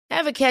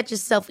Ever catch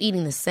yourself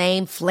eating the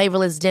same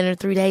flavorless dinner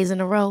 3 days in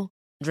a row?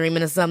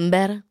 Dreaming of something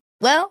better?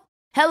 Well,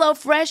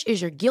 HelloFresh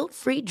is your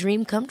guilt-free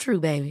dream come true,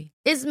 baby.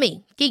 It's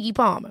me, Keke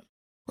Palmer.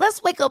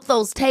 Let's wake up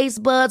those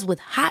taste buds with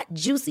hot,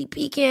 juicy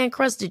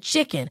pecan-crusted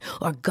chicken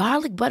or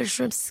garlic butter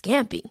shrimp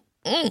scampi.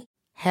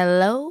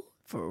 Hello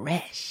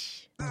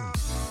Fresh.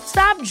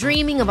 Stop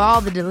dreaming of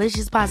all the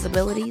delicious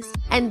possibilities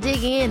and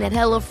dig in at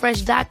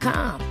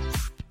HelloFresh.com.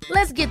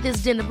 Let's get this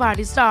dinner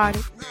party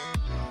started.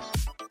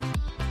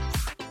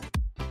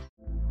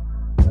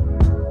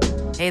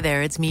 Hey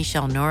there, it's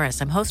Michelle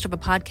Norris. I'm host of a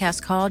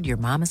podcast called Your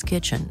Mama's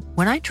Kitchen.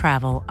 When I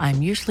travel,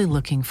 I'm usually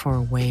looking for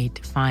a way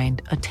to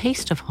find a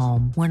taste of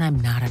home when I'm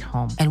not at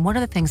home. And one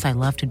of the things I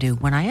love to do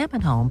when I am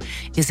at home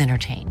is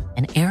entertain.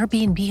 And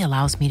Airbnb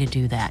allows me to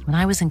do that. When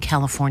I was in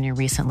California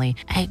recently,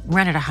 I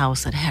rented a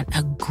house that had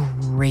a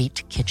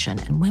great kitchen.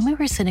 And when we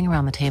were sitting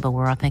around the table, we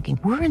were all thinking,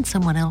 we're in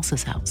someone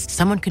else's house.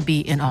 Someone could be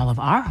in all of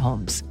our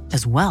homes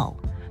as well.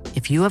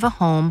 If you have a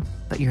home,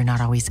 but you're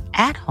not always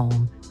at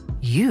home,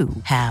 you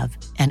have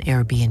an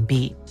Airbnb.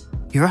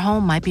 Your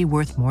home might be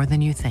worth more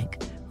than you think.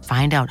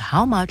 Find out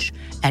how much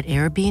at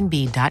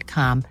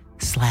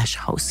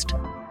airbnb.com/host.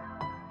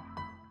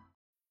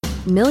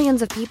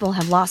 Millions of people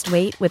have lost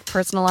weight with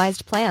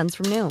personalized plans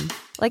from Noom.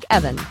 Like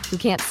Evan, who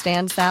can't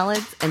stand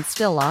salads and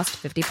still lost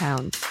 50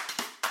 pounds.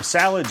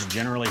 Salads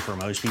generally for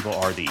most people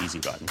are the easy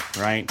button,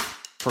 right?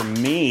 For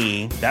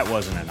me, that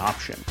wasn't an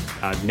option.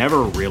 I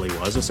never really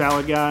was a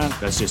salad guy.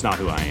 That's just not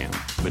who I am.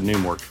 But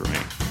Noom worked for me.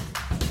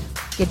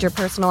 Get your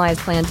personalized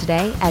plan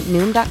today at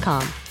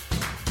Noom.com.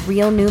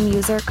 Real Noom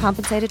user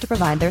compensated to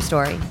provide their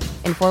story.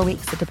 In 4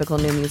 weeks, the typical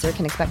Noom user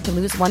can expect to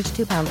lose 1 to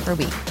 2 pounds per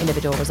week.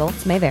 Individual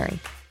results may vary.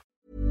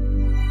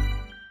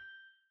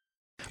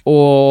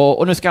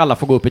 Och nu ska alla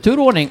få gå upp i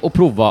turordning och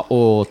prova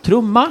och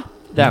trumma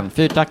den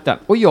fyrtakten.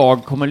 Och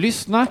jag kommer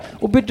lyssna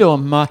och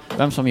bedöma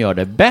vem som gör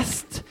det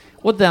bäst.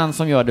 Och den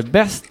som gör det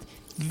bäst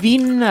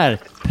vinner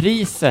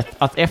priset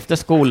att efter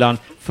skolan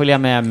följa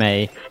med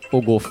mig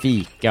och gå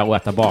fika och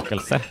äta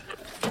bakelse.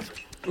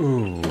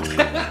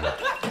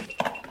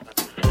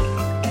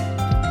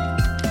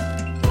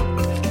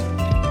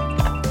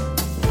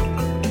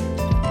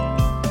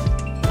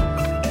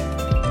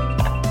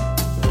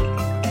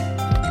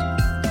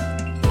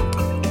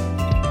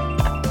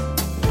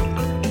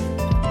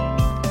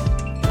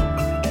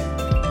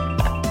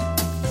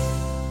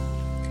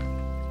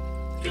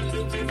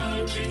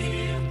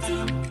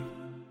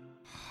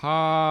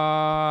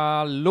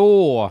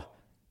 Hallå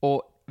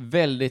och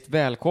väldigt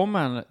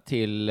välkommen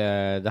till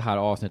det här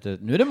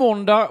avsnittet. Nu är det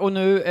måndag och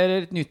nu är det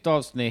ett nytt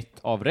avsnitt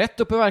av Rätt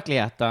upp i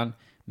verkligheten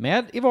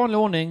med i vanlig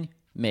ordning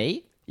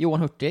mig, Johan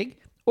Hurtig,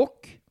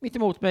 och mitt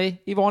emot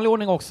mig i vanlig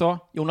ordning också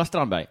Jonas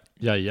Strandberg.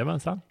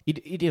 Jajamensan.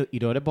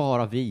 Idag är det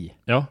bara vi.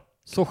 Ja.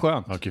 Så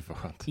skönt. Ja, gud vad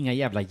skönt. Inga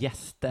jävla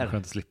gäster.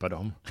 Skönt att slippa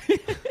dem.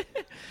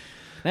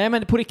 Nej,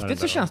 men på riktigt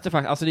så känns det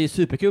faktiskt, alltså det är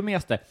superkul med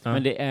gäster,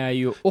 men det är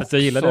ju också... Alltså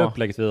jag gillar det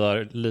upplägget vi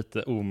har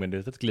lite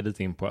omedvetet glidit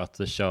in på, att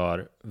vi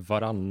kör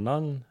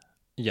varannan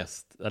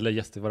gäst, eller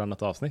gäst i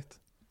varannat avsnitt.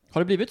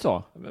 Har det blivit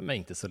så? Men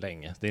inte så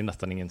länge, det är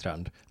nästan ingen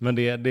trend. Men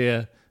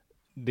det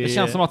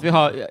känns som att vi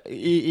har,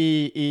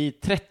 i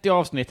 30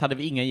 avsnitt hade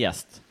vi ingen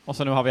gäst, och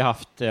så nu har vi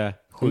haft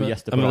 7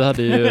 gäster på men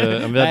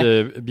vi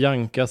hade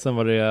Bianca, sen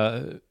var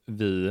det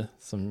vi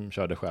som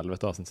körde själv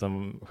ett avsnitt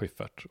som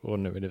Schyffert, och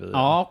nu är det vi.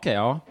 Ja, okej,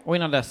 ja. Och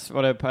innan dess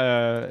var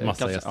det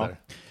massa gäster.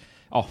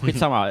 Ja,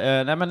 skitsamma.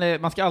 Nej,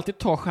 men man ska alltid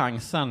ta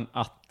chansen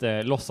att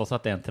låtsas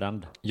att det är en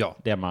trend. Ja.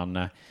 Det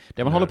man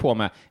håller på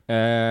med.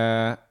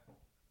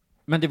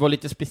 Men det var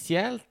lite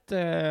speciellt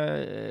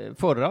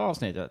förra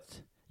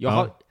avsnittet.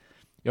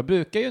 Jag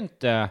brukar ju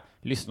inte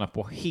lyssna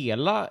på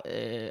hela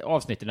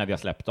avsnitten när vi har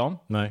släppt dem.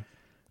 Nej.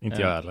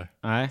 Inte jag heller.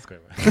 Nej.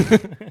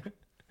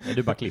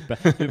 Du bara klipper.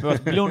 Du bara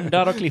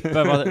blundar och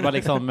klipper var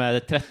liksom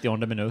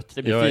 30:e minut.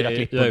 Det blir 4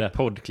 klipp. Jag är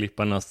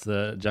poddklipparnas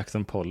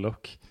Jackson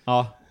Pollock.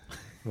 Ja.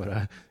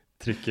 Bara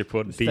trycker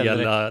på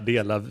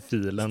dela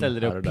filen.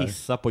 Ställer dig och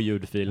pissa på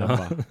ljudfilen.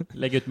 Bara.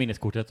 Lägg ut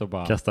minneskortet och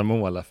bara... Kasta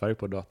målarfärg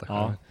på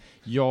dataskärmen.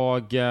 Ja.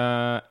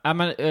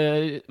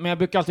 Men jag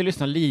brukar alltid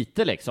lyssna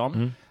lite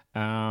liksom.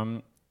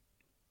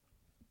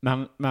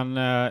 Men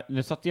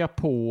nu satte jag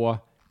på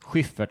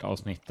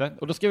Schyffert-avsnittet.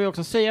 Och då ska vi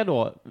också säga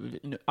då,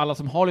 alla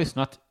som har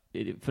lyssnat,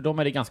 för dem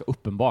är det ganska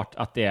uppenbart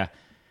att det är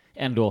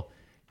ändå,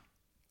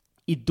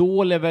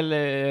 idol är väl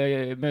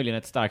möjligen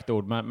ett starkt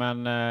ord,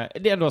 men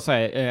det är ändå så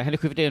här, Henrik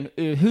Schyffert är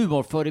en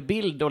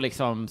humorförebild och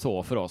liksom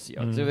så för oss.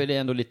 Ja. Så det är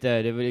ändå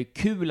lite, det är väl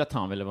kul att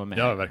han ville vara med.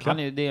 Ja,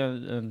 verkligen. Det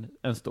är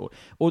en stor.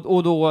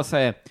 Och då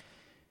säger,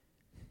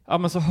 ja,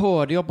 men så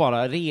hörde jag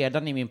bara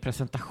redan i min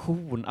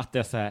presentation att det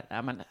är så här,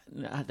 ja, men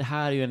det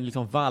här är ju en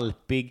liksom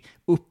valpig,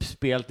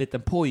 uppspelt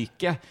liten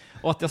pojke,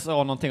 och att jag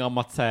sa någonting om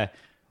att säga,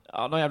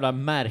 ja, något jävla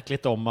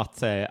märkligt om att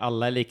säga,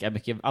 alla är lika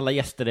mycket, alla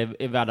gäster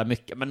är värda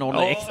mycket, men någon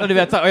är extra, du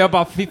vet, och jag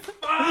bara jag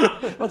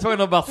var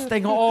tvungen att bara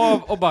stänga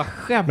av och bara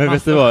skämmas. Men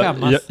vet du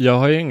vad, jag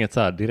har ju inget så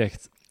här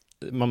direkt,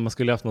 man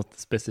skulle haft något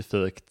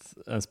specifikt,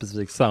 en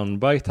specifik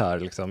soundbite här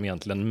liksom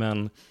egentligen,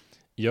 men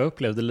jag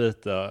upplevde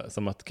lite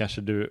som att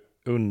kanske du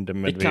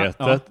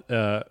undermedvetet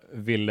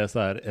ville så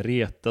här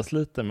retas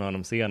lite med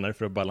honom senare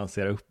för att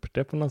balansera upp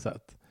det på något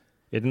sätt.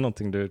 Är det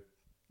någonting du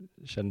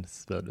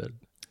känns vid?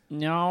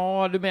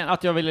 Ja, du menar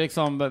att jag ville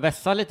liksom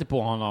vässa lite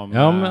på honom?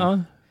 Ja, men ja.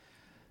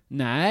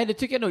 Nej, det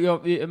tycker jag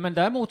nog. Men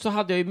däremot så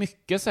hade jag ju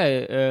mycket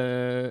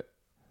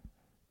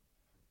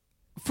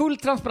full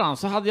transparens,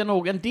 så hade jag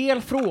nog en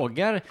del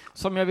frågor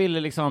som jag ville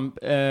liksom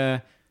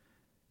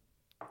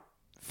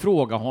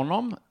fråga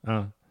honom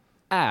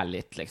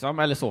ärligt liksom,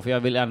 eller så, för jag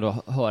vill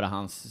ändå höra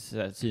hans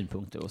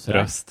synpunkter och så.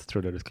 Röst,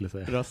 trodde jag du skulle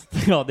säga. Röst,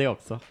 ja, det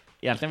också.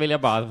 Egentligen vill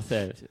jag bara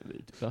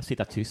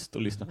sitta tyst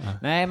och lyssna.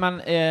 Nej,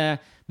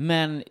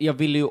 men jag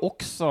ville ju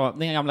också,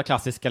 den gamla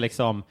klassiska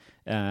liksom,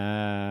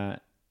 när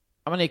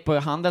man gick på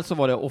handel så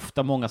var det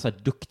ofta många så här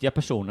duktiga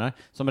personer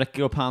som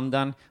räcker upp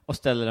handen och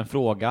ställer en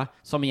fråga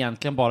som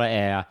egentligen bara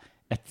är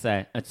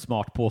ett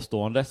smart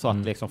påstående, så att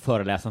liksom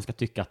föreläsaren ska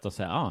tycka att de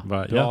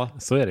säger, bra,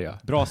 så är det, ja.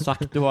 Bra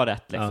sagt, du har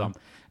rätt liksom.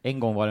 En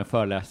gång var det en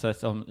föreläsare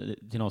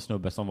till någon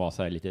snubbe som var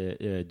så här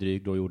lite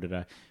dryg då, gjorde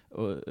det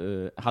och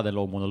hade en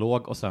lång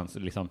monolog, och sen så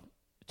liksom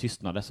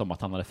tystnade som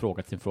att han hade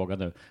frågat sin fråga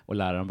nu, och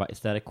läraren bara, is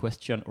that a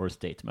question or a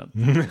statement?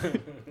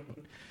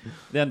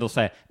 Det är ändå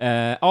så här,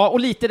 och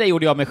lite det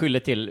gjorde jag mig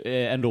skyldig till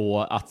ändå,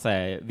 att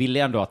säga, ville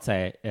ändå att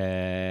säga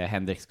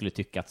Henrik skulle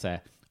tycka att säga,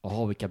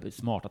 vilka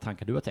smarta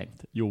tankar du har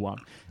tänkt, Johan.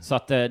 Så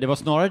att det var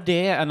snarare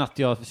det än att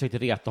jag försökte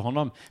reta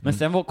honom. Men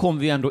sen kom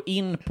vi ändå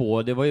in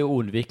på, det var ju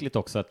oundvikligt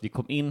också, att vi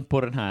kom in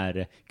på den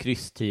här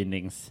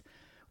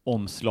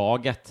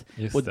krysstidningsomslaget.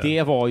 Och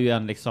det var ju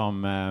en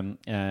liksom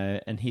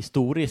en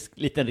historisk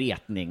liten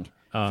retning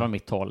från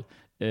mitt håll.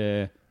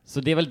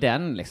 Så det är väl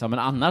den liksom. Men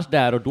annars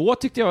där och då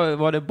tyckte jag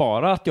var det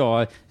bara att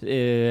jag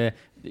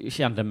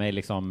kände mig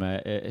liksom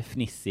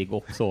fnissig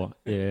och så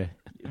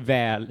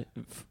väl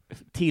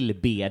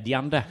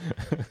tillbedjande.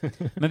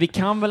 Men vi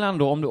kan väl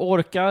ändå, om du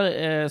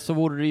orkar, så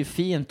vore det ju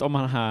fint om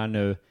man här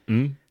nu,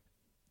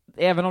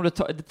 även om det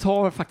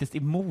tar faktiskt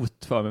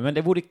emot för mig, men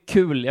det vore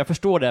kul, jag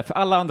förstår det, för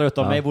alla andra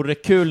utom mig vore det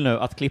kul nu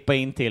att klippa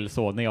in till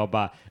så när jag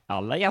bara,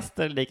 alla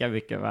gäster är lika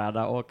mycket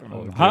värda och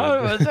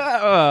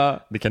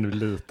det kan du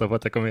lita på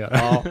att jag kommer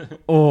göra.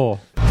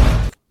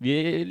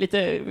 Vi är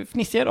lite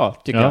fnissiga idag,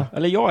 tycker jag.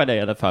 Eller jag är det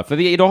i alla fall. För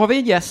idag har vi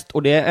en gäst,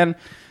 och det är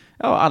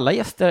alla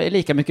gäster är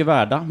lika mycket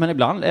värda, men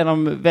ibland är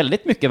de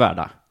väldigt mycket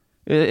värda.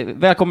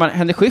 Välkommen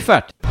Henrik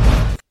Schyffert.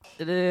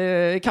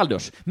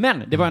 Kalldusch.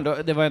 Men det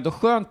var ändå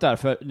skönt där,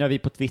 för när vi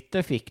på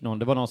Twitter fick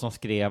det var någon som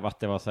skrev att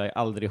det var så här,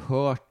 aldrig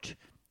hört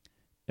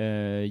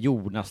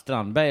Jonas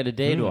Strandberg eller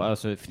dig då,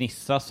 alltså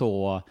fnissa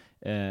så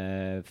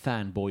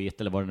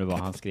fanboyet eller vad det nu var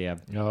han skrev,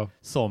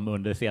 som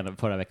under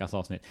förra veckans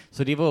avsnitt.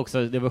 Så det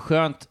var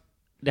skönt.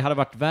 Det hade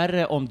varit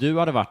värre om du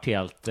hade varit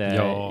helt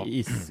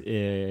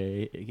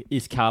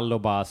iskall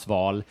och bara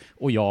sval,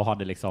 och jag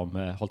hade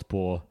liksom hållit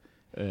på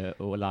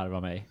och larva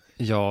mig.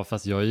 Ja,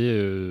 fast jag är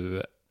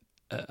ju,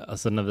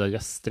 alltså när vi har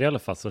gäster i alla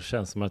fall, så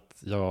känns det som att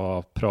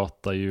jag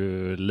pratar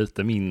ju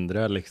lite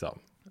mindre liksom.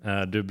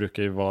 Du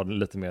brukar ju vara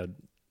lite mer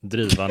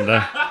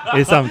drivande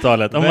i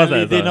samtalet. Om man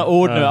säger så. Dina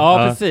ord nu,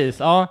 precis.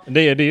 Ja.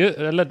 Det är ju,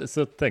 eller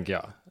så tänker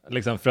jag.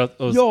 Liksom för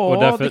att, och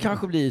därför, det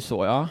kanske blir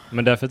så, ja.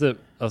 Men därför typ,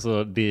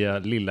 alltså det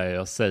lilla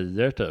jag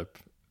säger typ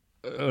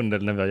under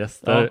när vi har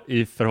gäster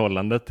i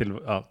förhållande till,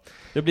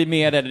 det blir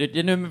mer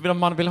det nu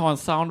man vill ha en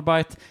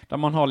soundbite där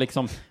man har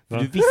liksom, du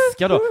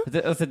viskar då,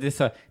 alltså det är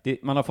så,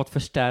 man har fått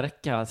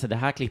förstärka, alltså det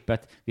här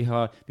klippet, vi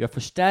har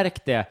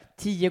förstärkt det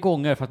 10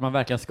 gånger för att man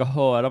verkligen ska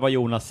höra vad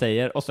Jonas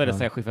säger, och så är det så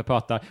här Schyffert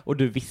pratar och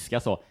du viskar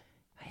så,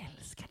 jag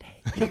älskar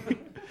dig.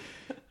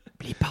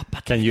 Bli pappa.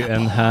 Can you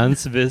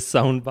enhance this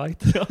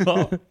soundbite?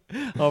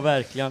 Ja,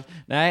 verkligen.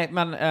 Nej,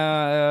 men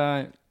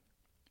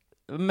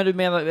du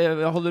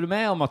menar, håller du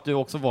med om att du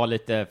också var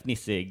lite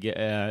fnissig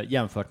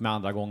jämfört med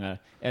andra gånger?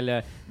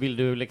 Eller vill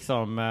du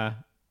liksom,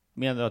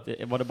 menar att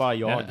var det bara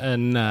jag?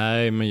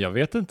 Nej, men jag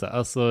vet inte.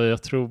 Alltså,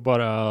 jag tror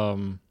bara,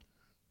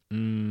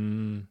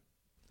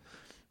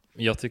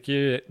 jag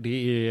tycker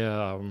det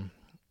är,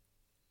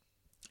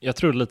 jag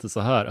tror lite så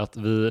här att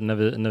vi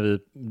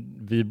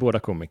är båda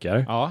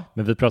komiker,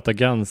 men vi pratar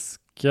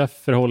ganska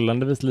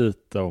förhållandevis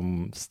lite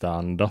om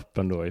stand-up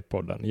ändå i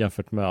podden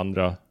jämfört med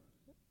andra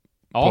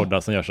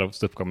poddar som görs av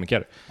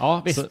ståuppkomiker.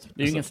 Ja, visst.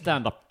 Det är ju ingen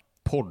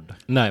stand-up-podd.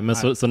 Nej, men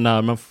så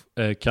när man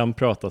kan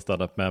prata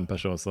stand-up med en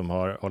person som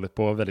har hållit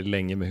på väldigt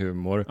länge med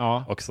humor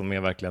och som är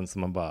verkligen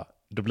som man bara,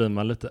 då blir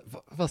man lite,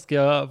 vad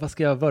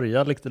ska jag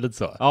börja lite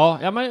så.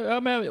 Ja,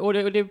 men och det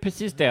är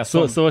precis det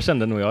som... Så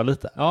kände nog jag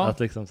lite. Att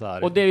liksom så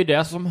här... Och det är ju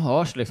det som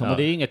hörs liksom, och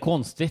det är ju inget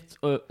konstigt.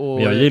 Och...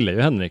 Men jag gillar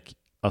ju Henrik.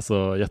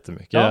 Alltså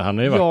jättemycket. Han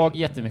har ju varit... Jag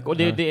jättemycket. Och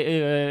det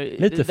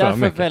lite för därför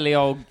mycket.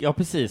 väljer jag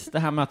precis det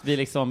här med att vi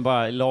liksom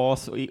bara la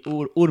oss i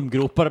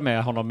ormgropar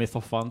med honom i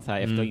soffan så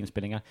här efter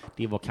inspelningar.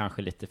 Det var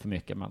kanske lite för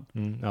mycket, men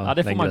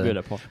det får man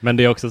bjuda på. Men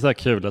det är också så här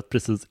kul att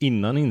precis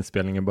innan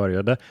inspelningen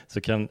började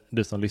så kan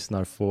du som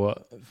lyssnar få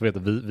veta,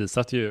 vi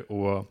satt ju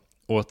och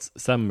åt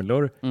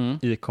semlor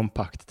i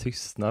kompakt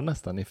tystnad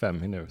nästan i 5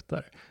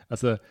 minuter.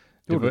 Alltså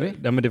det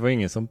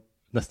var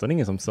nästan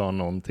ingen som sa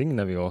någonting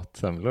när vi åt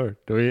semlor.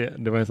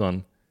 Det var en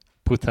sån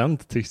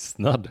potent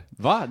tystnad.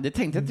 Va? Det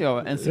tänkte inte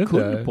jag en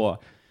sekund på.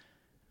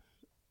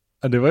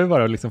 Ja, det var ju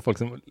bara liksom folk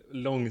som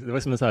det var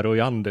som en så här Roy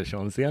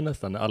Andersson-scen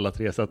nästan, när alla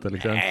tre satt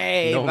liksom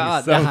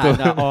långsamt.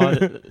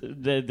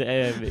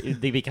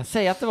 Det vi kan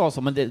säga att det var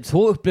så, men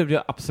så upplevde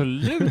jag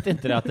absolut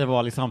inte det, att det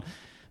var liksom,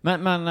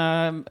 men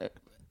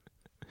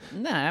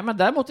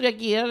däremot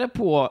reagerade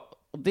på,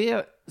 och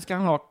det ska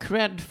han ha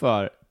cred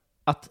för,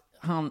 att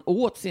han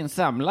åt sin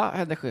semla,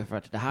 Hedda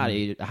Schyffert. Det här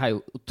är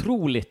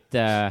otroligt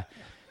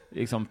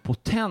liksom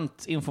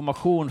potent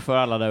information för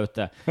alla där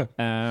ute.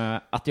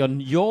 Att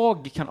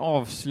jag kan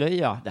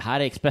avslöja, det här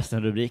är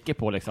Expressen-rubriker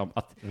på liksom,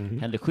 att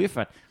Hedda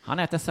Schyffert, han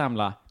äter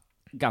semla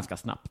ganska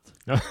snabbt.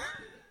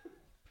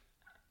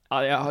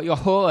 Jag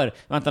hör,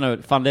 vänta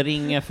nu, fan det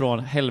ringer från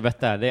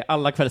helvete. Det är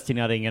alla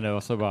kvällstidningar ringer nu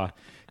och så bara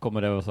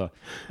kommer det och så.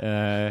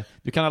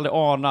 Du kan aldrig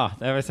ana,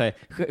 jag vill säga,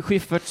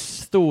 Schyfferts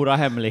stora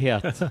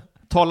hemlighet.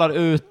 Talar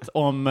ut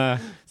om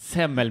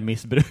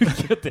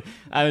semmelmissbruket. Nej,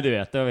 men du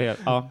vet, det var helt,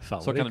 ja,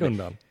 fan, så kan det bli.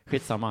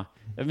 Skitsamma.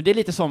 Men det är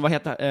lite som, vad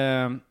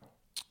heter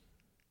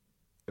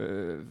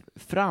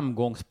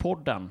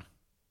Framgångspodden.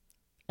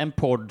 En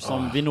podd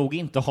som vi nog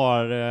inte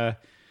har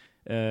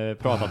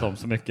pratat om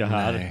så mycket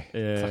här.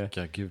 Nej,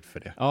 tacka Gud för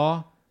det.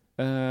 Ja.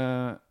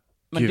 Men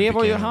Gud, det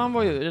var ju, han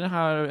var ju den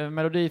här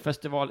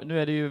Melodifestival,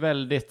 nu är det ju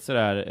väldigt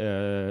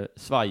sådär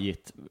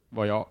svajigt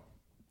vad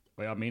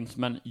jag minns,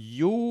 men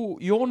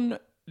John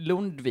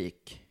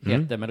Lundvik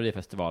heter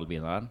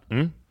Melodifestivalvinnaren.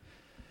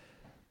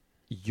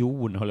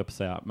 Jon håller jag på att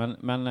säga,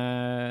 men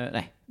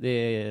nej,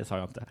 det sa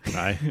jag inte.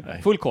 Nej.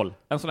 Full koll,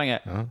 än så länge.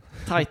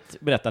 Tight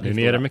berättad historia.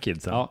 Du är nere med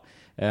kidsen. Ja.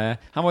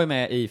 Han var ju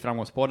med i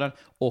Framgångspodden,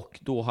 och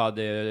då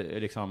hade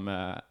liksom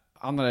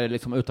han hade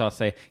liksom uttalat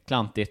sig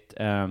klantigt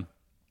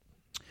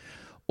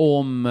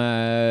om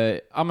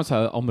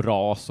om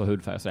ras och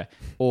hudfärg och sådär.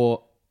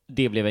 Och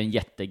det blev en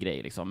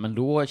jättegrej liksom. Men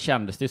då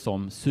kändes det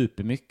som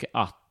supermycket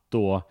att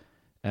då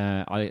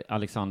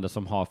Alexander,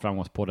 som har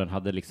Framgångspodden,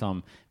 hade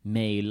liksom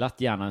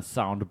mejlat gärna en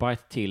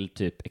soundbite till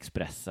typ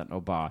Expressen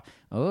och bara,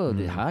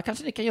 det här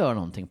kanske ni kan göra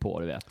någonting på,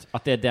 du vet.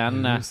 Att det är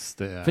den,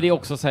 för det är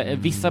också så här,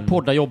 vissa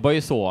poddar jobbar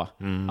ju så,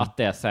 att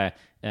det är så här,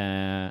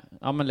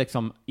 men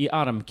liksom i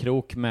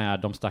armkrok med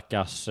de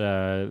stackars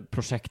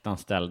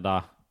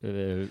projektanställda,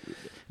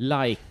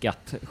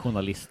 likat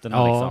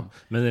journalisterna liksom.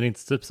 Men är det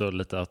inte typ så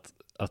lite att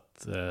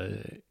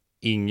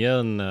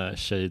ingen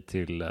tjej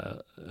till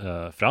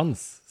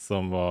Frans,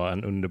 som var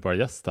en underbar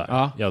gäst här.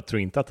 Ja. Jag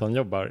tror inte att han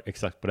jobbar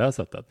exakt på det här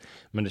sättet.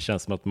 Men det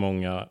känns som att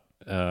många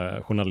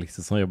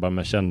journalister som jobbar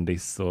med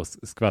kändis och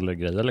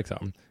skvallergrejer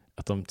liksom,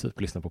 att de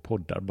typ lyssnar på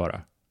poddar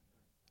bara.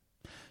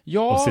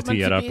 Ja, och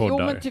citerar poddar. Jo,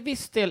 men till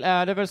viss del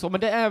är det väl så.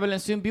 Men det är väl en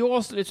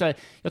symbios.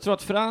 Jag tror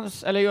att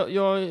Frans, eller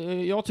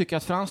jag tycker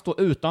att Frans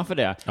står utanför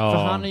det. Ja. För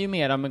han är ju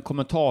mer en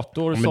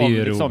kommentator som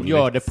liksom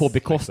gör det på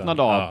bekostnad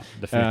av.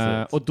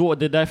 Ja, och då,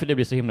 det är därför det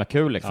blir så himla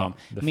kul liksom.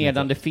 Ja,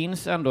 medan det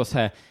finns ändå så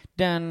här,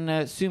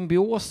 den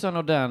symbiosen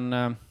och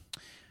den,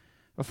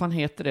 vad fan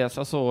heter det?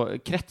 Alltså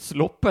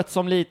kretsloppet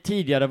som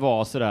tidigare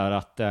var så där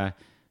att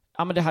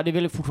men det är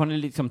väl fortfarande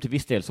liksom till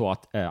viss del så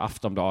att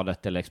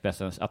Aftonbladet eller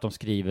Expressen, att de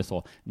skriver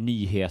så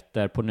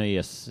nyheter på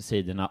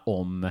nöjessidorna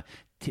om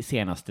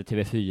senaste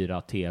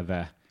TV4,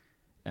 TV.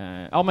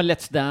 Men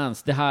Let's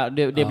Dance,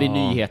 det blir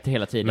nyheter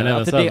hela tiden. Men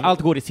att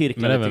allt går i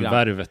cirklar. Men även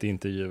värvet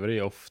intervjuer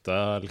är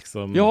ofta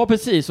liksom... Ja,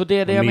 precis. Och det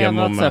är det jag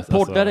menar. Att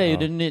poddar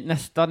är ju det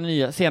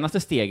senaste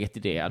steget i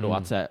det. Då,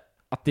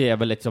 att det är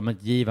väl liksom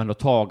ett givande och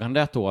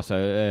tagande. Då,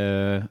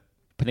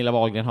 Pernilla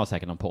Wahlgren har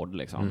säkert någon podd.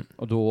 Liksom.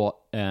 Och då...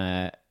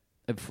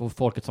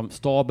 folket som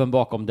staben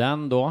bakom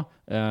den då,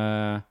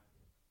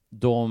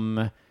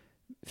 de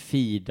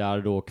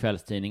feedar då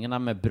kvällstidningarna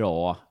med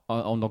bra,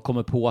 om de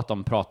kommer på att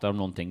de pratar om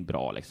någonting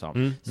bra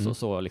liksom,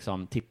 så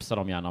liksom tipsar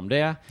de gärna om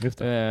det.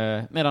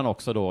 Medan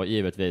också då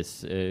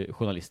givetvis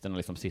journalisterna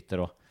liksom sitter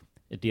och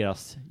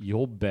deras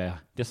jobb är,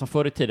 det som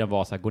förr i tiden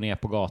var så här, gå ner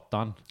på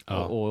gatan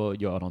och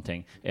gör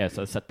någonting,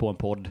 sätt på en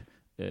podd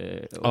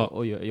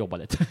och jobba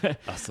lite.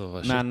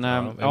 Alltså, men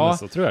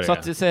så tror jag så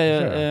att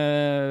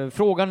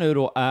frågan nu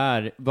då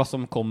är vad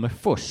som kommer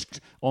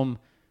först. Om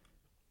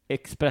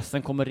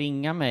Expressen kommer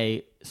ringa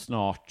mig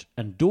snart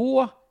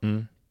ändå,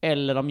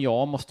 eller om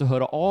jag måste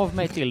höra av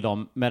mig till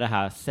dem med det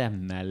här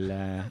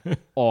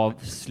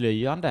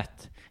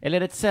semmelavslöjandet. Eller är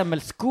det ett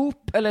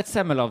semmelskop eller ett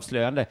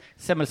semmelavslöjande?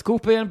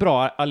 Semmelskop är en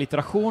bra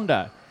alliteration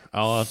där.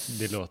 Ja,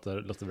 det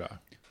låter bra.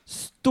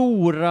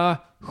 Stora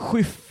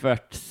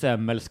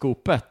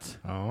Schyffert-semmelskopet.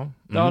 Ja.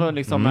 Det har då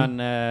liksom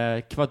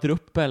en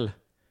kvadruppel.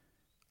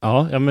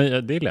 Ja,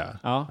 men det gillar jag.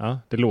 Ja,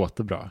 det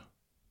låter bra.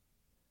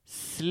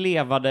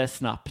 Slevade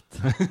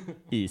snabbt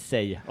i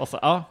sig. Och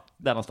så,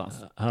 där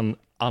någonstans. Han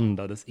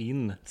andades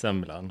in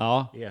semlan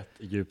i ett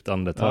djupt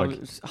andetag.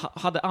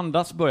 Hade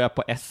andas börjat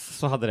på S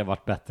så hade det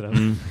varit bättre.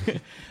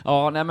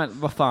 Nej men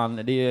vad fan,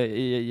 det är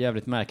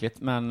jävligt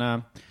märkligt.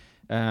 Men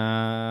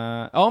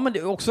men det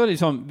är också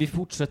liksom, vi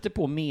fortsätter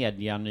på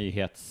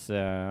medianyhets.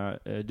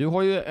 Du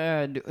har ju,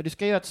 du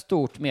ska göra ett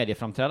stort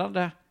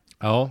medieframträdande.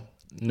 Ja,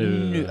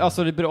 nu.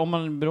 Alltså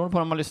beroende på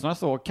om man lyssnar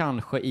så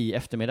kanske i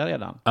eftermiddag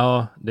redan.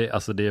 Ja, det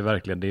är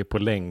verkligen, det är på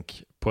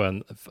länk på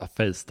en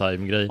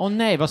FaceTime-grej.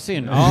 Nej, vad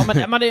synd. Ja,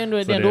 men det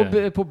är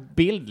ändå på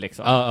bild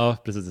liksom. Ja,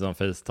 precis som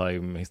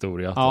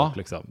FaceTime-historia. Ja. Typ,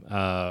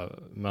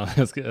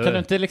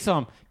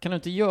 liksom. Kan du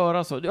inte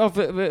göra så? Ja,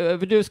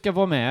 för du ska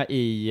vara med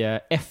i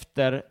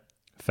Efter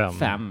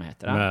 5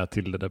 heter det. Med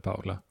Tilde de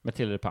Paula.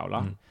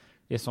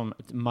 Det är som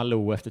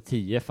Malou efter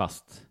 10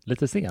 fast.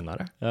 Lite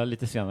senare. Ja,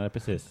 lite senare,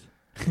 precis.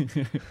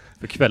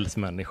 För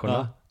kvällsmänniskorna.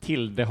 Ja,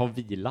 Tilde har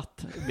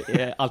vilat.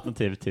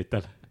 Alternativ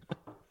titel.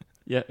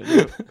 Ja,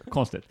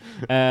 konstigt.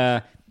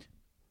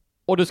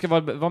 Och du ska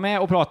vara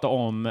med och prata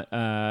om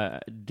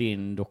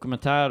din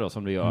dokumentär då,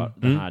 som du gör.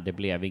 Den här Det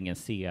blev ingen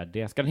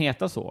CD. Ska den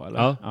heta så? Eller?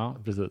 Ja,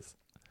 precis.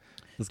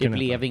 Det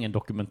blev ingen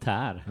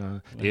dokumentär. Ja,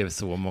 det är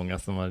så många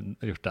som har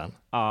gjort den.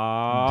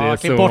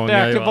 Klipp bort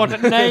det.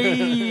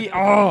 Nej!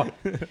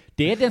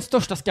 Det är den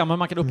största skammen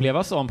man kan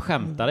uppleva som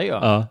skämtare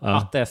gör.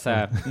 Att det är så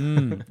här,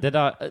 det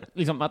där,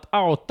 liksom att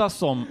outa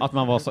som att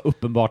man var så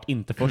uppenbart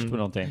inte först med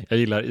någonting. Jag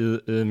gillar i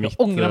mitt...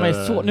 Jag ångrar mig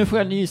så. Nu får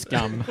jag ny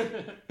skam.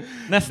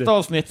 Nästa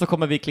avsnitt så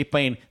kommer vi klippa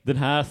in den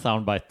här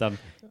soundbiten.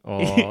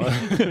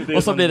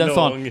 Och så blir det en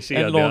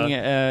lång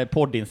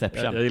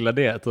podd-inception. Jag gillar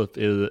det typ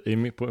jag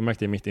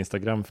märkte i mitt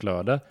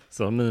Instagram-flöde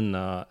så har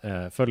mina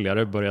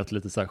följare börjat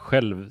lite så här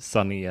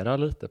självsanera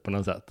lite på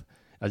något sätt.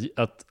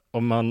 Att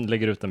om man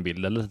lägger ut en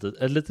bild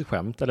eller lite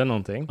skämt eller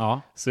någonting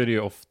så är det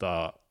ju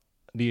ofta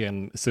det är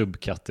en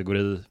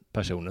subkategori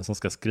personer som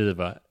ska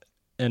skriva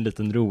en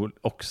liten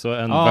också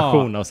en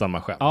version av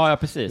samma skämt. Ja,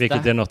 precis.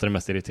 Vilket är något av det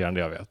mest irriterande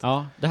jag vet.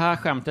 Ja, det här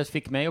skämtet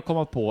fick mig att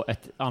komma på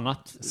ett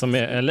annat som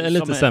är en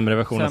lite sämre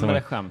version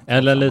sämre skämt.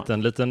 Eller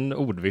en liten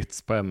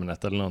ordvits på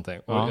ämnet eller någonting.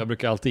 Och jag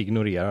brukar alltid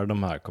ignorera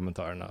de här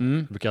kommentarerna.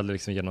 Jag brukar aldrig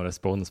liksom ge någon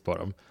respons på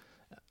dem.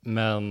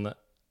 Men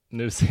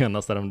nu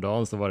senast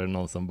häromdagen så var det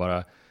någon som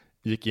bara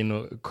gick in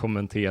och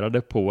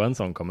kommenterade på en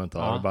sån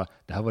kommentar och bara,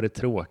 det här var det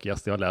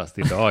tråkigaste jag läst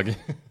idag.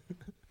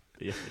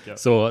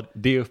 Så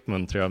det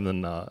uppmuntrar jag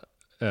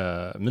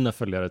mina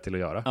följare till att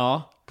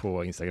göra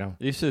på Instagram.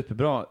 Det är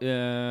superbra.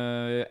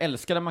 Jag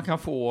älskar att man kan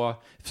få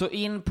så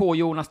in på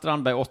Jonas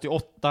Strandberg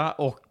 88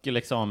 och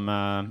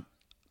liksom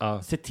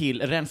se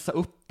till rensa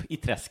upp i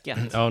träsket.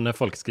 Ja, när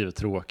folk skriver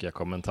tråkiga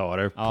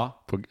kommentarer.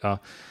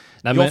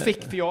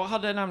 Jag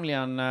hade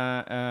nämligen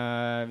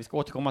vi ska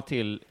återkomma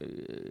till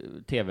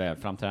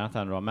tv-framträdandet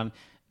här då, men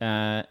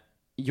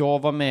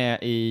jag var med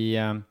i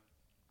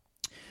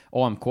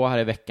AMK här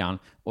i veckan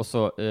och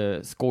så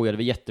skojade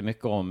vi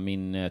jättemycket om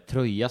min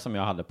tröja som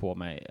jag hade på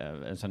mig,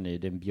 en sån ny,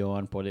 det är en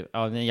björn på det,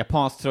 en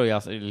japansk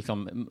tröja,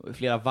 liksom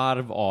flera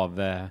varv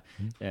av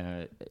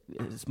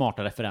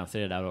smarta referenser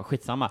i det där och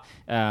skitsamma.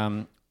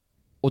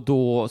 Och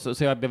då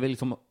så jag blev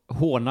liksom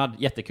hånad,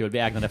 jättekul. Vi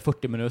ägnade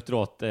 40 minuter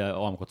åt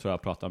AMK tror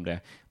jag prata om det.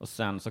 Och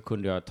sen så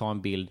kunde jag ta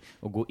en bild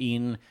och gå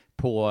in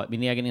på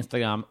min egen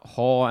Instagram,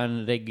 ha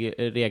en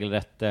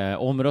regelrätt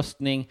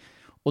omröstning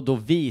och då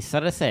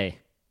visade det sig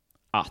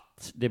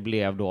att det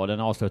blev då, den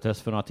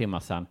avslutades för några timmar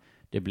sedan,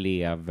 det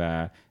blev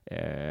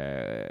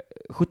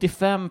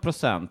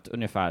 75%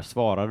 ungefär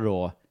svarade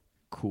då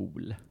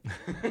cool.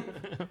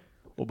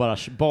 Och bara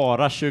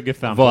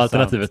 25%. Var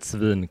alternativet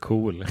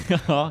svincool?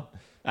 Ja,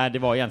 nej, det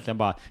var egentligen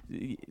bara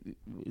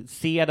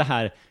se det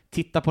här,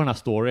 titta på den här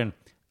storyn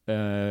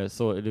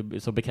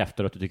så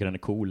bekräftar du att du tycker den är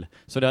cool.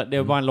 Så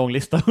det var en lång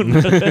lista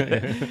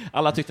under.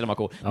 Alla tyckte den var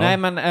cool. Ja. Nej,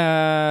 men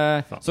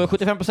så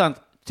 75%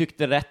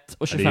 tyckte rätt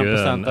och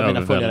 25% av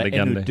mina följare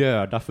är nu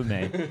döda för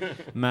mig.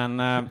 Men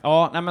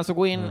men så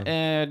gå in, det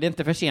är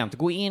inte för sent.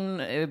 Gå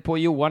in på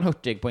Johan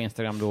Hurtig på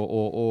Instagram då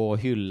och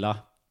hylla.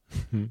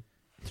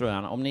 Tror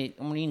jag. Om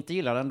ni inte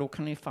gillar den, då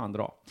kan ni fan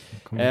dra.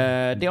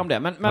 Det om det.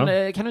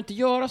 Men kan du inte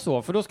göra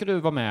så? För då ska du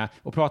vara med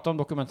och prata om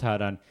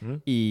dokumentären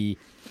i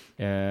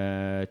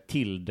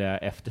Tilde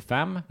efter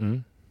 5.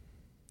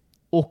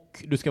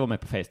 Och du ska vara med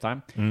på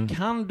FaceTime.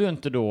 Kan du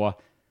inte då...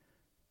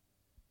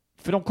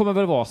 För de kommer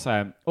väl vara så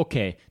här,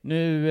 okej,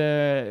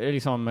 nu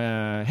liksom,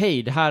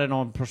 hej, det här är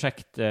någon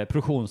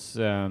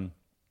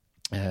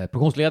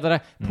produktionsledare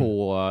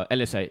på,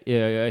 eller så här,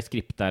 jag är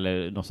skripta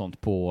eller något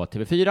sånt på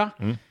TV4.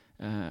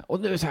 Och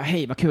nu är det så här,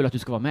 hej, vad kul att du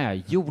ska vara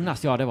med.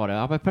 Jonas, ja det var det.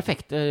 Ja,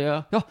 perfekt.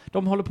 Ja,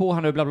 de håller på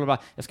här nu, bla bla bla.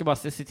 Jag ska bara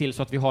se till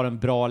så att vi har en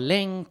bra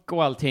länk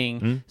och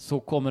allting. Så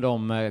kommer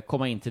de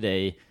komma in till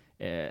dig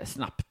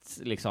snabbt,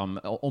 liksom,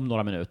 om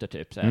några minuter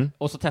typ. Så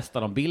och så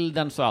testar de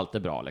bilden så allt är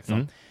bra,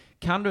 liksom.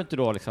 Kan du inte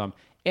då liksom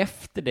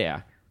efter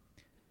det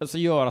alltså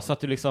göra så att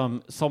du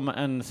liksom som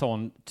en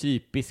sån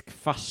typisk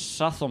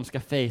farsa som ska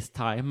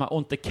facetima och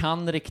inte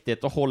kan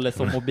riktigt och håller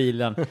som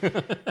mobilen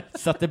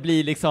så att det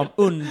blir liksom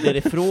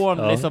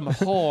underifrån liksom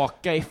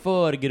haka i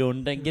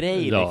förgrunden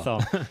grej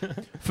liksom.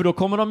 För då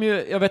kommer de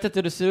ju, jag vet inte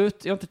hur det ser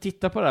ut, jag har inte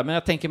tittat på det här, men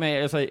jag tänker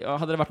mig, alltså,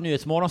 hade det varit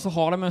Nyhetsmorgon så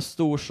har de en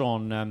stor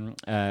sån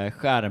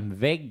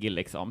skärmvägg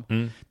liksom,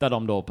 där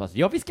de då hoppas,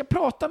 vi ska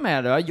prata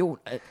med det. Jo,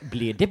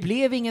 det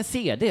blev ingen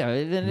CD.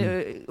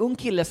 En ung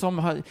kille som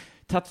har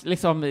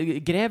liksom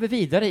gräver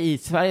vidare i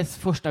Sveriges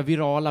första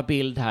virala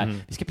bild här.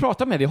 Vi ska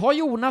prata med, vi har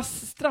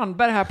Jonas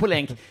Strandberg här på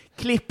länk.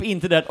 Klipp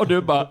internet och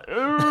du bara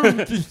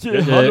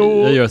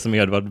hallå. Jag gör som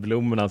Edvard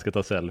Blom när han ska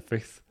ta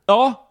selfies.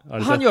 Ja,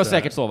 han gör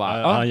säkert så, va?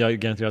 Ja, han gör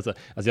garanterat så.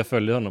 Alltså jag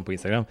följer honom på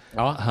Instagram.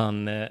 Ja.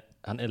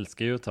 Han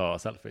älskar ju att ta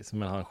selfies,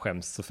 men han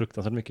skäms så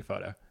fruktansvärt mycket för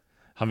det.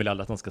 Han vill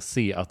aldrig att de ska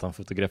se att han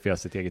fotograferar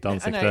sitt eget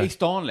ansikte. Nej, i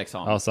stan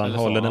liksom. Ja, så han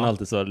håller den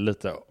alltid så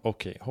lite,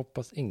 okej,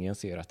 hoppas ingen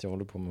ser att jag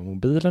håller på med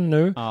mobilen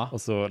nu. Ja.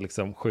 Och så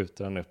liksom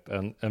skjuter han upp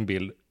en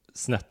bild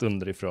snett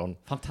underifrån.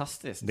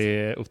 Fantastiskt. Det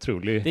är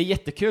otroligt. Det är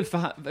jättekul,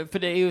 för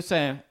det är ju så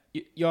här,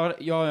 jag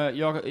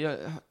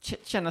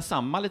känner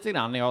samma lite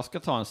grann när jag ska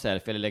ta en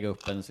selfie eller lägga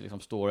upp en liksom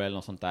story eller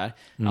något sånt där.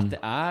 Att det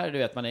är, du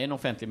vet, man är i en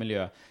offentlig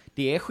miljö.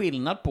 Det är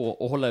skillnad på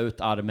att hålla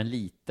ut armen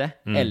lite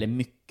eller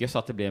mycket så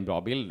att det blir en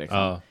bra bild liksom.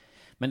 Ja.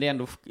 Men det är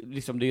ändå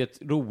liksom, det är ett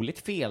roligt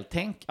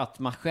feltänk att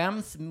man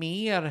skäms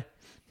mer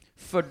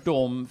för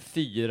de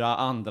 4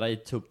 andra i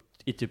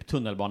typ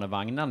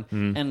tunnelbanevagnen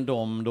än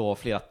de då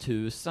flera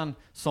tusen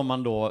som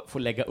man då får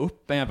lägga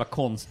upp en jävla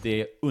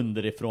konstig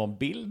underifrån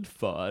bild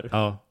för.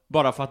 Ja.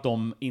 Bara för att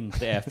de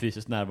inte är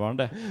fysiskt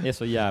närvarande. Det är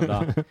så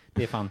jävla...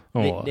 Det är fan...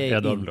 det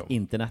är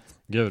internet.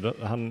 Gud,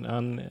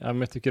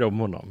 jag tycker om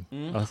honom.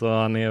 Alltså,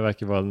 han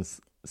verkar vara en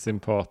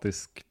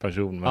sympatisk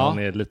person, men han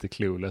är lite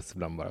clueless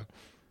ibland bara.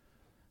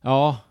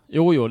 Ja,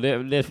 jo,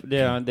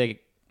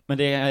 men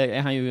det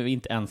är han ju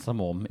inte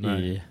ensam om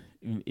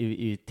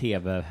i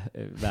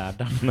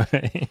tv-världen.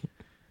 Nej.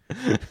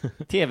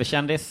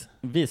 TV-kändis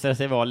visar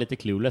sig vara lite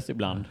clueless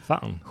ibland.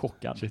 Fan.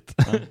 Chockad. Shit.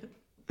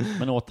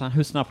 Men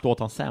hur snabbt åt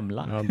han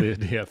semla? Ja,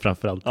 det är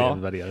framförallt det jag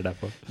värderar där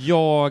på.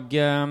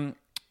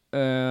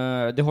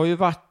 Det har ju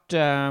varit...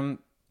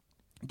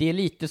 det är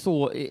lite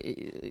så,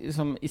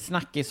 som i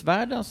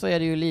snackisvärlden så är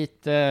det ju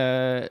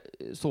lite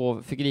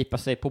så förgripa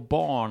sig på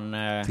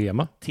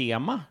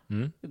barn-tema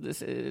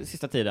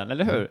sista tiden,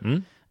 eller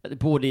hur?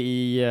 Både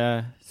i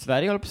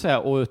Sverige, håller på att säga,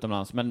 och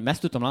utomlands, men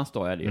mest utomlands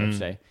då är det ju för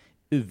sig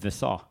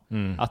USA.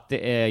 Att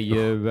det är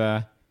ju...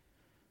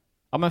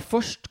 ja, men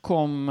först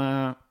kom...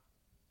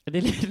 det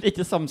är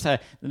lite som så här,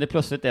 när det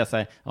plötsligt är så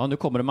här, ja, nu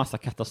kommer det massa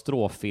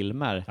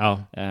katastroffilmer.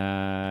 Ja.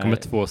 Kommer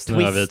 2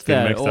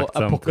 Snövit-filmer exakt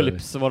och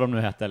Apocalypse, vad de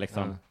nu heter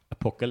liksom. Ja.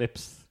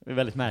 Apocalypse, det är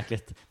väldigt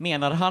märkligt.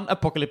 Menar han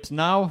Apocalypse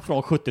Now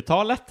från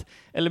 70-talet?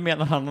 Eller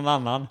menar han någon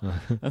annan?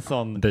 En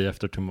sån... Day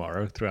After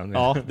Tomorrow, tror jag.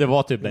 Ja, det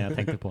var typ den jag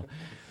tänkte på.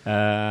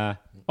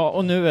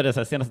 Och nu är det så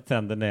här, senaste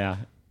trenden är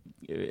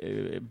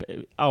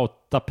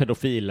outa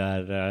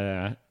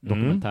pedofiler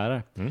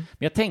dokumentärer. Men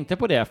jag tänkte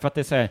på det för att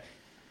det är så här,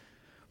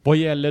 vad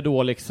gäller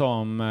då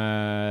liksom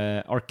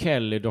R.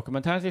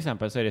 Kelly-dokumentären till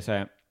exempel, så är det så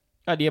här,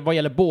 vad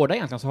gäller båda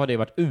egentligen så har det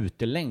varit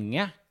ute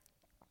länge.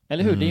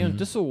 Eller hur? Det är ju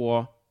inte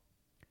så...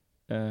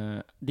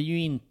 det är ju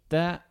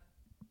inte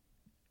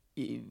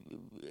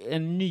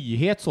en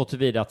nyhet så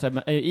tillvida att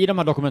i de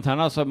här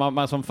dokumentärerna så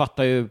man som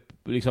fattar ju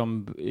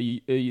liksom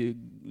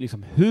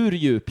hur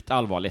djupt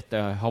allvarligt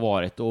det har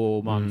varit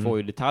och man får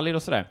ju detaljer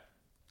och sådär.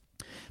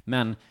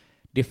 Men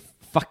det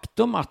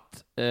faktum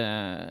att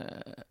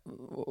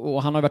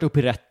och han har varit uppe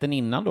i rätten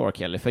innan då,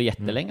 Kelly, för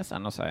jättelänge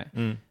sedan och så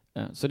här.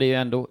 Så det är ju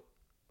ändå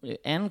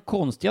en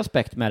konstig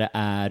aspekt med det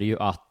är ju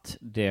att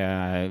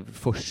det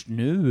först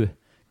nu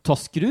tar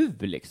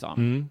skruv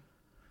liksom.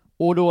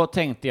 Och då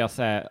tänkte jag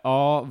så här,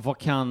 ja, vad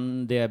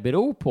kan det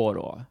bero på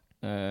då?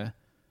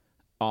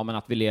 Ja, men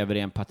att vi lever i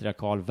en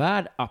patriarkal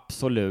värld,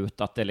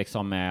 absolut. Att det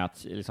liksom är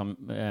att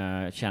liksom,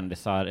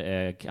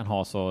 kändisar kan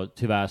ha så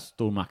tyvärr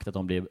stor makt att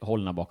de blir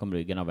hållna bakom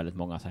ryggen av väldigt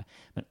många. Så här.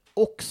 Men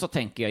också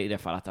tänker jag i det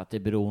fallet att det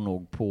beror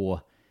nog på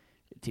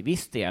till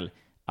viss del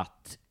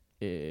att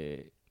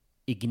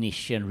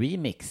Ignition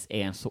Remix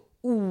är en så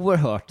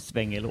oerhört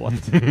svängig låt.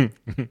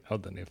 Ja,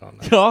 den är fan.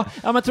 Ja,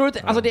 men tror du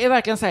inte, alltså det är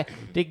verkligen så här,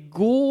 det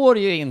går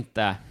ju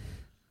inte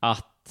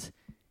att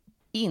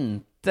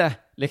inte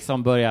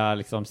liksom börja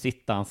liksom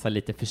sittansa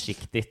lite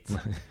försiktigt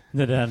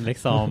när den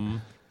liksom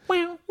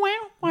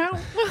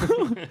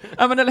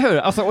ja, men eller hur?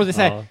 Alltså, och det är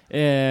så här,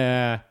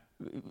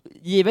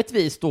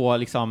 givetvis då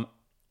liksom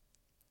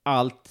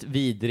allt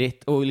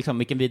vidrigt och liksom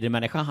vilken vidrig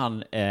människa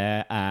han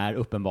är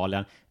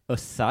uppenbarligen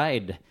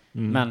aside.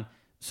 Men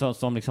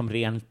som liksom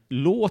ren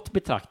låt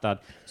betraktad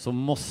så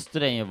måste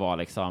den ju vara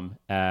liksom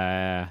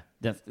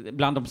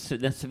bland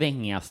den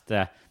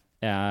svängigaste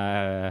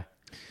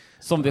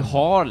som vi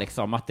har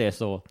liksom, att det är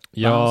så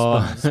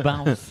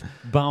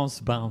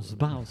bounce.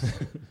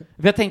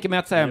 Jag tänker mig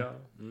att säga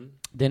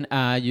den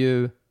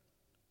är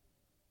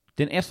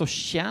så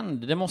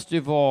känd, det måste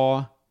ju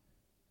vara,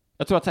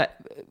 jag tror att så här,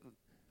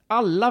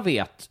 alla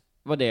vet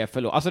vad det är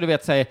för låt. Alltså du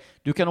vet, säg,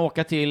 du kan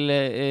åka till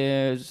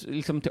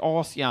liksom till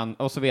Asien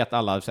och så vet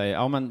alla, säger,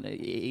 ja men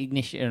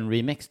Ignition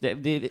Remix,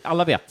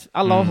 alla vet,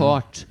 alla har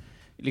hört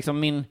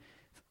liksom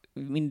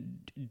min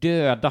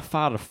döda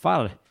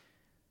farfar.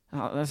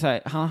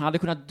 Han hade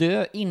kunnat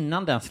dö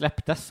innan den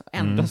släpptes.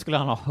 Ändå skulle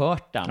han ha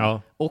hört den.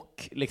 Ja.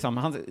 Och liksom,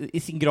 han, i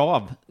sin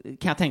grav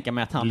kan jag tänka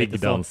mig att han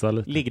liggdansa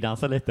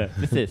lite.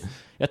 Precis.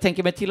 Jag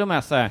tänker mig till och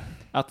med så här,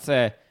 att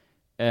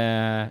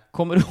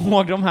kommer du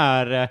ihåg de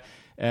här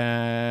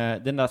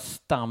den där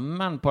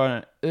stammen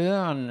på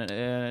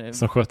ön.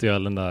 Som sköt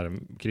ihjäl den där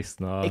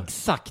kristna.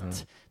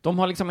 Exakt. De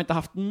har liksom inte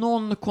haft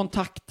någon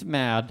kontakt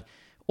med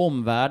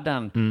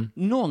omvärlden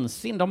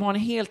någonsin. De har en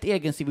helt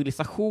egen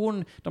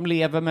civilisation. De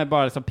lever med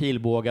bara liksom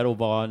pilbågar och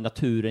vad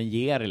naturen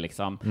ger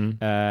liksom.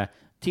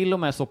 Till och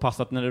med så pass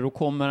att när det då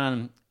kommer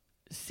en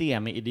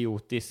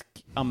semi-idiotisk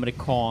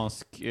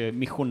amerikansk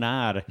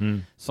missionär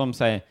som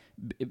säger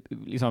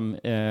liksom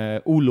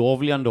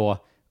olovligen då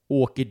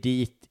åker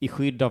dit i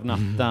skydd av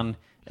natten,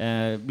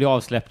 blir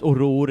avsläppt och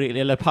ror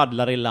eller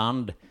paddlar i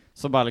land,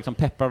 så bara liksom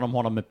pepprar de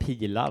honom med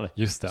pilar.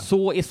 Just det.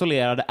 Så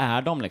isolerade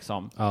är de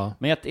liksom. Ja.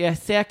 Men jag är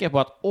säker på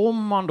att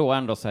om man då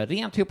ändå så här,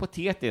 rent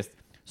hypotetiskt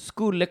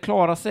skulle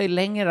klara sig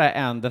längre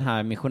än den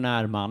här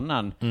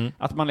missionärmannen,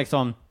 att man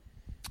liksom,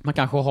 man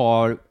kanske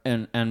har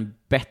en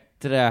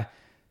bättre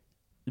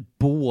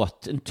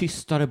båt, en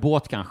tystare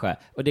båt kanske,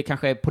 och det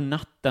kanske är på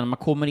natten, man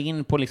kommer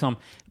in på liksom,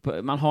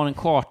 man har en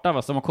karta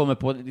va, så man kommer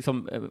på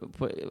liksom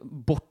på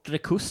bortre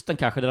kusten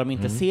kanske, där de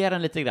inte ser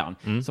en lite grann,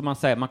 så man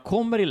säger, man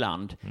kommer i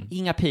land,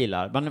 inga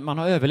pilar, man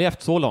har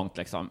överlevt så långt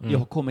liksom, jag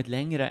har kommit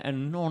längre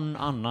än någon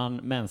annan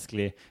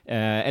mänsklig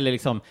eller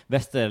liksom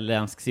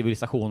västerländsk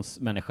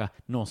civilisationsmänniska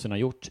någonsin har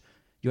gjort.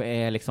 Jag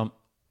är liksom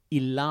i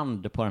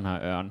land på den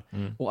här ön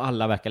och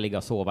alla verkar ligga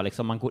och sova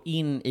liksom, man går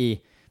in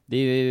i, det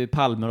är ju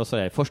palmer och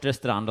sådär. Först är det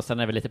strand och sen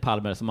är det lite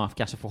palmer som man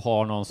kanske får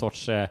ha någon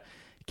sorts,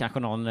 kanske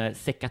någon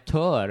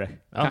sekatör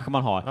kanske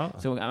man har. Ja.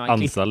 Så man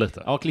ansa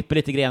lite. Ja, klipper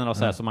lite grenar och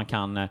sådär så man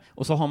kan.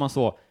 Och så har man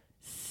så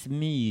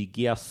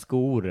smygiga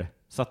skor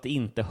så att det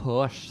inte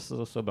hörs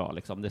så bra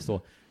liksom.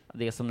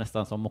 Det är som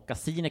nästan som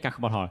mockasiner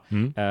kanske man har.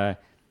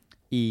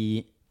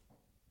 I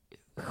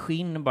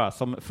skinn bara,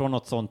 som från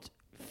något sånt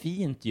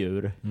fint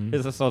djur.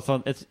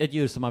 Ett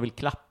djur som man vill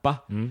klappa.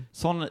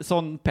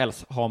 Sån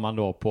päls har man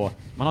då på.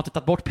 Man har inte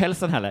tagit bort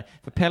pälsen heller,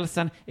 för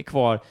pälsen är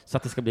kvar så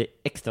att det ska bli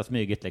extra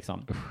smygigt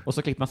liksom. Och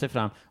så klipper man sig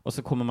fram och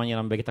så kommer man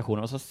genom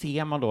vegetationen och så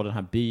ser man då den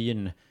här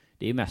byn.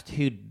 Det är mest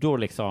hyddor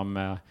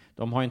liksom.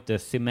 De har inte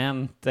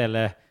cement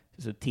eller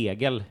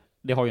tegel.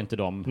 Det har ju inte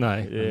de.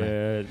 Nej.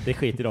 Det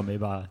skiter de i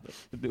bara.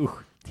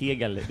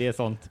 Tegel, det är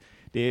sånt.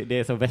 Det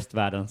är så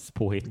västvärldens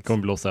påhitt. Det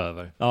kommer blåsa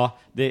över. Ja,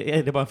 det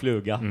är bara en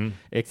fluga.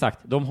 Exakt.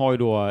 De har ju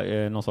då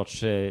någon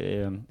sorts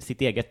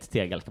sitt eget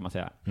tegel kan man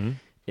säga.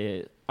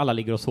 Alla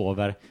ligger och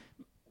sover.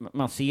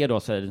 Man ser då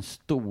så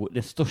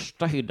den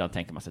största hyddan,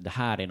 tänker man sig. Det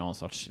här är någon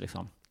sorts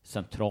liksom,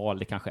 central,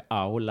 det kanske är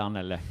aulan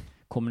eller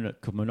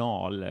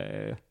kommunal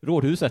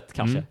rådhuset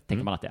kanske,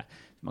 tänker man att det är.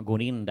 Man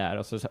går in där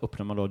och så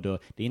öppnar man då dörr.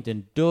 Det är inte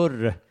en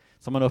dörr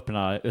som man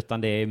öppnar,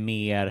 utan det är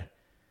mer...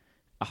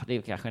 det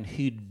är kanske en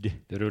hydd.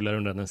 Det rullar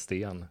under en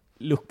sten.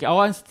 Lucka.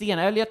 Ja, en sten.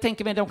 Eller jag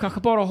tänker mig, de kanske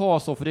bara har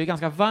så, för det är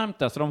ganska varmt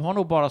där, så de har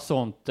nog bara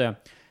sånt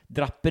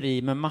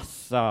draperi med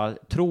massa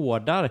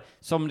trådar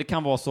som det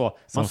kan vara så.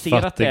 Som man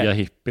ser fattiga att det...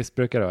 hippies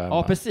brukar det vara.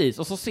 Ja, precis.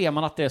 Och så ser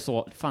man att det är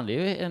så, fan det är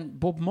ju en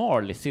Bob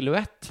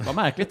Marley-silhuett. Vad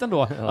märkligt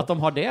ändå att de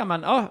har det,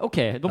 men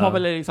okej. De har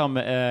väl liksom...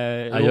 jag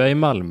är i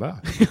Malmö.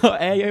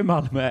 Ja, jag är i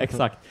Malmö,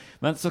 exakt.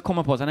 Men så kommer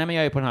man på sig, nej men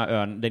jag är på den här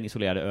ön, den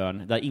isolerade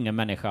ön, där ingen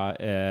människa,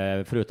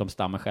 förutom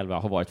stammen själva,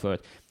 har varit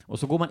förut. Och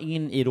så går man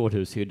in i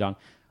rådhushyddan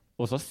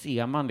och så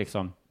ser man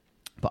liksom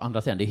på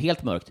andra sidan, det är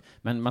helt mörkt,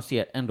 men man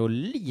ser ändå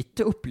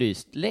lite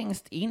upplyst.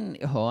 Längst in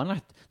i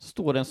hörnet så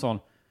står det en sån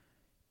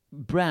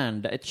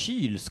ett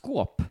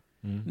kylskåp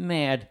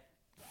med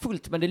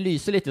fullt, men det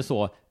lyser lite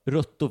så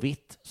rött och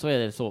vitt, så är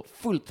det så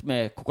fullt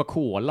med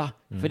Coca-Cola.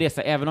 För det är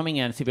så, även om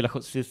ingen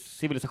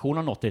civilisation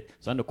har nått dit,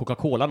 så har ändå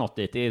Coca-Cola nått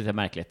dit. Det är så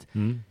märkligt.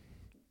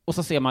 Och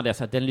så ser man det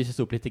så att den lyses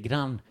upp lite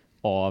grann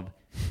av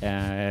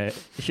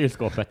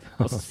kylskåpet.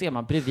 Och så ser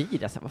man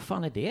bredvid, alltså, vad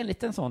fan är det?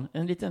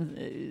 En liten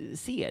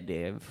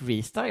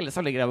CD-freestyle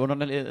som ligger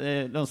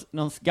där,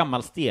 någon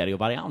gammal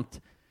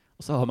stereo-variant.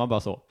 Och så hör man bara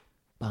så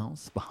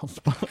bounce,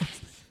 bounce,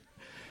 bounce.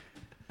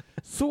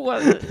 Så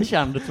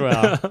kände, tror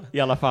jag, i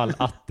alla fall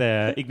att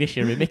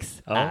Ignition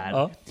Remix är.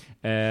 Ja.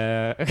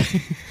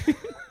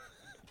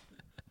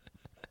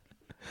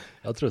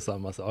 Jag tror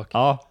samma sak.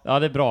 Ja,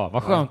 det är bra.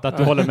 Vad skönt att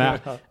du håller med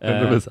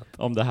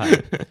om det här.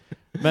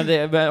 Men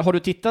har du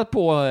tittat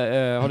på,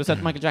 har du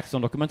sett Michael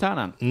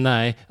Jackson-dokumentären?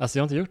 Nej, alltså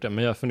jag har inte gjort det,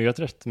 men jag har funderat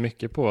rätt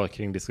mycket på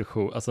kring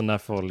diskussion, alltså när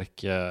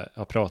folk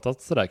har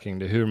pratat sådär kring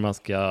det, hur man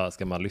ska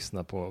man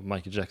lyssna på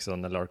Michael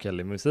Jackson eller R.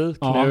 Kelly-musik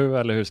nu,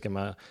 eller hur ska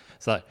man,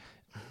 så här,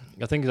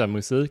 jag tänker så här,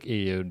 musik är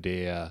ju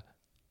det,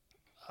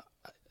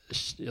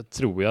 jag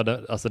tror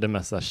alltså det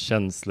mest så här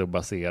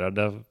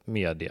känslobaserade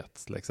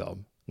mediet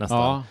liksom. Nästan.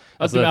 Ja,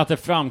 alltså, att det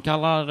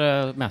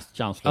framkallar mest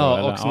känslor. Ja,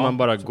 eller? Och som man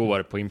bara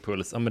går på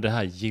impuls. Ja, men det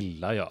här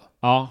gillar jag.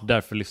 Ja.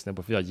 Därför lyssnar jag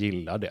på, för jag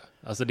gillar det.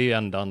 Alltså det är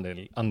enda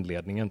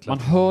anledningen till man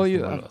hör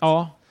ju,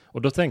 ja.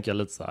 Och då tänker jag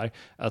lite så här,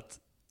 att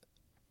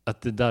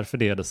det är därför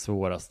det är det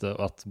svåraste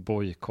att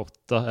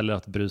bojkotta, eller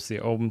att bry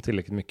sig om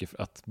tillräckligt mycket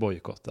för att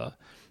bojkotta.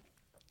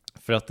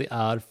 För att det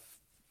är,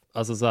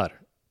 alltså så här,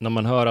 när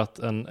man hör att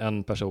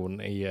en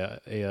person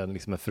är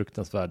liksom en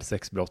fruktansvärd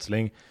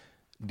sexbrottsling,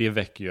 det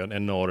väcker ju en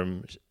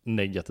enorm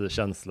negativ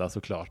känsla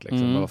såklart.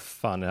 Liksom. Vad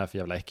fan är det här för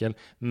jävla äckel?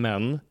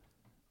 Men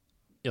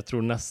jag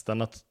tror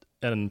nästan att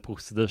en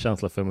positiv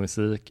känsla för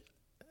musik.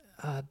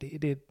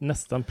 Det är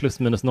nästan plus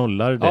minus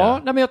nollar. Det.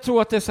 Ja, men jag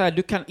tror att det är så här,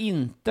 du kan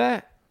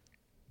inte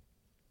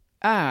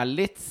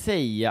ärligt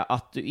säga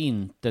att du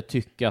inte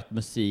tycker att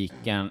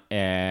musiken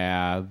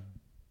är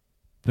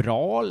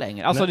bra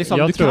längre. Alltså liksom,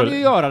 du kan ju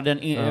göra den,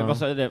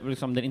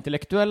 liksom, den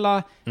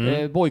intellektuella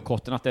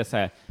bojkotten, att det är så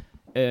här,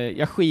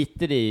 jag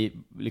skiter i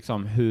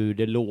liksom hur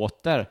det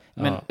låter,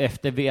 men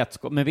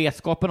efter med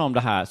vetskapen om det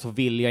här så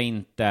vill jag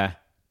inte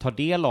ta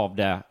del av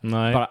det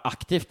bara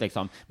aktivt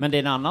liksom. Men det är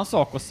en annan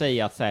sak att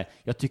säga att här,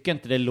 jag tycker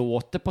inte det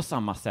låter på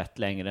samma sätt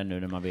längre nu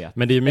när man vet.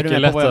 Men det är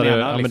mycket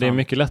lättare, men det är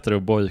mycket lättare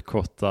att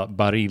bojkotta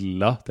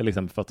Barilla till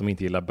exempel för att de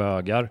inte gillar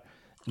bögar.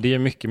 Det är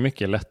mycket,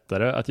 mycket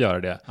lättare att göra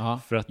det.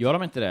 För att, gör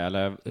de inte det?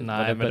 Eller?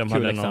 Nej, men de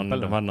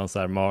hade någon så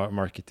här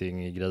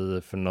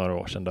marketinggrej för några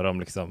år sedan där de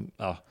liksom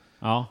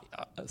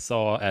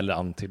sa eller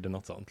antydde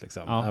något sånt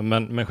liksom.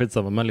 Men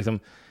skitsamma, men liksom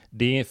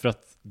det är för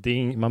att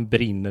man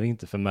brinner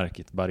inte för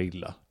märket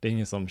Barilla. Det är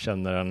ingen som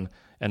känner en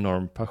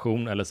enorm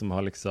passion eller som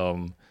har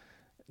liksom,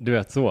 du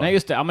vet så. Nej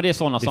just det, men det är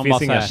sådana som bara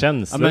säger,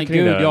 känslor men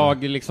gud,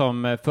 jag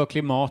liksom för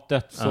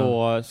klimatet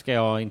så ska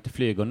jag inte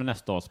flyga under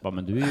nästa år. Så bara,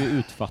 men du är ju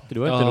utfattig,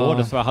 du har inte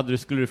råd. Så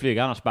skulle du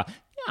flyga annars bara,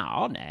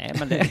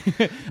 men det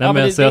men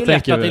det är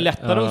lätt att det är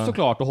lättare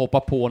såklart att hoppa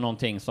på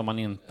någonting som man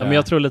inte... Ja, men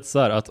jag tror lite så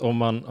här att om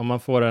man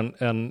får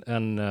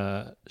en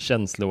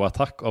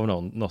känsloattack av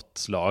något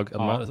slag,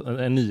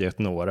 en nyhet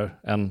når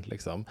en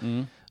liksom,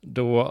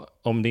 då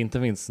om det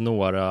inte finns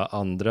några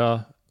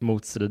andra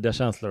motstridiga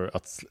känslor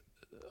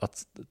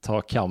att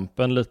ta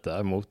kampen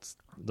lite mot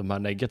de här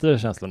negativa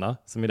känslorna,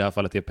 som i det här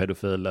fallet är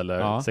pedofil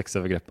eller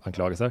sexövergrepp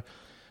anklagelser,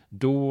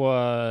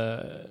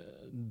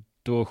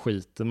 då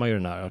skiter man ju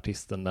den här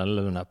artisten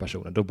eller den här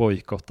personen. Då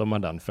bojkottar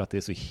man den för att det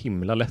är så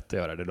himla lätt att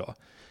göra det då.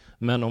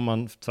 Men om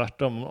man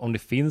tvärtom, om det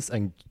finns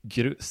en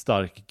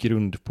stark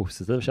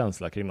grundpositiv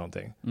känsla kring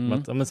någonting,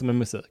 men som en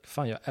musik,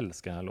 fan jag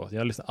älskar den här låten.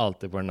 Jag lyssnar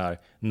alltid på den här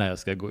när jag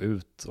ska gå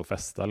ut och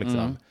festa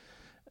liksom.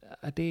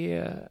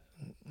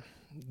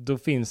 Då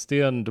finns det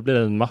ju då blir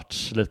det en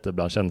match lite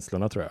bland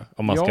känslorna tror jag.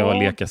 Om man ska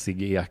leka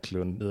Sigge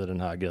Eklund i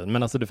den här grejen.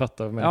 Men alltså du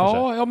fattar vad jag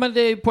menar. Ja, men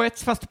det är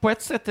på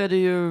ett sätt är det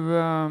ju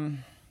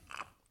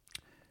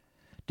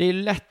det är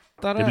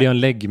lättare. Det blir en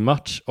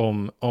läggmatch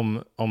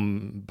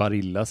om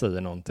Barilla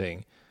säger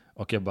någonting.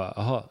 Och jag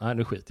bara, nej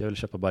nu skit, jag vill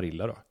köpa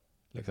Barilla då.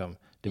 Liksom.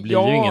 Det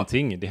blir ju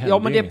ingenting. Det händer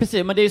men det är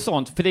precis, men det är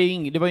sånt. För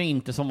det var ju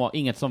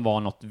inget som var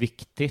något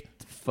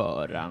viktigt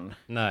för en.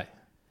 Nej.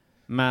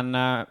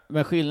 Men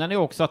skillnaden är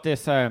också att det är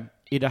så här,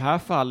 i det här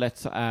fallet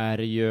så är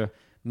det ju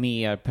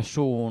mer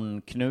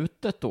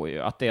personknutet då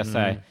ju. Att det är så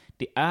här,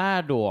 det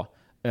är då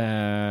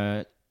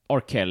R.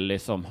 Kelly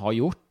som har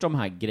gjort de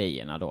här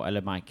grejerna då,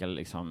 eller Michael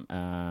liksom,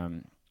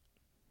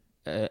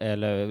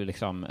 eller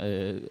liksom,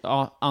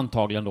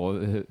 antagligen då,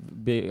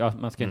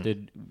 man ska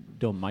inte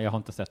döma, jag har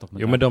inte sett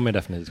dokumentären. Jo, men de är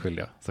definitivt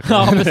skyldiga. Så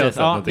ja, precis.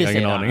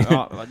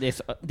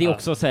 Det är Ja.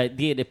 också så här,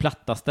 det är det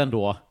plattaste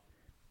ändå,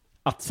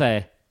 att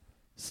säga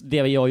det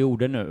jag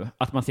gjorde nu,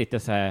 att man sitter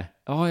så här,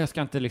 jag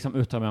ska inte liksom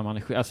uttala mig om man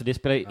är skyldig. Alltså det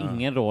spelar ju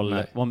ingen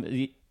roll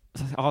om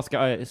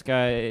ska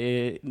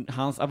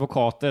hans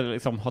advokater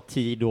liksom ha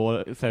tid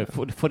och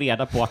få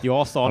reda på att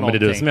jag sa någonting. Men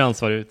det är du som är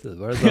ansvarig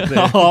utgivare.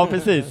 Ja,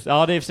 precis.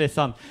 Ja, det är precis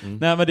sant.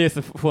 Nej, men det är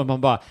så får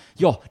man bara,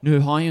 nu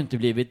har han ju inte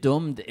blivit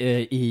dömd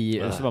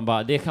så man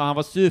bara, han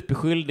var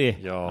superskyldig.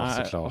 Ja,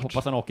 såklart.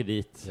 Hoppas han åker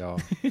dit. Ja.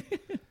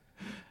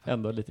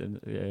 Ändå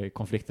lite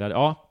konflikter.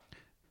 Ja.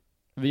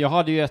 Jag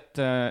hade ju ett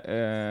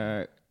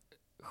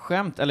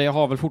skämt, eller jag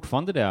har väl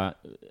fortfarande det,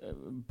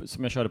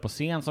 som jag körde på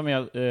scen, som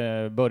jag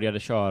började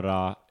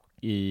köra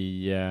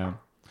i,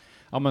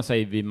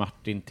 säg vid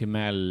Martin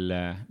Timell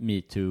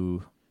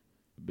MeToo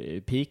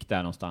peak där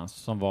någonstans,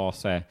 som var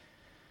så här,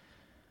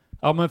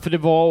 men för det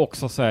var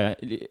också så här,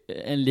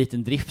 en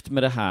liten drift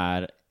med det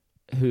här,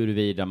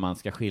 huruvida man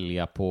ska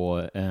skilja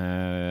på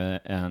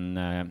en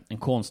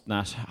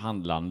konstnärs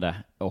handlande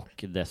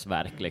och dess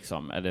verk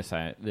liksom. Eller så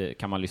här,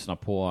 kan man lyssna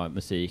på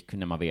musik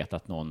när man vet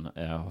att någon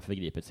har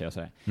förgripit sig och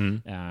så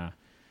här.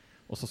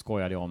 Och så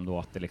skojade jag om då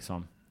att det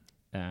liksom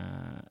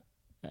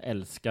jag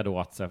älskar då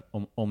att så här,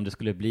 om det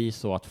skulle bli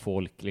så att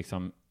folk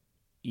liksom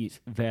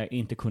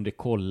inte kunde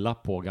kolla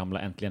på gamla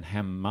Äntligen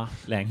Hemma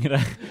längre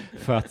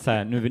för att så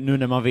här, nu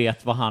när man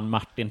vet vad han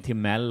Martin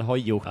Timell har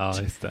gjort,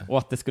 och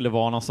att det skulle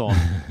vara någon sån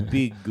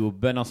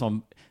byggubbe, någon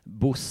sån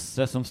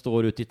Bosse som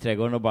står ute i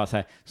trädgården och bara så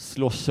här,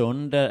 slår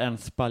sönder en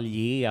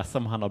spaljer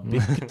som han har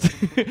byggt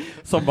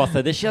som bara så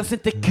här, det känns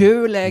inte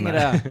kul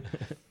längre.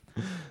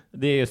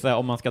 Det är ju så här,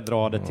 om man ska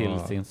dra det till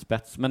sin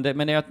spets.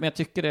 Men jag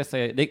tycker det är så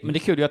här, men det är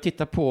kul.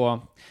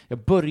 Jag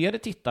började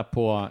titta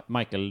på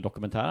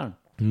Michael-dokumentären.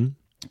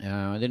 Det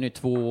är nu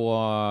 2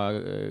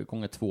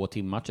 gånger 2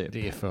 timmar typ.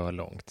 Det är för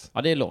långt.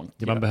 Ja, det är långt.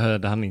 Man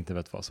behövde han inte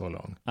vet vara så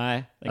lång.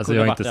 Nej. Alltså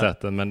jag har inte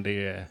sett den, men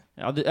det är...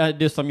 Ja,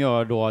 du som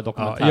gör då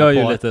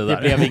dokumentär på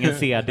det blev ingen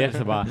CD,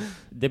 så bara,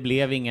 det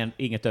blev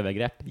inget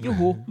övergrepp.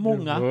 Jo,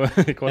 många.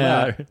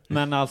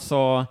 Men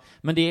alltså,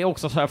 men det är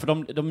också så här, för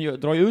de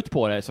drar ju ut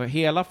på det, så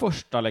hela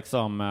första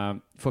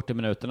liksom 40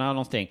 minuterna eller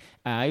någonting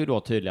är ju då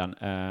tydligen,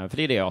 för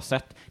det är det jag har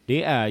sett,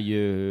 det är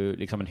ju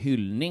liksom en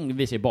hyllning, det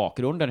visar i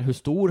bakgrunden hur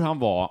stor han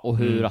var och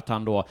hur att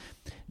han då,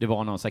 det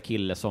var någon så här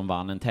kille som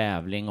vann en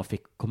tävling och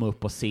fick komma upp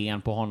på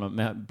scen på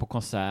honom på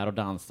konsert och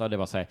dansa, och det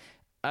var så här,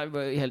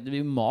 det är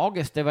ju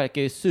magiskt, det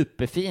verkar ju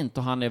superfint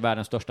och han är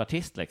världens största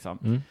artist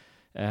liksom.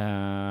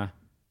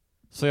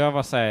 Så jag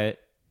var såhär,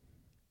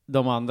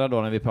 de andra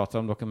då när vi pratade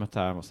om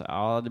dokumentären var såhär,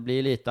 ja det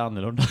blir lite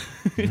annorlunda.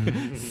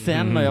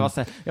 Sen och jag var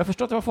såhär, jag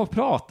förstår att vad folk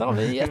pratar om,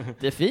 det är en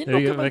jättefin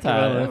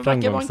dokumentär, det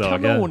verkar vara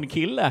en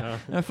kanonkille,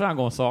 en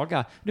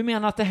framgångssaga. Du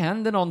menar att det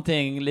händer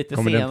någonting lite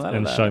kommer senare? Kommer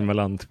en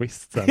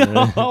Shyamalan-twist sen?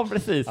 Ja,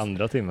 precis.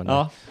 Andra timmen.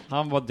 Ja,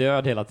 han var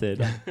död hela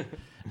tiden.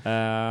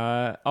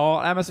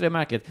 Men så det är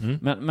märkligt.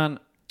 Men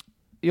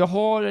jag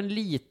har en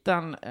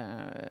liten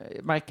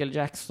Michael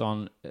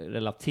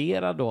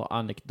Jackson-relaterad då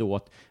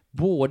anekdot,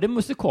 både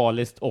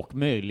musikaliskt och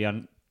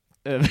möjligen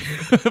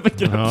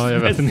ja, jag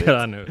vet inte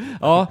det nu.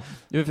 Ja,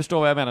 du förstår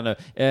vad jag menar nu.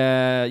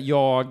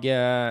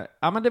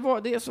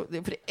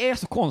 För det är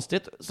så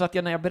konstigt så att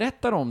när jag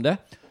berättar om det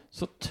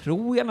så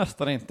tror jag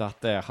nästan inte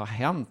att det har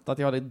hänt, att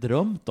jag hade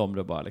drömt om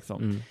det bara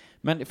liksom.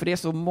 Men för det är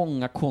så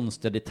många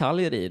konstiga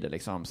detaljer i det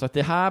liksom. Så att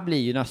det här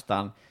blir ju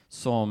nästan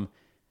som,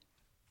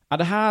 ja,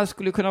 det här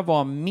skulle kunna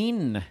vara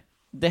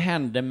det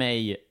hände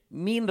mig,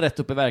 min rätt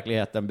upp i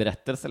verkligheten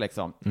berättelse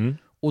liksom.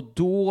 Och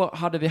då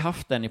hade vi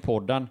haft den i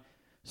podden,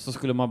 så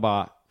skulle man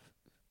bara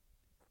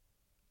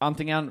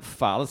antingen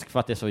falsk för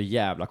att det är så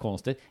jävla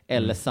konstigt,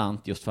 eller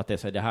sant just för att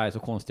det här är så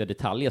konstiga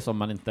detaljer som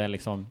man inte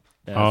liksom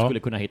skulle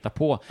kunna hitta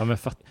på. Ja,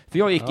 för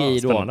jag gick i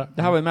då,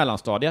 det här var i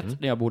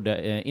mellanstadiet, när jag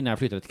bodde, innan jag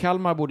flyttade till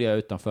Kalmar bodde jag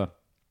utanför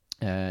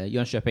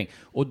Jönköping.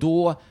 Och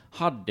då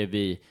hade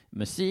vi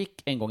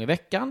musik en gång i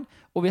veckan,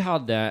 och vi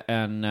hade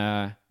en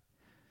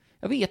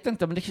jag vet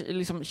inte, men det,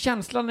 liksom,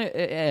 känslan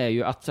är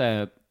ju att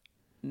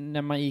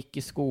när man gick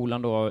i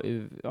skolan då,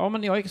 ja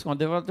men jag gick i skolan,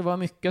 det var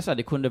mycket så här,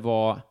 det kunde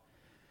vara,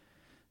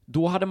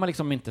 då hade man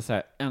liksom inte så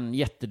här, en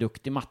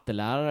jätteduktig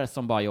mattelärare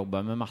som bara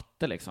jobbar med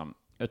matte liksom,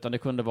 utan det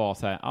kunde vara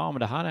så här, ja men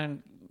det här är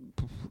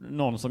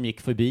någon som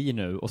gick förbi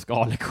nu och ska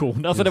ha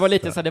lektion. Alltså det var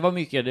lite så här, det var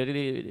mycket,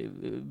 det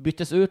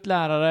byttes ut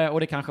lärare och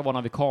det kanske var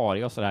någon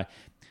vikarie och sådär.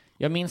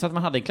 Jag minns att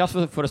man hade en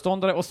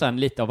klassföreståndare och sen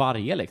lite av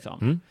varje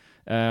liksom.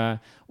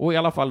 Och i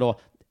alla fall då,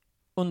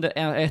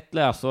 under ett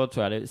läsår,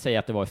 tror jag det säger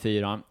att det var i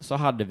 4, så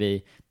hade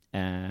vi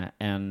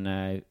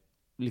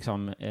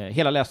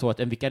hela läsåret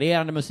en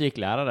vikarierande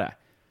musiklärare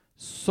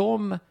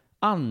som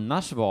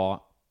annars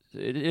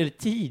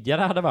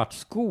tidigare hade varit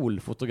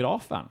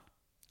skolfotografen.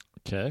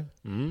 Okej.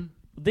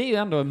 Det är ju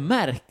ändå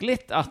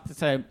märkligt att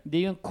det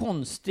är ju en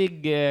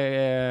konstig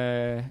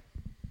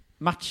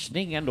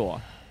matchning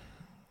ändå.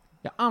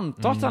 Jag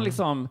antar att han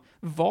liksom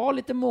var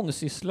lite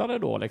mångsysslare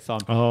då liksom.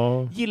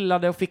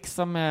 Gillade att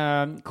fixa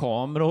med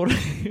kameror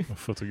och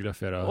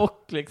fotografera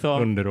och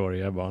liksom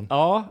underåriga barn.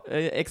 Ja,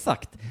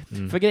 exakt.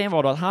 För grejen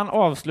var då att han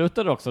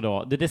avslutade också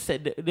då,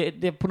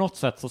 det på något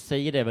sätt så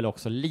säger det väl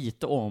också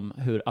lite om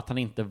att han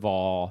inte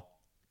var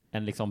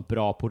en liksom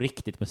bra på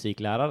riktigt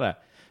musiklärare.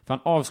 För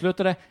han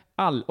avslutade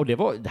och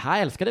det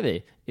här älskade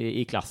vi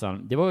i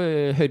klassen. Det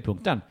var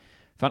höjdpunkten.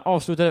 För han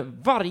avslutade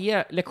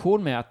varje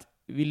lektion med att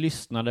vi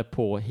lyssnade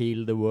på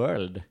Heal the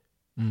World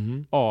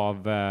av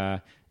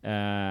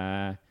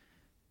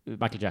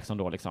Michael Jackson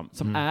då liksom.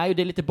 Som är ju,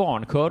 det är lite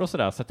barnkör och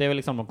sådär, så att det är väl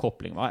liksom någon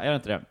koppling, va? Är det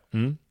inte det?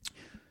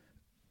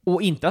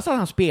 Och inte så att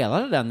han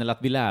spelade den eller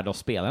att vi lärde oss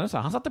spela den, så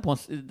han satte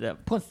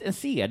på en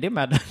CD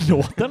med den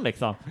låten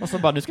liksom. Och så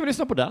bara, nu ska vi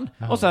lyssna på den.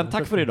 Och sen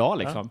tack för idag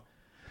liksom.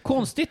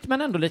 Konstigt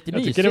men ändå lite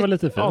mysigt. Jag tycker det var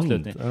lite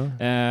fint.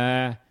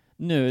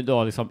 Nu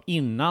då liksom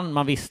innan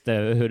man visste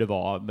hur det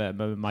var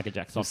med Michael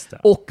Jackson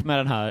och med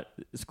den här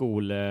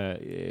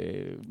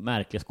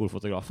märkliga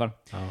skolfotografen.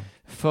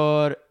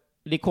 För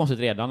det är konstigt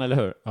redan, eller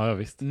hur? Ja,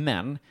 visst.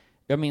 Men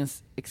jag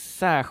minns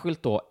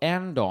särskilt då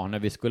en dag när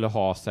vi skulle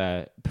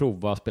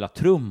prova att spela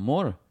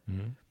trummor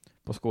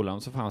på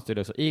skolan, så fanns det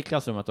då så i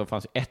klassrummet då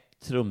fanns ett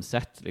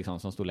trumset liksom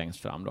som stod längst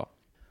fram då.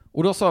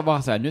 Och då sa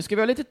han så här, nu ska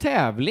vi ha lite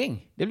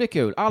tävling. Det blir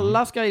kul.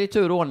 Alla ska i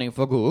tur och ordning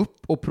få gå upp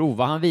och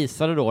prova. Han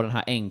visade då den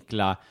här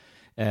enkla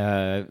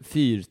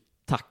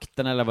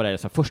fyrtakten eller vad det är,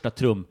 så här, första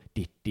trum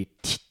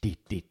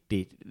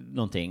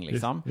någonting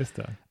liksom. Just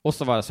det. Och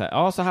så var det så här,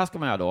 ja så här ska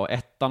man göra då,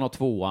 1:an och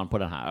 2:an på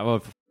den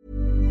här.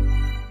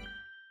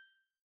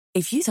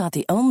 If you thought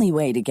the only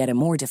way to get a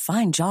more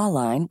defined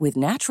jawline with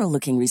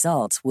natural-looking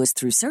results was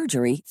through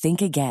surgery,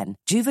 think again.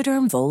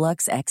 Juvederm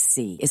Volux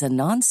XC is a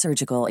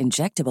non-surgical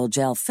injectable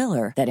gel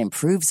filler that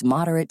improves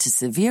moderate to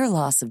severe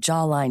loss of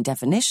jawline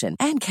definition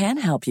and can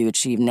help you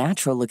achieve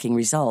natural-looking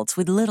results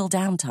with little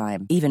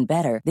downtime. Even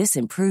better, this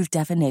improved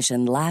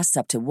definition lasts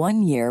up to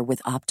 1 year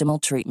with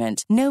optimal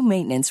treatment. No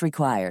maintenance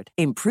required.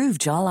 Improve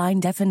jawline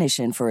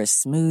definition for a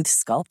smooth,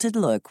 sculpted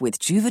look with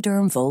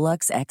Juvederm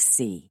Volux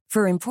XC.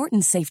 For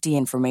important safety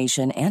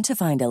information and to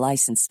find a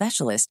licensed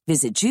specialist,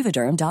 visit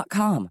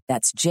Juvederm.com.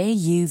 That's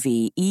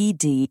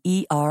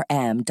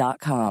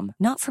Juvederm.com.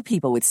 Not for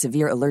people with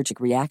severe allergic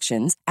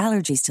reactions,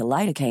 allergies to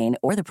lidocaine,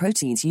 or the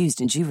proteins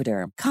used in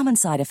Juvederm. Common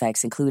side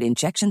effects include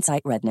injection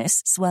site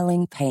redness,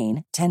 swelling,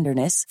 pain,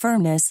 tenderness,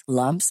 firmness,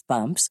 lumps,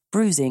 bumps,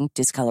 bruising,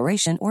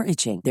 discoloration, or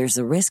itching. There's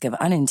a risk of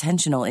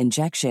unintentional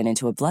injection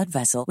into a blood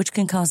vessel, which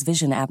can cause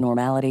vision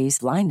abnormalities,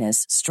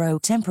 blindness,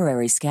 stroke,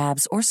 temporary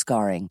scabs, or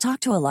scarring.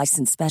 Talk to a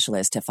licensed specialist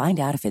to find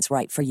out if it's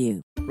right for you.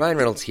 Ryan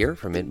Reynolds here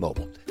from Mint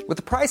Mobile. With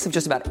the price of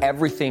just about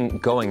everything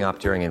going up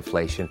during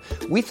inflation,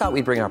 we thought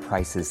we'd bring our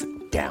prices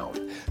down.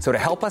 So to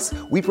help us,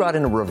 we brought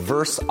in a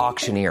reverse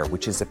auctioneer,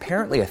 which is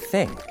apparently a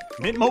thing.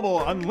 Mint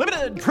Mobile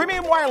Unlimited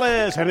Premium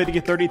Wireless. How to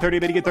get 30, 30,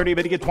 bit to get 30,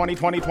 bit to get 20,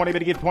 20, 20, bit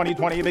to get 20,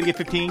 20, bit to get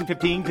 15,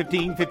 15,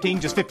 15,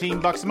 15, just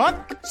 $15 a month?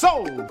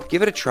 Sold!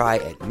 Give it a try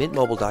at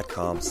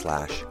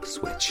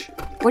mintmobile.com/switch.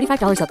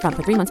 $45 up front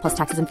for 3 months plus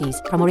taxes and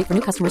fees. Promo rate for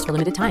new customers for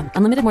limited time.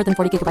 Unlimited more than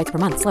 40 gigabytes per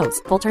month.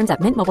 Slows full terms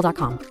at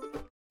mintmobile.com.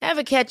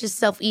 Ever catch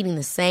yourself eating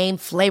the same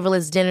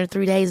flavorless dinner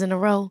 3 days in a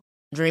row?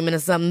 Dreaming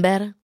of something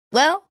better?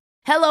 Well,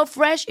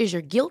 HelloFresh is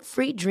your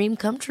guilt-free dream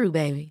come true,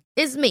 baby.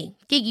 It's me,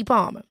 Keke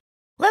Palmer.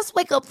 Let's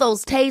wake up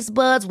those taste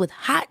buds with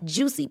hot,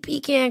 juicy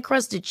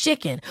pecan-crusted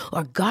chicken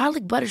or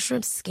garlic butter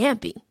shrimp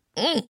scampi.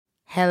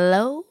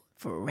 Hello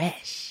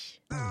Fresh.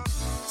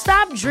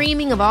 Stop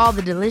dreaming of all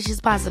the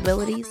delicious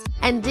possibilities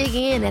and dig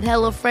in at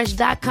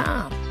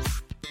HelloFresh.com.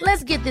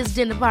 Let's get this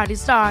dinner party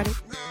started.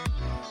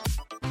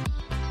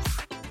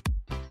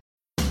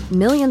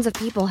 Millions of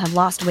people have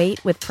lost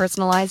weight with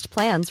personalized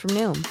plans from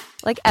Noom.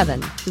 Like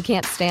Evan, who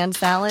can't stand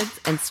salads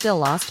and still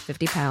lost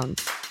 50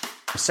 pounds.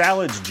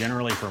 Salads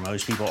generally for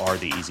most people are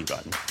the easy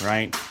button,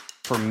 right?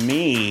 For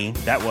me,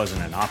 that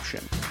wasn't an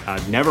option. I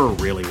never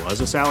really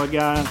was a salad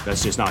guy.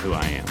 That's just not who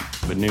I am.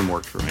 But Noom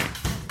worked for me.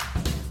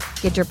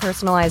 Get your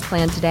personalized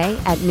plan today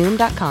at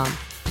Noom.com.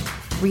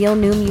 Real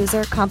Noom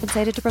user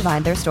compensated to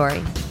provide their story.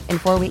 In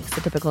 4 weeks,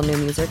 the typical Noom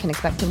user can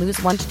expect to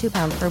lose 1 to 2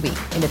 pounds per week.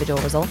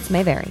 Individual results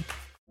may vary.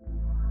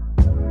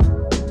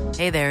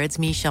 Hey there, it's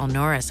Michelle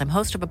Norris. I'm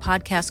host of a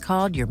podcast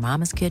called Your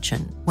Mama's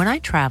Kitchen. When I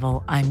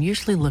travel, I'm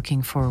usually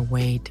looking for a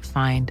way to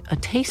find a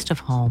taste of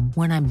home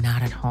when I'm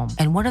not at home.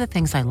 And one of the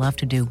things I love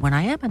to do when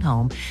I am at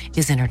home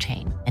is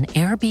entertain. And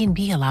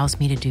Airbnb allows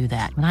me to do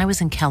that. When I was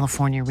in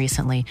California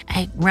recently,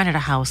 I rented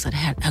a house that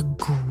had a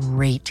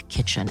great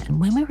kitchen. And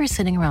when we were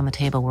sitting around the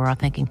table, we were all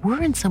thinking,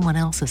 we're in someone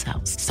else's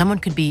house. Someone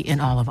could be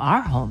in all of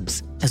our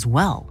homes as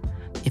well.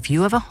 If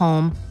you have a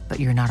home, but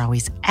you're not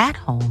always at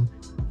home,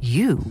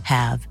 you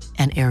have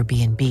an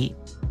Airbnb.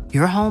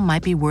 Your home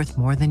might be worth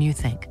more than you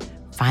think.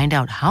 Find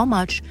out how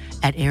much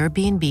at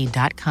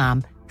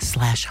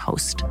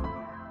airbnb.com/host.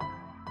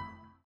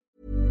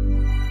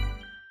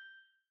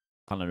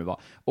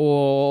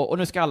 Och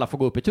nu ska alla få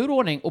gå upp i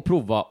turordning och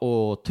prova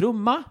och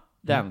trumma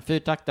den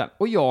fyrtakten.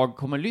 Och jag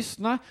kommer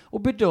lyssna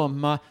och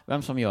bedöma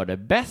vem som gör det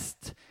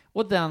bäst.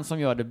 Och den som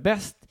gör det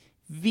bäst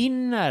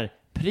vinner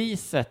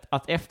priset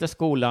att efter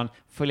skolan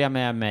följa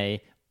med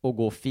mig och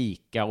gå och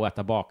fika och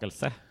äta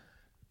bakelse.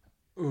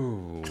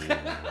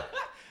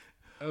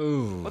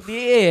 Och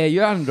det är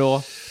ju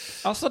ändå,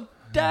 alltså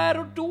där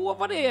och då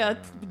var det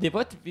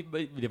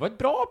var ett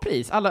bra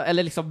pris.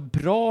 Eller liksom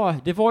bra,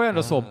 det var ju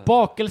ändå så,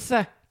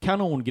 bakelse,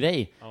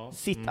 kanongrej.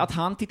 Att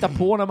han tittar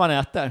på när man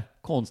äter,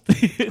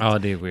 konstigt. Ja,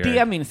 det är weird.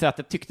 Det minns jag att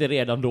jag tyckte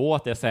redan då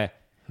att jag säger,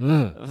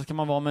 ska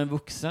man vara med en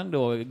vuxen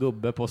då,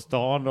 gubbe på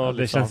stan och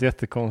det liksom, känns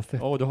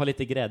jättekonstigt. Du har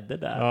lite grädde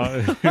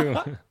där.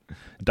 Ja.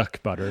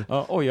 Duck butter.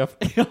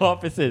 Ja,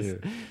 precis.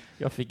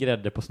 Jag fick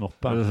grädde på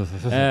snoppen.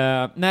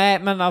 Nej,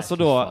 men alltså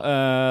då,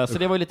 så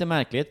det var ju lite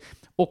märkligt.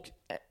 Och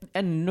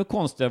ännu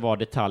konstigare var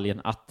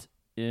detaljen att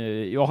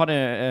jag hade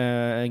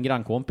en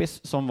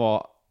grannkompis som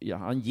var,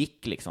 han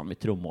gick liksom i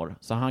trummor,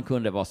 så han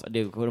kunde vara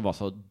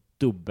så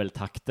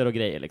dubbeltakter och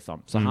grejer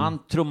liksom. Så han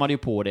trummade ju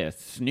på det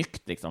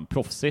snyggt liksom,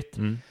 proffsigt.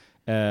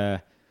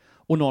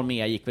 Och någon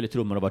mer gick väl i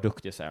trummor och var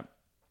duktig så här.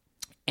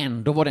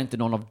 Ändå var det inte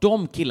någon av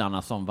de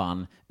killarna som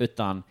vann,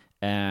 utan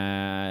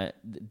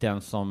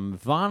den som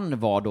vann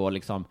var då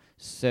liksom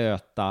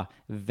söta,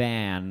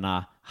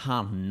 väna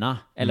Hanna,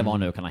 eller vad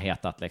nu kan ha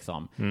hetat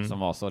liksom, som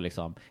var så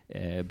liksom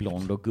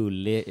blond och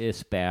gullig,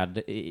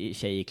 späd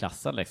tjej i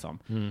klassen liksom.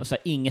 Och så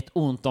inget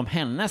ont om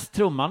hennes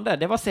trummande,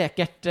 det var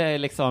säkert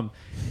liksom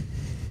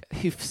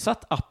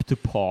hyfsat up to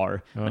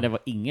par, men det var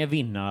ingen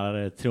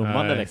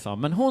vinnartrummande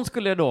liksom. Men hon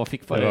skulle då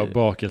fick för det var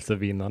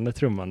bakelsevinnande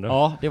trummande.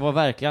 Ja, det var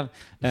verkligen.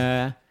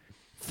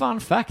 Fun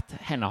fact,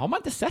 henne har man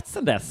inte sett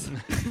sedan dess.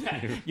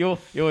 Jo.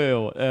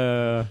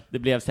 Det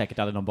blev säkert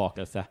aldrig någon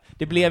bakelse.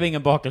 Det blev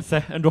ingen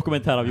bakelse, en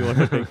dokumentär av Johan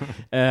Hurtig.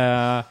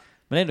 Men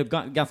det är ändå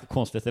ganska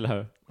konstigt, eller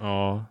hur?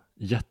 Ja,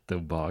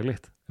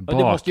 jätteobehagligt.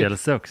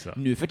 Bakelse också.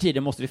 Nu för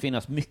tiden måste det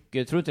finnas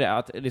mycket, tror inte det?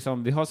 Att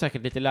liksom, vi har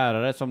säkert lite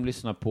lärare som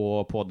lyssnar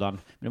på podden,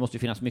 men det måste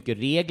finnas mycket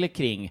regler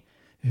kring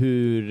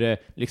hur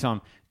liksom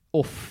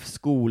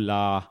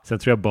off-skola. Sen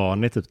tror jag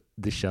barn är typ,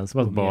 det känns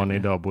som att barn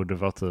idag borde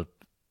vara typ,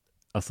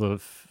 alltså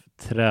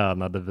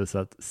tränade vid så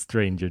att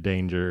stranger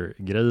danger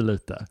grej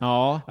lite.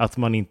 Ja. Att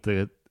man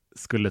inte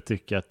skulle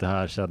tycka att det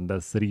här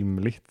kändes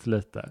rimligt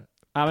lite.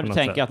 Ja, men du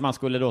tänker att man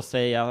skulle då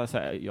säga så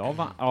här,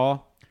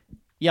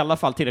 i alla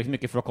fall tillräckligt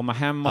mycket för att komma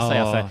hem och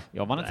säga så här,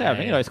 jag vann en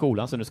tävling idag i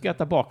skolan, så nu ska jag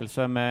äta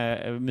bakelse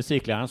med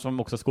musikläraren som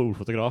också är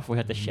skolfotograf och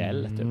heter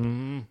Kjell, typ.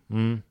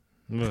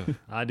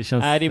 Nej, det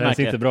känns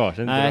inte bra.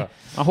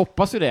 Man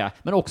hoppas ju det.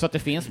 Men också att det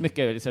finns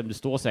mycket, liksom, det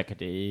står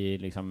säkert i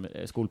liksom,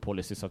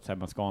 skolpolicy så att säga,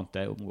 man ska inte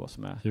umgås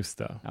med. Just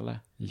det. Eller?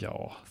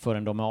 Ja.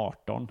 Förrän de är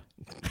 18.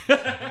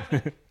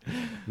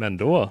 Men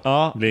då?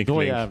 Ja, blink, då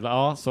blink. jävla.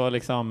 Ja, så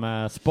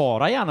liksom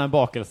spara gärna en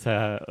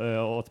bakelse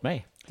åt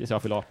mig tills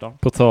jag fyller 18.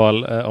 På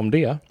tal om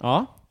det.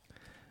 Ja.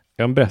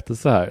 Jag har en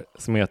berättelse här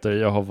som heter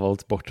Jag har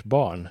valt bort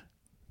barn.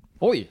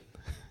 Oj.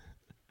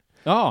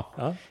 Ja.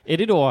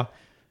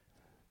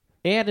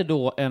 Är det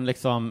då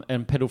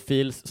en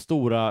pedofils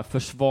stora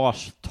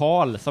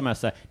försvarstal som är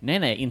så här,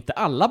 nej, inte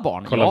alla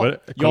barn.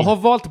 Jag har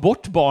valt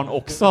bort barn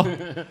också.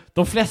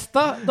 De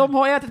flesta, de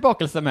har jag ätit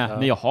bakelse med,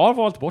 men jag har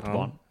valt bort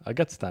barn. I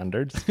got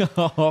standards.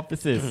 Ja,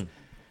 precis.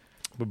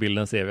 På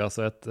bilden ser vi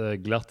alltså ett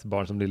glatt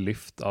barn som blir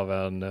lyft av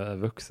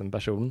en vuxen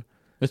person.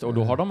 Just, och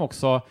då har de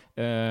också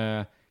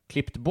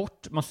klippt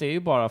bort, man ser ju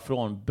bara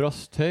från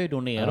brösthöjd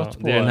och neråt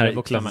på det är den här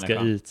vuxna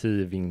klassiska människan.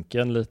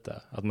 IT-vinkeln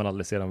lite, att man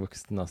aldrig ser de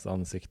vuxnas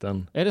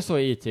ansikten. Är det så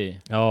i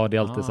IT? Ja, det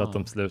är alltid så att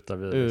de slutar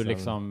vid ur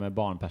liksom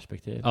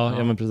barnperspektiv.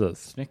 Ja, men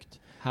precis. Snyggt.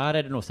 Här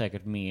är det nog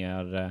säkert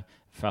mer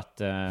för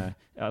att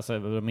alltså,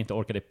 de inte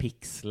orkade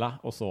pixla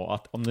och så,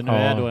 att om det nu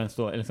är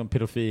då en liksom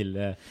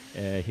pedofil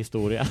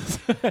historia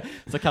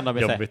så kan de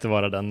säga jobbigt att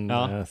vara den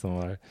som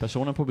var.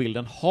 Personen på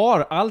bilden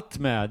har allt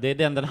med, det är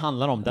den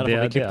handlar om, där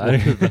har vi klippt bort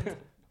huvudet.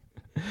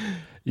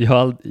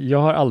 Jag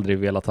har aldrig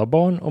velat ha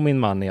barn och min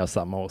man är av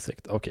samma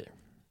åsikt. Okej.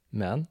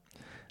 Men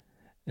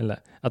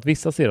att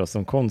vissa ser oss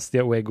som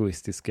konstiga och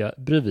egoistiska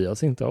bryr vi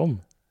oss inte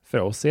om. För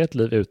oss är ett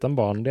liv utan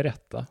barn det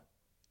rätta.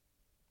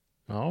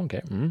 Ja,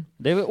 okej.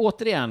 Det är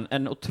återigen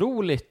en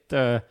otroligt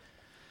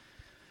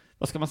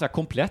vad ska man säga,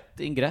 komplett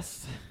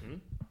ingress.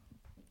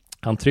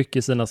 Han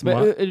trycker sina små...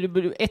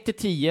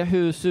 1-10,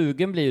 hur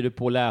sugen blir du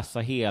på att läsa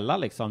hela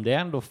liksom? Det är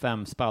ändå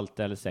 5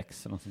 spalter eller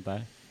 6 eller något sånt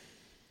där.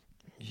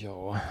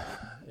 Ja,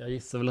 jag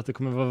gissar väl att det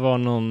kommer vara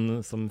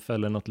någon som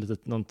fäller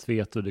någon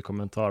tvetydig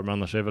kommentar, men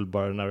annars är det väl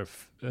bara den här,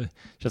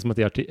 känns som att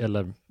det är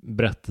eller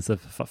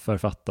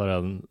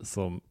berättelseförfattaren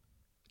som,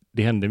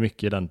 det händer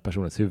mycket i den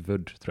personens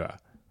huvud, tror jag.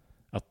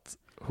 Att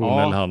hon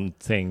eller han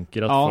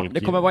tänker att folk... det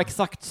kommer vara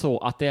exakt så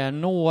att det är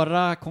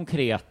några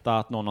konkreta,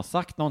 att någon har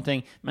sagt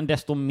någonting, men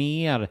desto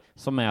mer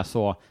som är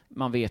så,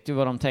 man vet ju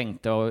vad de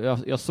tänkte och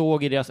jag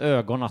såg i deras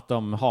ögon att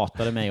de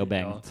hatade mig och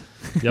Bengt.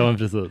 Ja, men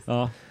precis.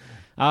 Ja,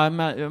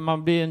 men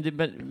man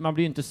blir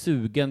ju inte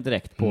sugen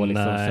direkt på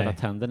liksom sätta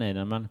tänderna i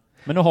den, men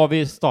nu har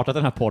vi startat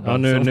den här podden. Ja,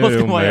 nu är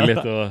det omöjligt.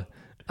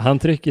 Han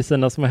trycker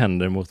sina små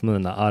händer mot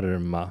mina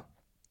armar.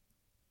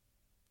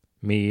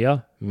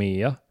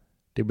 Mea,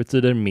 det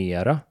betyder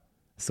mera.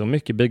 Så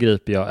mycket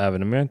begriper jag,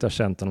 även om jag inte har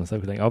känt honom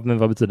särskilt länge. Ja, men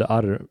vad betyder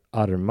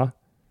arma?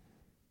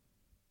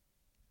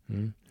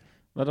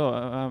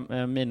 Vadå?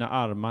 Mina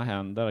arma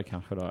händer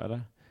kanske då,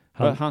 eller?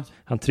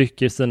 Han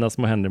trycker sina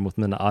små händer mot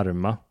mina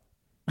armar.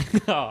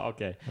 Ja,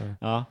 okej.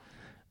 Ja.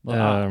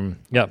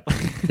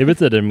 Det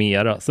betyder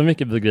mera. Så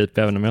mycket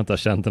begriper jag, även om jag inte har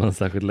känt honom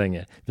särskilt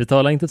länge. Vi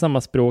talar inte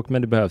samma språk,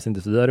 men det behövs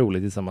inte, för vi är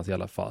roligt tillsammans i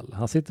alla fall.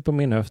 Han sitter på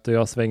min höft och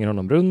jag svänger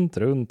honom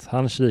runt.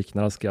 Han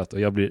kiknar av skratt och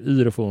jag blir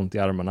yr och får ont i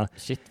armarna.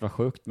 Shit, vad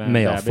sjukt med en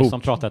bebis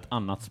som pratar ett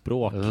annat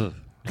språk.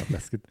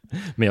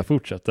 Men jag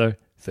fortsätter,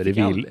 för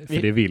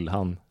det vill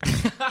han.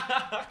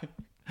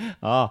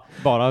 Ja,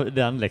 bara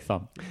den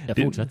liksom. Jag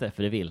fortsätter,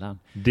 för det vill han.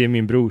 Det är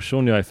min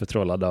brorson jag är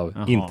förtrollad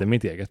av, inte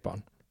mitt eget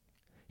barn.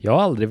 Jag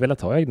har aldrig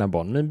velat ha egna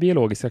barn. Min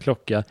biologiska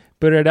klocka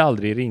började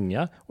aldrig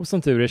ringa och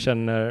som tur är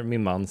känner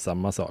min man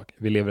samma sak.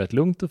 Vi lever ett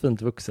lugnt och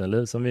fint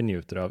vuxenliv som vi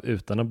njuter av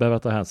utan att behöva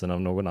ta hänsyn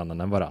av någon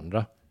annan än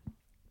varandra.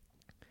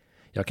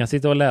 Jag kan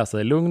sitta och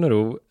läsa i lugn och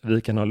ro.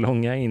 Vi kan ha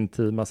långa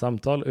intima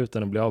samtal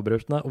utan att bli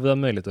avbrutna och vi har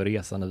möjlighet att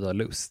resa när vi har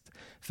lust.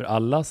 För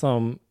alla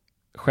som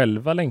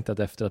själva längtat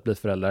efter att bli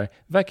föräldrar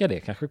verkar det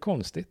kanske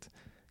konstigt.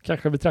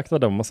 Kanske betraktar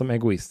dem som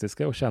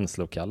egoistiska och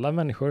känslokalla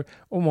människor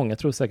och många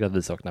tror säkert att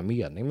vi saknar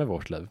mening med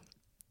vårt liv.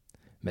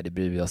 Men det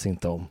bryr vi oss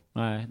inte om.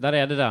 Nej, där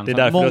är det den. Det är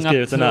därför jag har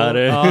skrivit den här.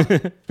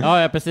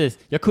 Ja, precis.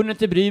 Jag kunde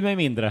inte bry mig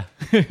mindre.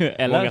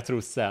 Eller? Många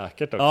tror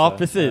säkert också. Ja,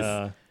 precis.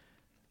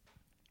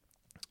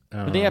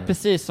 Men det är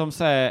precis som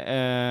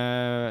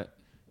säger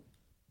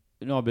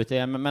nu avbryter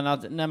jag, men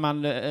att när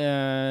man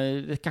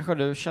kanske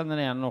du känner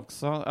igen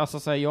också, alltså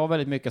så här, jag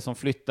väldigt mycket som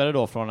flyttade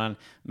då från en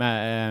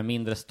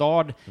mindre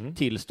stad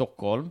till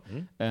Stockholm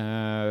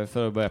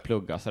för att börja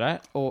plugga sådär,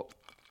 och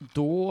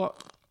då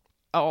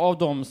av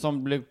de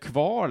som blev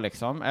kvar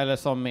liksom, eller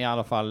som i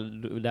alla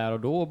fall där och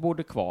då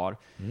bodde kvar,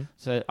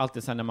 så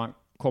alltid sen när man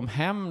kom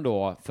hem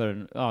då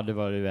för, det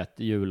var ju ett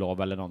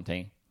jullov eller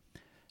någonting,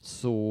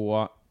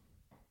 så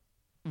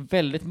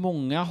väldigt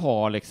många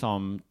har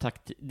liksom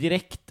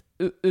direkt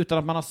utan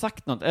att man har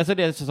sagt något, alltså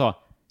det är så,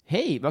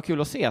 hej, vad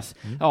kul att ses.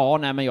 Ja,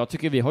 nej, men jag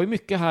tycker vi har ju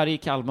mycket här i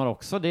Kalmar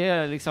också. Det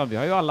är liksom, vi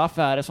har ju alla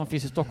affärer som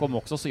finns i Stockholm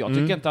också, så jag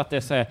tycker inte att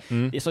det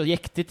är så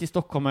jäktigt i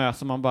Stockholm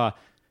som man bara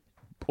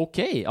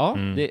okej, ja,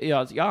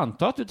 jag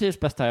antar att du trivs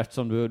bäst här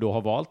eftersom du då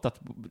har valt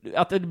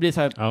att det blir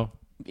så här,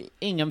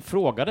 ingen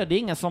frågade, det är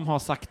ingen som har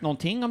sagt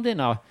någonting om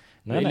dina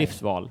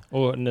livsval.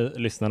 Och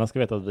lyssnarna ska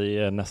veta att vi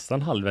är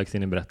nästan halvvägs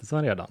in i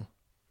berättelsen redan.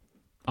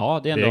 Ja,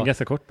 det är ändå en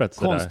ganska kort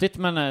berättelse. Konstigt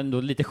där. Men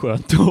ändå lite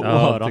skönt att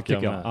höra,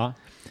 tycker jag. Ja.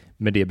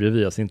 Men det bryr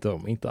vi oss inte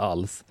om, inte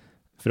alls.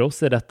 För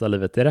oss är detta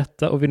livet det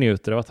rätta och vi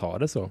njuter av att ha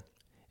det så.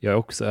 Jag är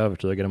också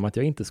övertygad om att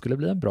jag inte skulle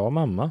bli en bra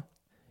mamma.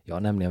 Jag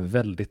har nämligen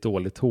väldigt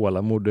dåligt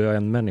tålamod och jag är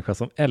en människa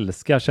som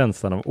älskar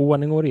känslan av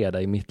ordning och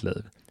reda i mitt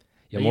liv.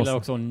 Jag gillar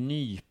också att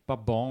nypa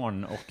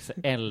barn och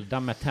elda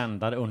med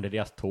tändare under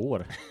deras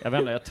tår.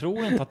 Jag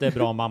tror inte att det är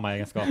bra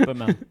mammaegenskaper,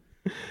 men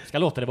ska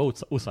låta det vara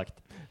osagt.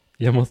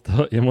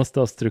 Jag måste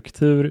ha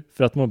struktur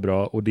för att må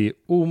bra och det är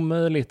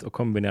omöjligt att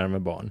kombinera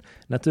med barn.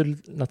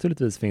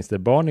 Naturligtvis finns det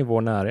barn i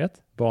vår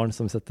närhet, barn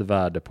som sätter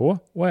värde på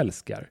och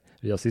älskar.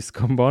 Vi har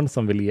syskonbarn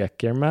som vi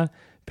leker med,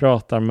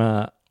 pratar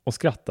med och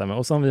skrattar med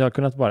och som vi har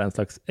kunnat vara en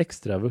slags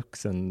extra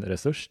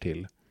vuxenresurs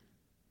till.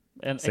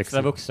 En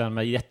extra vuxen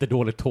med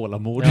jättedåligt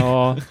tålamod.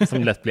 Ja,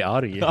 som lätt blir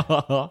arg.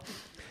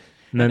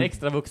 En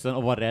extra vuxen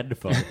och vara rädd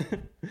för.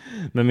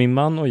 Men min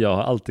man och jag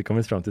har alltid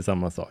kommit fram till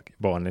samma sak.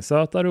 Barn är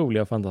söta,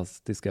 roliga och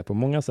fantastiska på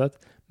många sätt.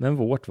 Men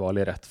vårt val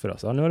är rätt för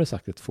oss. Ja, nu har du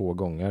sagt det 2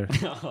 gånger.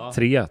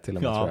 3 till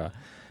och med, tror jag.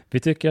 Vi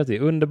tycker att det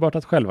är underbart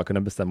att själva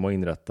kunna bestämma och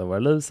inrätta våra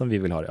liv som vi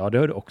vill ha det. Ja, det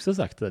har du också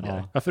sagt tidigare.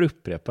 Ja. Varför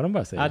upprepar de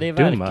bara sig? Ja, det är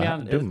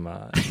verkligen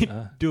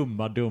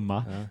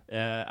dumma.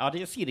 Ja,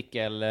 det är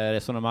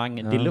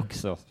cirkelresonemang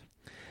deluxe.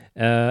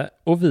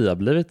 Och vi har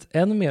blivit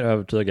ännu mer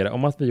övertygade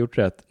om att vi gjort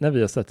rätt när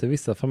vi har sett hur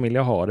vissa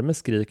familjer har det med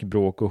skrik,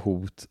 bråk och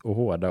hot och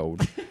hårda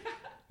ord.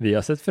 Vi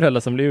har sett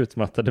föräldrar som blir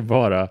utmattade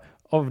bara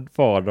av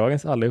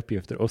vardagens alla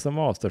uppgifter och som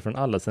avstår från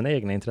alla sina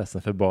egna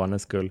intressen för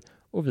barnens skull,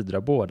 och vi drar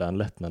båda en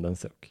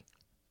lättnadens suck.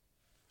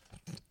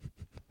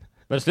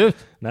 Var det slut?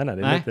 Nej, det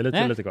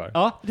är lite kvar.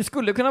 Ja, det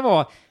skulle kunna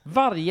vara,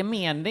 varje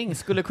mening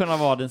skulle kunna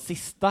vara den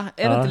sista.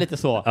 Är det inte lite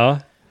så? Ja.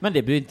 Men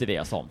det blir inte det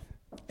jag som.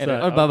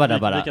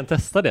 Vi kan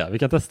testa det. Vi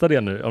kan testa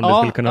det nu om det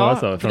skulle kunna vara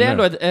så. För det är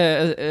ändå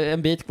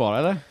en bit kvar,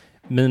 eller?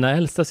 Mina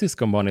äldsta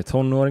syskonbarn är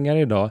tonåringar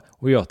idag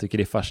och jag tycker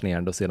det är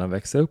fascinerande att se dem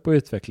växa upp och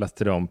utvecklas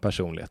till de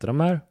personligheter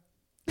de är.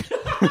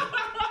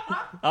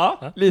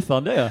 Ja,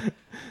 lysande. Ja.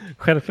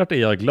 Självklart är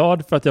jag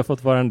glad för att jag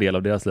fått vara en del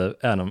av deras liv,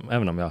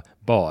 även om jag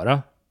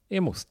bara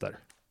är moster.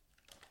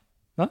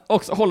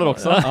 Håller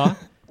också. Ja.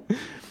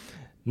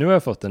 Nu har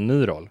jag fått en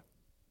ny roll.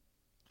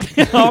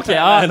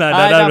 Okej,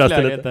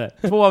 nej,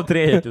 2 av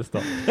 3 hittills då.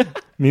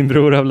 Min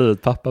bror har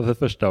blivit pappa för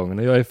första gången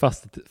och jag är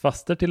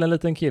faster till en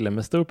liten kille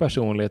med stor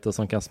personlighet och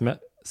som kan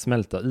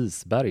smälta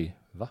isberg.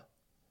 Va?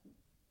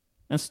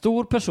 En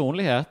stor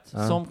personlighet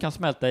som kan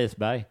smälta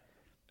isberg.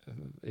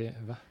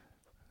 Va?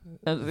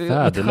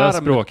 Värdelös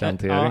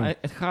språkhantering. Ja,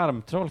 ett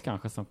charmtroll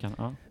kanske som kan.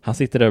 Ja. Han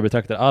sitter där och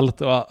betraktar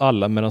allt och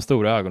alla med de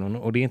stora ögonen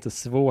och det är inte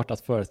svårt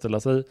att föreställa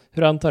sig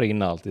hur han tar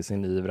in allt i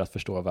sin iver att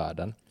förstå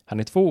världen. Han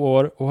är 2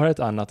 år och har ett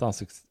annat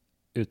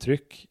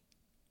ansiktsuttryck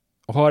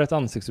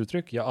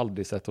jag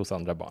aldrig sett hos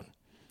andra barn.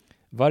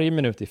 Varje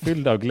minut är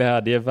fylld av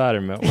glädje,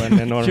 värme och en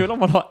enorm... Kul om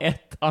man har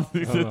ett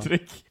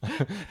ansiktsuttryck.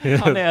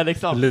 Han är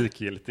liksom...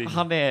 likgiltig.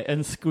 Han är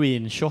en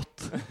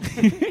screenshot.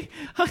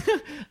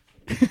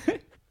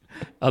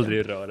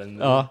 Aldrig rör en.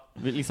 Ja,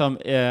 liksom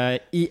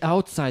i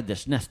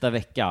Outsiders nästa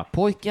vecka.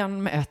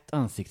 Pojken med ett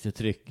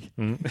ansiktsuttryck.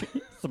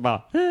 Så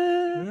bara...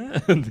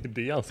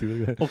 det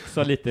ansiktsuttryck.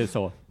 Också lite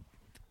så...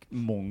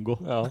 mongo.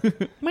 Ja.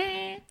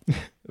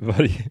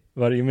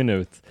 varje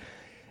minut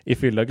är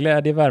fylld av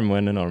glädje, värme och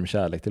en enorm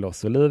kärlek till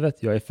oss och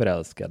livet. Jag är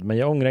förälskad, men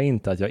jag ångrar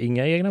inte att jag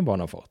inga egna barn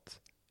har fått.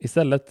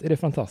 Istället är det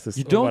fantastiskt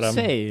you don't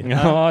say.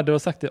 Ja, du har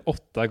sagt det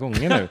 8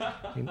 gånger nu.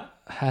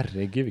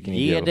 Herregud, vilken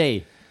idiot.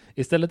 Dig.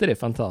 Istället är det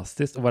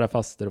fantastiskt att vara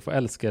faster och få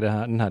älska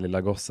den här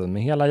lilla gossen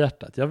med hela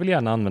hjärtat. Jag vill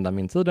gärna använda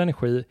min tid och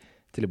energi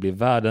till att bli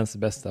världens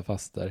bästa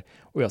faster.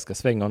 Och jag ska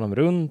svänga honom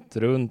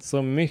runt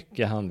så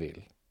mycket han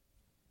vill.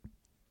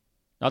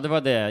 Ja, det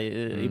var det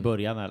i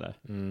början, eller?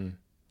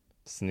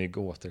 Snygg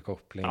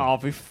återkoppling. Ja,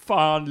 fy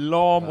fan,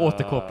 lam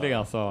återkoppling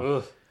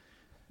alltså.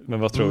 Men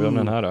vad tror vi om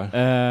den här då?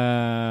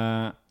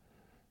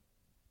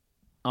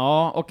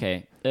 Ja,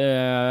 okej.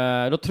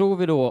 Då tror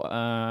vi då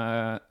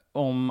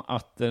om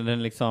att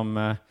den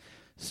liksom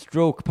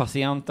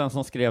stroke-patienten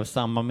som skrev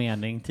samma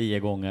mening 10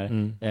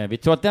 gånger. Vi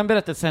tror att den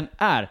berättelsen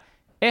är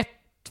 1,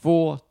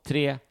 2,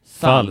 3,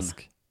 sann.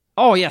 Falsk.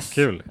 Yes!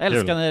 Kul.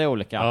 Älskar när det är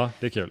olika. Ja,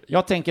 det är kul.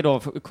 Jag tänker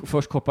då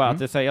först koppla att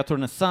det, jag tror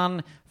den är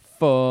sann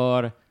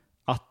för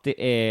att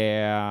det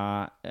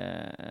är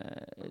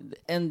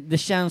det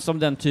känns som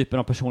den typen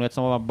av personlighet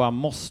som man bara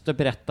måste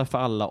berätta för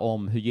alla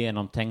om hur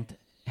genomtänkt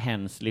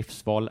hens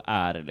livsval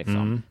är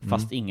liksom,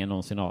 fast ingen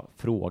någonsin har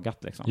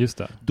frågat liksom. Just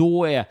det.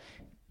 Då är,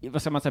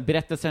 vad ska man säga,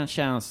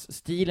 berättelsen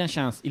stilen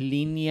känns i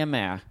linje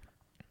med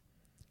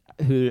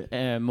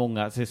hur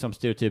många som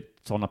stereotyp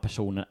sådana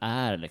personer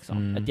är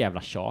liksom. Ett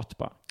jävla tjat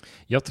bara.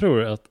 Jag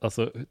tror att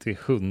alltså, till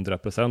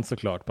 100%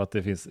 såklart på att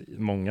det finns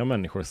många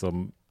människor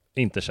som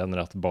inte känner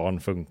att barn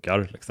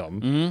funkar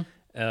liksom.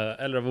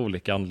 Eller av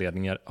olika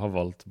anledningar har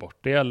valt bort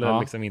det eller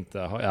liksom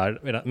inte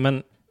är.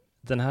 Men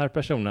den här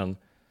personen,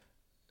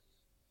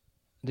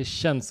 det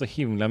känns så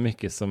himla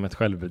mycket som ett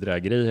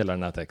självbedrägeri hela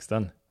den här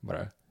texten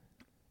bara.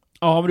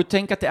 Ja, men du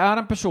tänker att det är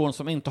en person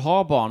som inte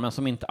har barn men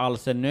som inte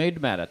alls är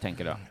nöjd med det,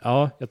 tänker du?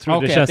 Ja, jag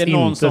tror det känns det är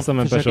någon inte som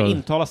en person. försöker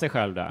intala sig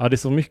själv där. Ja, det är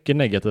så mycket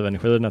negativ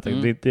energi i den här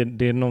texten.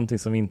 Det är någonting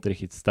som inte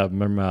riktigt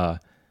stämmer med...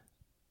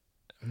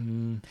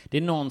 Det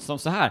är någon som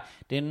så här.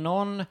 Det är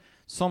någon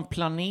som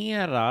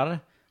planerar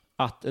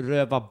att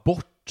röva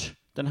bort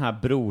den här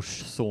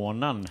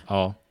brorssonen.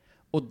 Ja.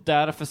 Och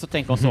därför så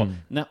tänker hon så.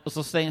 Och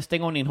så stänger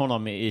hon in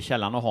honom i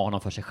källaren och har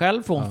honom för sig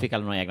själv, för hon fick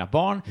aldrig några egna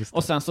barn.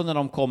 Och sen så när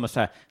de kommer så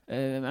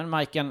här,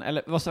 Majken,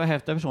 eller vad så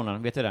heter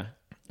personen, vet du det?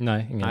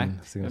 Nej, ingen.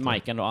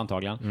 Majken då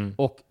antagligen.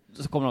 Och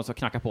så kommer de så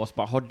knacka på oss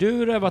bara, har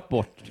du rövat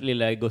bort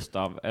lille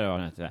Gustav? Eller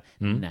vad heter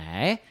det?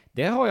 Nej,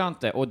 det har jag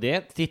inte. Och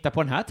titta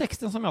på den här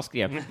texten som jag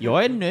skrev.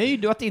 Jag är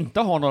nöjd att inte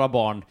ha några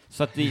barn,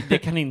 så att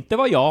det kan inte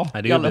vara jag.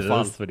 Nej, det i alla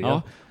fall. för det.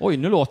 Ja. Oj,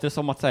 nu låter det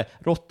som att här,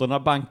 råttorna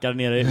bankar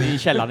nere i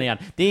källaren igen.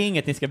 Det är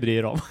inget ni ska bry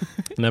er om.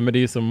 Nej, men det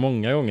är ju så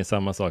många gånger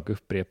samma sak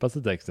upprepas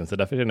i texten, så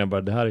därför känner jag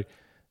bara det här,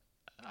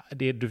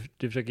 du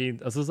försöker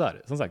inte, alltså så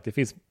här, som sagt, det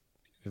finns,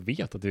 jag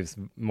vet att det finns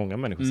många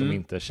människor som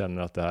inte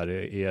känner att det här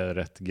är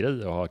rätt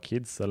grej att ha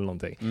kids eller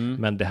någonting.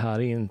 Men det här är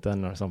inte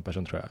en sån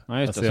person, tror jag. Ja,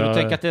 just alltså det. Så du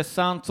tänker att det är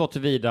sant så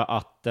tillvida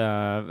att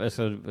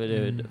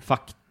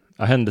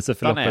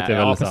händelseförloppet är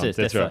väldigt sant, precis,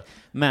 det tror jag.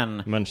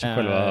 Men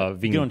själva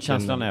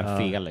grundkänslan är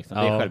fel. Liksom.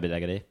 Det är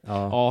självbedrägeri.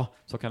 Ja,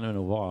 så kan det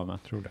nog vara. Men.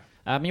 Tror det.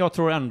 Men jag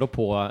tror ändå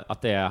på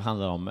att det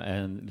handlar om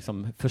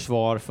liksom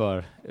försvar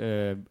för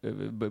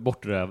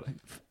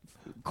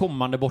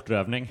kommande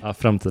bortrövning. Ja,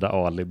 framtida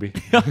alibi.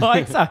 Ja,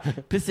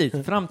 exakt.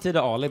 Precis,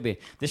 framtida alibi.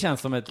 Det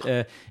känns som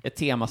ett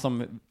tema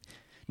som,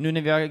 nu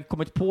när vi har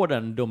kommit på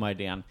den dumma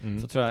idén,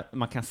 så tror jag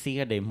man kan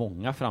se det i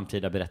många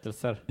framtida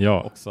berättelser.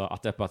 Ja. Också,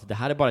 att det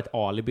här är bara ett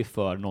alibi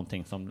för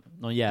någonting som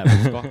någon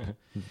jävelskap.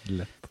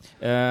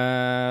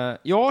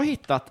 Jag har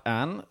hittat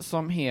en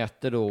som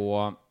heter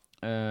då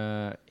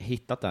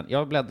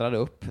jag bläddrade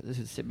upp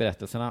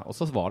berättelserna och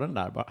så var den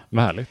där bara.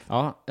 Vad härligt.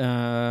 Ja,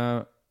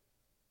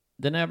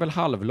 den är väl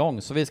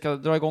halvlång, så vi ska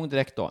dra igång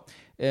direkt då.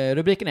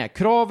 Rubriken är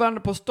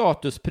Kraven på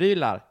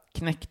statusprylar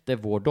knäckte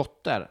vår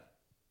dotter.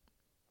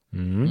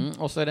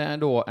 Och så är det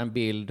då en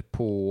bild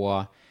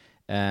på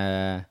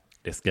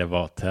det ska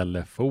vara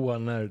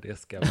telefoner, det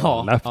ska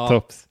vara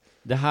laptops.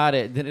 Det här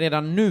är,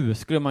 redan nu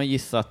skulle man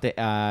gissa att det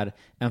är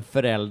en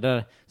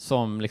förälder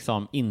som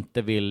liksom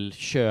inte vill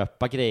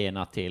köpa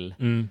grejerna till.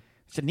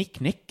 Så ni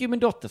knäcker ju min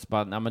dotter, så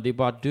bara, nej, men det är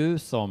bara du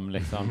som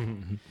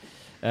liksom...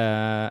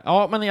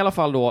 ja, men i alla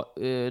fall då,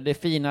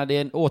 det fina, det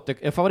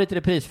är en favorit i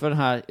repris för den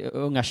här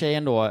unga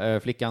tjejen då,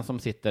 flickan som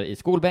sitter i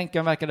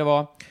skolbänken verkar det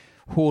vara.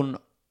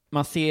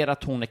 Man ser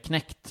att hon är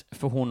knäckt,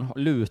 för hon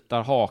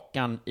lutar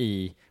hakan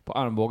på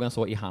armbågen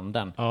så i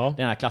handen. Ja.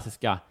 Den här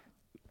klassiska,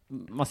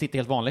 man sitter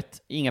helt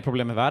vanligt, inga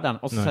problem med världen,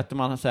 och så sätter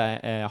man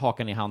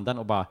hakan i handen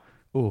och bara,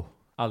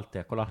 allt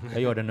det, kolla,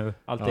 jag gör det nu,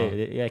 allt det,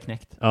 jag är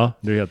knäckt. Ja,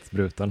 du är helt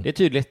bruten. Det är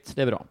tydligt,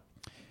 det är bra.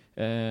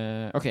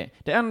 Okej.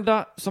 Det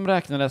enda som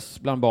räknades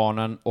bland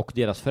barnen och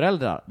deras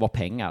föräldrar var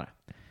pengar.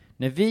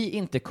 När vi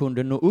inte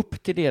kunde nå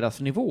upp till deras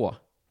nivå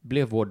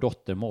blev vår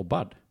dotter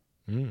mobbad.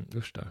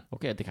 Usch där.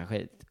 Okej, det kanske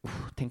är...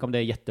 tänk om det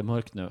är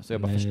jättemörkt nu, så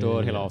jag bara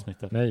förstör hela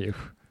avsnittet. Nej,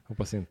 usch.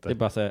 Hoppas inte. Det är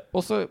bara så här.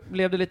 Och så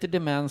blev det lite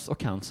demens och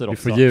cancer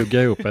också. Du får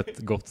ljuga ihop ett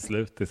gott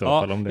slut i så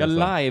fall. Om det jag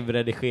är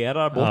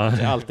live-redigerar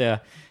bort allt det.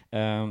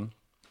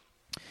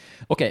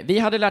 Okej, vi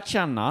hade lärt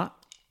känna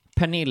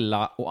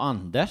Pernilla och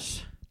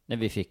Anders när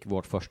vi fick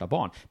vårt första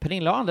barn.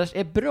 Pernilla och Anders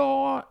är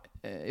bra,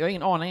 jag har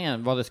ingen aning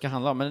än vad det ska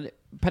handla om, men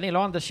Pernilla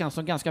och Anders känns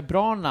som ganska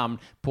bra namn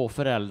på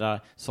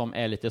föräldrar som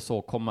är lite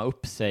så, komma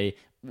upp sig,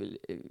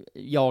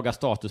 jaga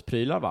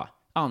statusprylar, va?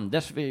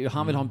 Anders,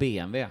 han vill ha en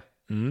BMW.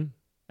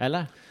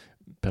 Eller?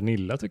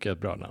 Pernilla tycker jag är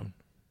ett bra namn.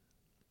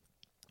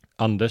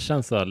 Anders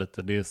känns så här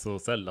lite, det är så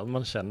sällan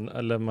man känner,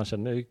 eller man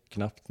känner ju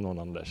knappt någon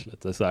Anders,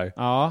 lite så här.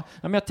 Ja,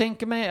 men jag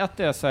tänker mig att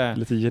det är så här,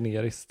 lite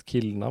generiskt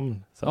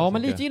killnamn. Ja,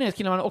 men lite generiskt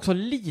killnamn, men också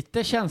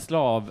lite känsla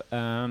av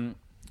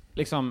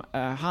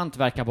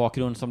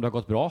hantverkarbakgrund som det har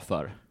gått bra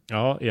för.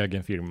 Ja,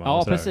 egen firma.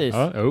 Ja, precis.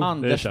 Ja,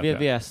 Anders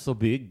VVS och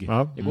bygg.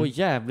 Ja, det går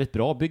jävligt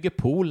bra. Bygger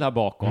pool här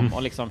bakom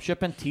och liksom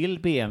köp en till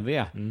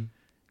BMW.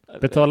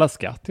 Betala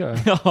skatt, ja.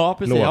 Ja,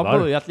 precis. Lovar. Jag har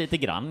börjat lite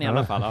grann i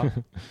alla fall.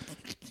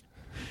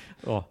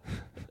 Ja.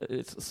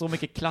 Så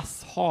mycket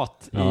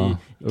klasshat,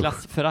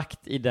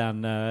 klassförakt i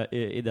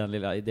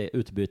det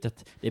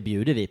utbytet. Det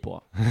bjuder vi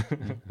på.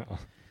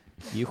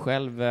 Det är ju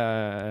själv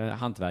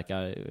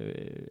hantverkare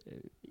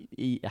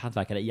i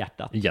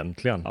hjärtat.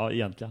 Egentligen. Ja,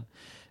 egentligen.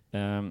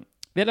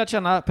 Vi har lärt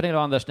känna Pernilla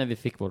och Anders när vi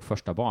fick vårt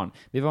första barn.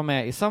 Vi var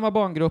med i samma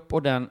barngrupp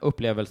och den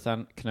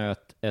upplevelsen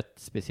knöt ett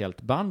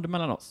speciellt band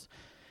mellan oss.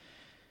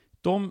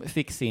 De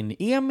fick sin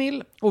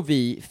Emil och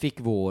vi fick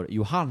vår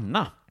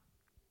Johanna.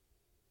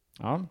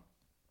 Ja.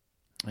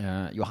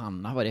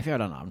 Johanna, vad är det för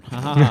jävla namn?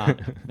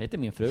 Det heter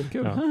min fru,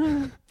 kul.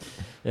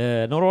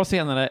 Några år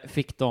senare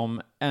fick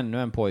de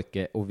ännu en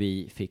pojke och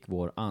vi fick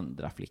vår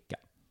andra flicka.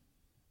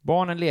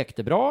 Barnen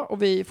lekte bra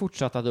och vi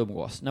fortsatte att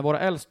umgås. När våra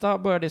äldsta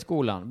började i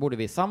skolan bodde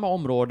vi i samma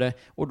område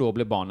och då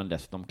blev barnen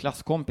dessutom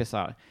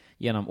klasskompisar.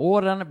 Genom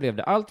åren blev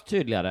det allt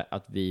tydligare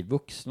att vi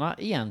vuxna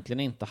egentligen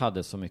inte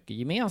hade så mycket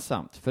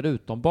gemensamt,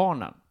 förutom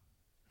barnen.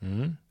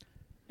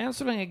 Än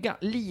så länge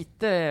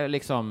lite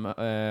liksom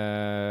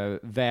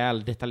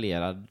väl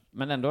detaljerad,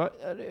 men ändå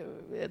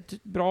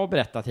bra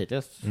berättat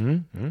hittills.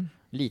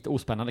 Lite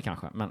ospännande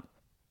kanske, men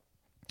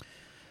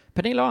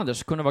Pernilla och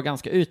Anders kunde vara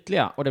ganska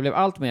ytliga och det blev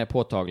allt mer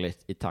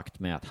påtagligt i takt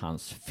med att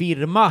hans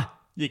firma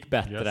gick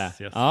bättre. Yes,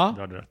 ja.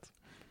 Du hade rätt.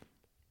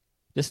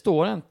 Det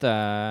står inte...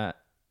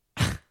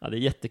 Ja, det är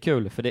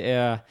jättekul, för det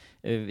är...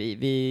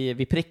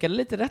 Vi prickade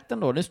lite rätt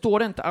ändå. Det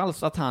står inte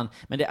alls att han...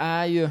 Men det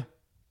är ju...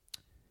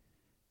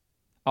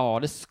 Ja,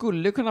 det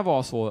skulle kunna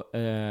vara så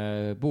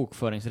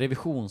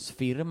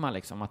bokföringsrevisionsfirma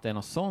liksom, att det är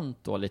något sånt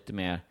då, lite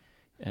mer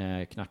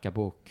knacka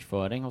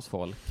bokföring hos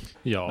folk.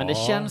 Ja. Men det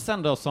känns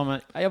ändå som,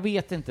 jag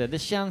vet inte, det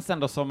känns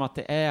ändå som att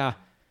det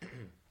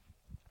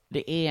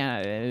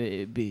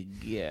är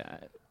bygg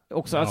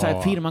också, ja.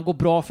 Alltså, firman går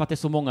bra för att det är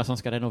så många som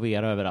ska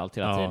renovera överallt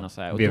hela tiden och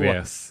så här. Och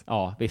VVS. då,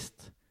 ja,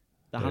 visst.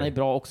 Han är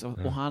bra också,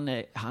 och han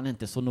är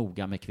inte så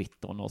noga med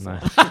kvitton och så.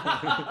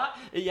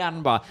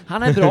 Igen bara,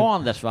 han är bra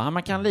Anders, va?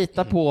 Man kan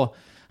lita på,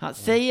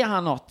 säger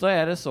han något, då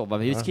är det så, va?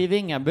 Vi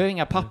skriver behöver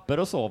inga papper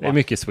och så, va? Det är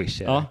mycket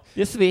swish. Ja,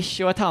 det är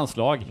swish och ett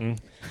handslag.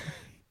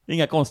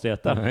 Inga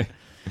konstigheter. Nej.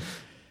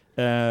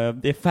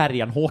 Det är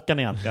färjan Håkan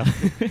egentligen.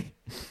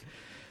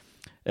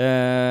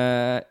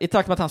 I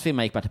takt med att hans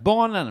firma gick bort,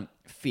 barnen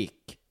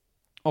fick...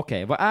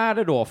 Okej, vad är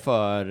det då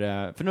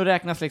för nu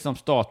räknas liksom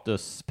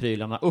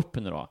statusprylarna upp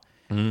nu då.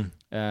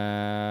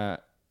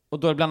 Och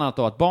då är det bland annat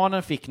då att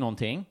barnen fick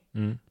någonting.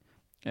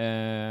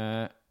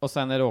 Och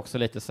sen är det också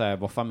lite så här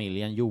vad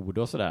familjen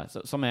gjorde och sådär,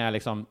 som är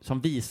liksom,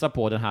 som visar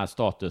på den här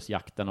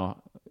statusjakten och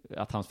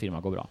att hans firma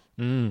går bra.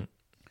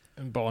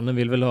 Barnen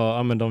vill väl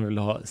ha, de vill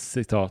ha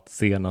citat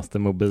senaste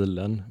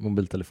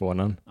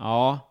mobiltelefonen.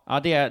 Ja,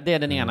 det är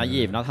den ena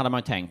givna, hade man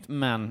ju tänkt,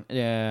 men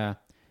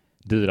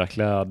dyra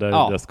kläder,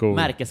 ja, skor.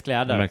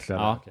 Märkeskläder.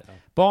 Ja. Okay, ja.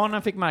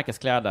 Barnen fick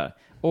märkeskläder.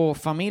 Och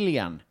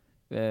familjen,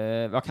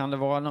 vad kan det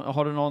vara?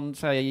 Har du någon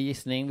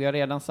gissning? Vi har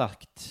redan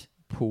sagt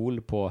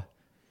pool på...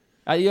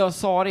 Jag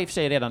sa det i och för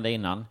sig redan det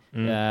innan.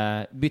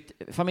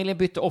 Familjen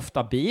bytte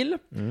ofta bil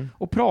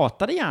och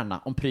pratade gärna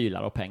om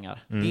prylar och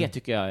pengar. Det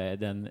tycker jag är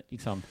den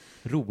liksom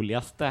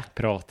roligaste.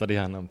 Pratade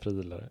gärna om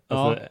prylar.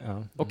 Alltså,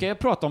 ja. Okej, jag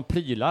pratar om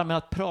prylar, men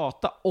att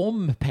prata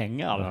om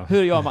pengar. Ja.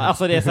 Hur gör man?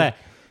 Alltså det är så här,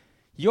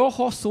 jag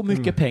har så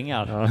mycket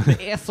pengar. Ja.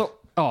 Det är så...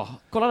 Ja,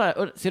 kolla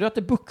där. Ser du att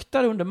det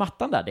buktar under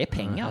mattan där? Det är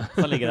pengar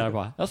som ligger där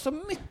bara. Jag har så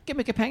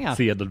mycket pengar.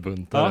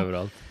 Sedelbuntar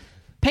överallt.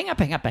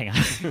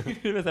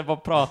 Pengar. Du vet bara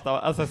prata.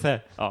 Alltså så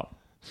här, ja,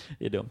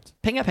 det är dumt.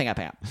 Pengar.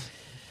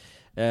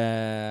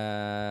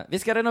 Vi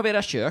ska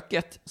renovera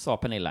köket, sa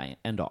Pernilla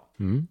en dag.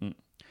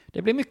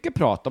 Det blev mycket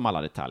prat om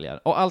alla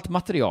detaljer och allt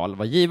material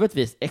var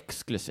givetvis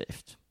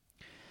exklusivt.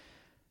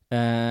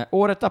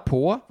 Året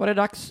därpå var det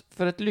dags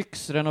för ett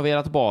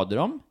lyxrenoverat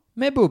badrum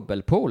med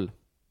bubbelpool.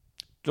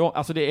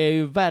 Alltså det är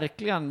ju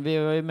verkligen,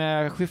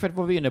 med Schyffert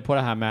var vi inne på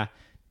det här med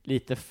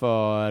lite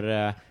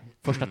för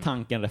första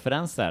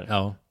tanken-referenser.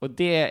 Ja. Och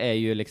det är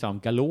ju liksom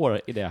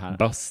galore i det här.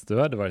 Bastu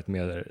hade varit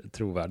mer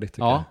trovärdigt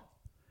tycker jag.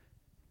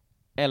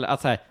 Eller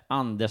att säga,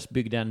 Anders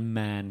byggde en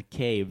man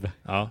cave.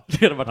 Ja,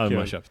 det hade varit kul.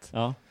 Man köpt.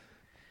 Ja.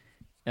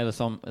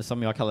 Eller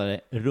som jag kallar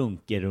det,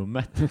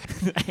 runkerummet.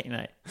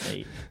 nej.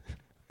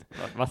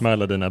 Med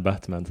alla dina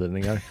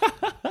Batman-tidningar.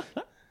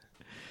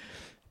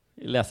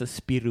 Jag läser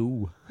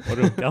Spirou och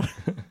runkar.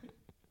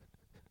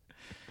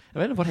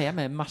 Jag vet inte vad det är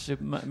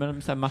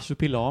med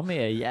marsupilami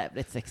är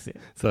jävligt sexy.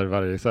 Så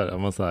här,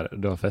 om man så här,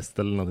 du har fest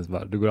eller någonting så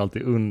bara, du går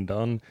alltid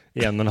undan i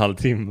 1,5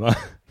 timme.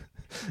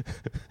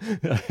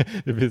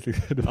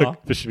 Det bara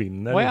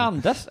försvinner. Vad är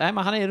Anders? Nej,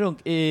 men han är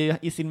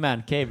i sin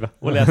man cave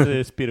och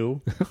läser Spirou.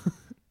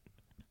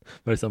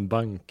 Vad är det som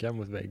bankar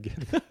mot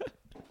väggen?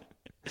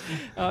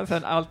 Ja,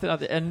 sen alltid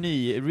en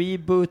ny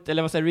reboot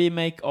eller vad säger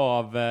remake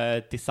av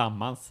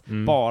Tillsammans,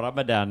 bara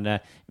med den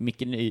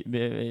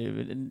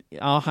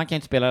han kan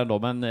inte spela den då,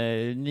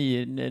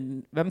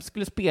 men vem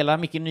skulle spela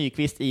Micke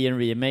Nyqvist i en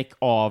remake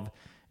av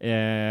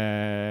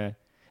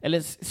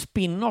eller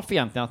spin-off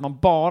egentligen, att man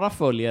bara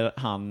följer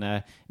han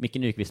Micke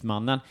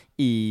Nyqvist-mannen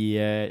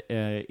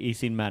i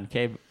sin man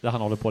cave där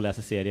han håller på att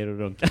läsa serier och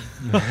runkar.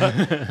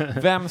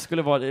 Vem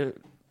skulle vara det?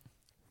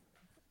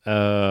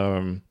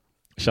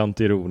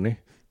 Chantironi.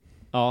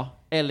 Ja,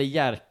 eller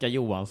Jerka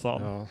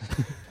Johansson. Ja.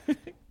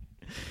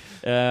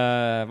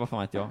 Vad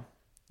fan vet jag?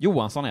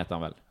 Johansson heter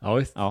han väl? Ja,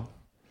 visst. Ja.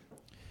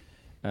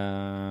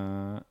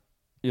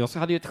 Jag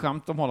hade ju ett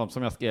skämt om honom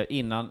som jag skrev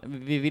innan.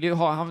 Vi ville ju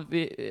ha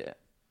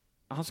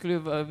han skulle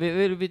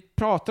vi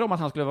pratade om att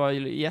han skulle vara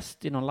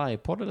gäst i någon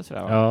livepodd eller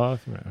sådär. Ja.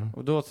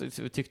 Och då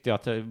tyckte jag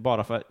att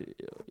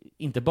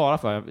inte bara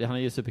för han är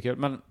ju superkul,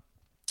 men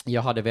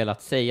jag hade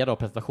velat säga då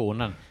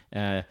presentationen,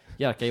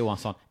 Jerka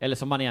Johansson, eller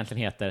som man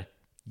egentligen heter,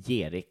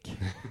 Gerik.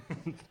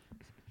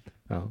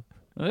 Ja.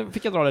 Nu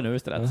fick jag dra det nu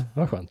istället. Ja,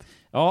 vad skönt.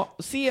 Ja,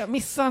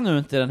 missa nu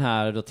inte den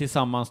här då,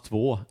 Tillsammans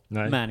 2,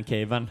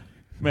 Mancaven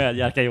med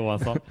Jerka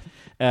Johansson.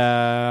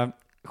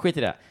 Skit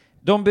i det.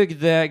 De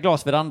byggde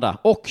glasveranda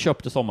och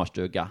köpte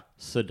sommarstuga.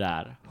 Så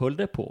där höll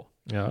det på.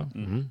 Ja.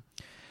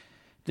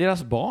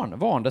 Deras barn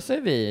vande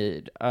sig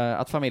vid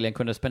att familjen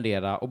kunde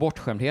spendera och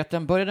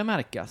bortskämdheten började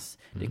märkas.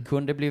 Det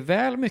kunde bli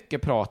väl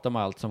mycket prat om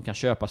allt som kan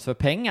köpas för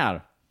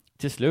pengar.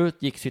 Till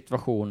slut gick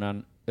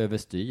situationen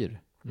överstyr.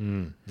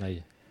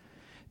 Nej.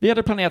 Vi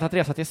hade planerat att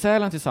resa till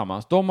Sälen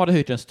tillsammans. De hade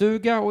hyrt en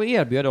stuga och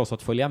erbjöd oss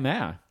att följa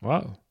med.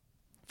 Wow.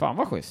 Fan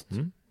vad schysst.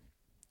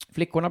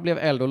 Flickorna blev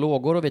eld och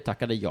lågor och vi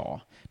tackade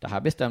ja. Det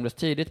här bestämdes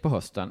tidigt på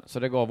hösten, så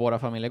det gav våra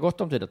familjer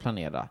gott om tid att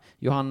planera.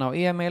 Johanna och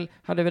Emil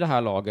hade vid det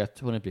här laget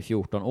hunnit bli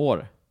 14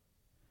 år.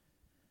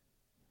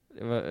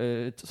 Det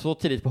var, så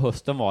tidigt på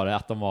hösten var det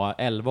att de var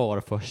 11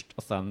 år först,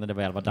 och sen när det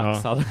väl var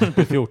dags hade de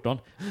blivit 14.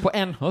 På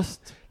en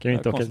höst. Kan vi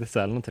inte åka till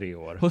Sälen om 3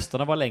 år?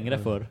 Höstarna var längre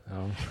förr.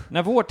 Ja.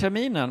 När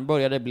vårterminen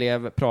började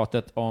blev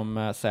pratet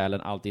om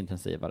Sälen allt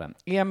intensivare.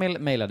 Emil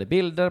mejlade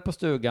bilder på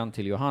stugan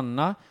till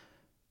Johanna.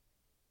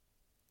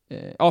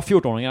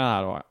 14-åringarna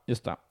här då,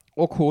 just det.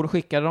 Och hon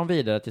skickade dem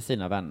vidare till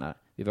sina vänner.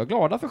 Vi var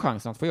glada för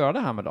chansen att få göra det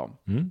här med dem.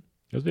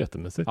 Det var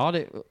jättemysigt. Ja, det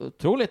är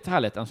otroligt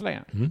härligt än så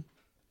länge.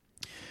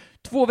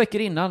 2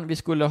 veckor innan vi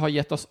skulle ha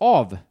gett oss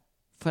av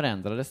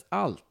förändrades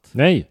allt.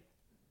 Nej!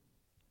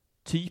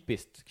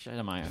 Typiskt,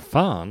 känner man ju.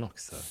 Fan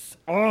också.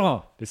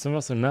 Det som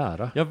var så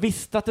nära. Jag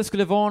visste att det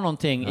skulle vara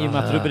någonting i och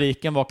med att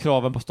rubriken var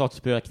kraven på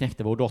statusbröd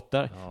knäckte vår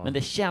dotter. Men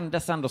det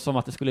kändes ändå som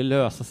att det skulle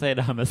lösa sig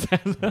det här med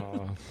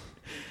Sälen.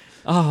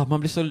 Man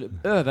blir så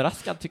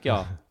överraskad tycker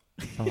jag.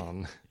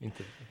 Fan,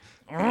 inte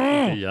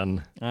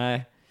igen.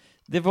 Nej.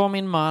 Det var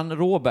min man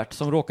Robert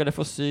som råkade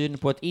få syn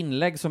på ett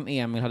inlägg som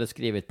Emil hade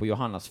skrivit på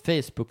Johannas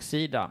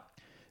Facebook-sida.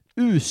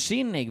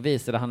 Ursinnig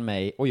visade han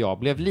mig och jag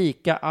blev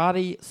lika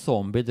arg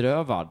som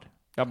bedrövad.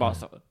 Jag bara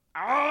så...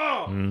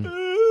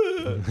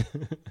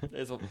 Det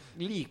är så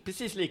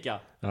precis lika.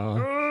 Ja.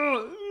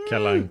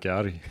 Kalle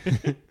Anka-arg.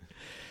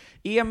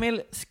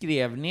 Emil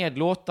skrev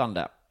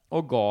nedlåtande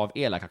och gav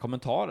elaka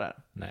kommentarer.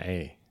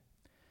 Nej.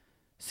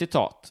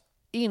 Citat.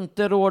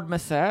 Inte råd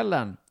med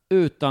Sälen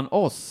utan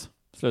oss.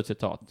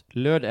 Slutcitat.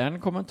 Löd en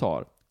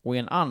kommentar. Och i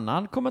en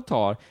annan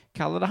kommentar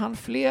kallade han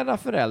flera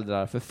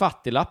föräldrar för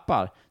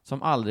fattiglappar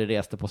som aldrig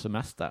reste på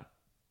semester.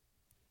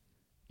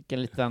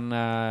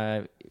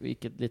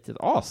 Vilket litet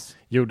as.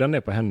 Gjorde han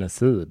det på hennes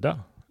sida?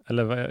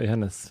 Eller vad är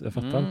hennes? Jag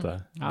fattar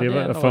inte. Ja,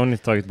 varför har hon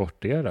inte tagit bort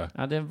det då?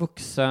 Ja, det är en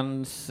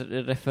vuxens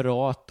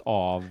referat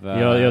av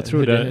jag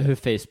tror hur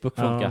Facebook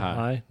funkar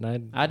här. Nej,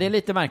 det är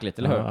lite märkligt,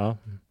 eller hur? Ja.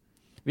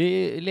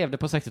 Vi levde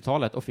på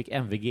 60-talet och fick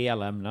MVG i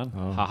alla ämnen.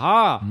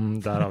 Haha!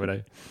 Där har vi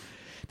dig.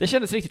 Det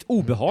kändes riktigt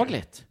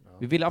obehagligt.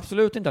 Vi ville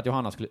absolut inte att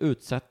Johanna skulle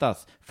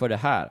utsättas för det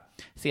här.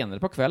 Senare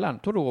på kvällen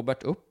tog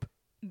Robert upp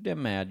det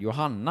med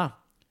Johanna.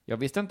 Jag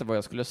visste inte vad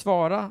jag skulle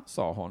svara,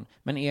 sa hon.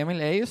 Men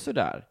Emil är ju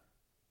sådär. ...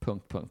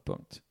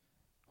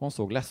 Hon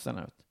såg ledsen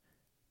ut.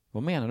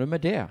 Vad menar du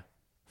med det?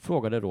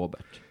 Frågade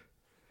Robert.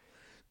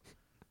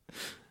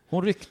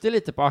 Hon ryckte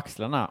lite på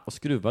axlarna och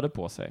skruvade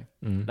på sig.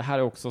 Det här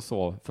är också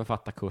så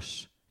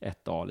författarkurs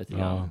 1A lite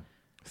grann. Ja,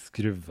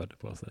 skruvade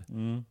på sig.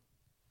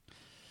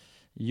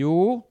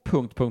 Jo, ...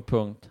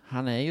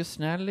 Han är ju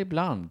snäll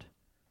ibland.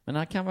 Men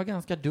han kan vara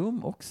ganska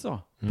dum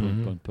också. ...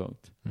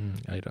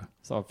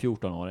 Sa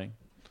 14-åring.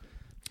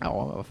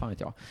 Ja, vad fan vet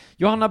jag.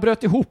 Johanna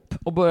bröt ihop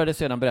och började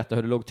sedan berätta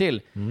hur det låg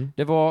till.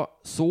 Det var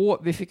så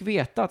vi fick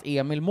veta att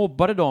Emil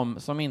mobbade dem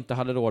som inte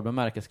hade råd med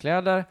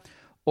märkeskläder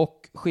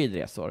och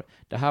skidresor.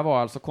 Det här var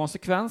alltså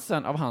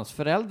konsekvensen av hans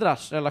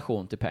föräldrars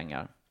relation till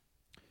pengar.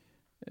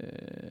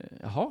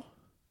 Jaha.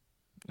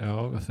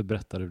 Ja, varför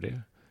berättar du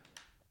det?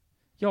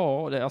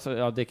 Ja,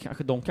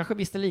 de kanske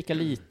visste lika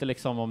lite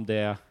liksom om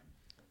det.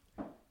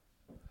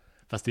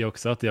 Fast det är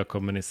också att de har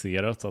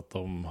kommunicerat att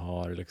de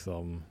har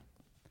liksom...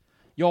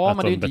 Ja,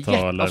 men det är inte det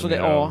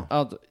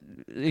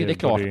är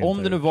klart.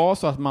 Om det nu var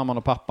så att mamman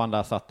och pappan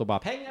där satt och bara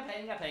pengar.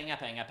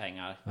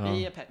 Ja.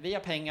 Vi har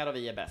pengar och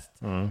vi är bäst.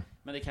 Men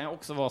det kan ju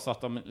också vara så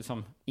att de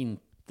liksom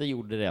inte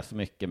gjorde det så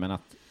mycket, men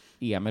att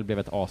Emil blev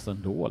ett as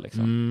ändå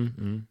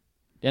liksom.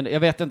 Jag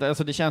vet inte,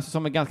 alltså det känns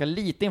som en ganska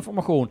lite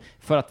information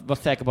för att vara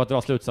säker på att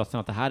dra slutsatsen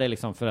att det här är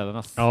liksom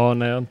föräldrarnas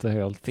inte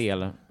helt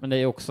fel. Men det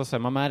är också så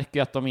här, man märker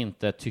ju att de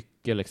inte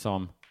tycker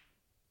liksom...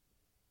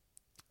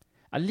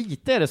 Ja,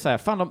 lite är det så här,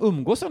 fan de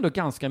umgås ändå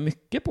ganska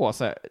mycket på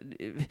så här,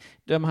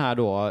 de här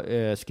då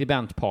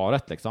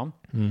skribentparet liksom.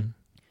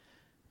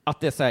 Att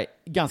det är så här,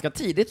 ganska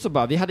tidigt så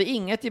bara, vi hade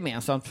inget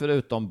gemensamt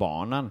förutom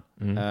barnen.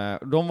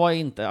 De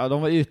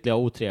var ytliga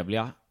och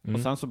otrevliga. Och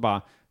sen så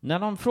bara, när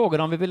de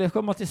frågade om vi ville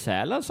komma till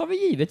Sälen så var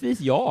vi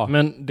givetvis ja.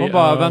 Men de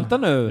bara, vänta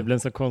nu. Det blir en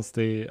så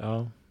konstig,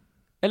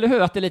 Eller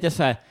hur, att det är lite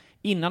så här,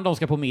 innan de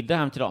ska på middag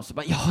hem till dem så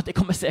bara, det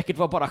kommer säkert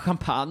vara bara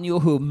champagne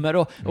och hummer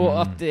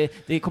och att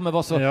det kommer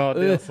vara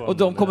så, och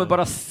de kommer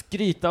bara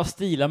skryta och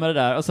stila med det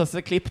där, och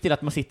så klipp till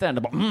att man sitter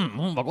där och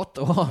bara, vad gott,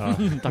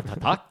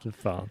 tack.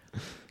 Fan.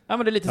 Ja,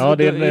 men det är lite så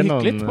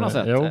hyckligt på något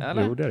sätt. Jo,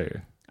 det är det ju.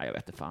 Ja, jag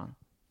vet inte fan.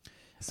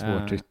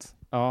 Svårt ut.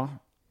 Ja.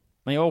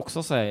 Men jag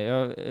också säger,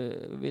 jag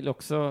vill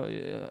också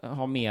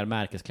ha mer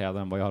märkeskläder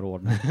än vad jag har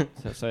råd med.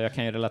 så jag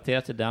kan ju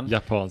relatera till den.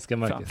 Japanska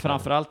märkeskläder.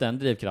 Framförallt den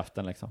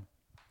drivkraften liksom.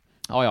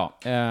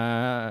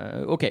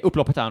 Okej,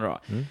 upploppet här nu då.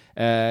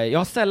 Jag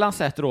har sällan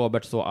sett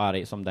Robert så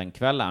arg som den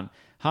kvällen.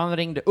 Han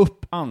ringde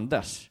upp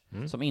Anders,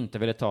 som inte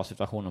ville ta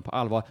situationen på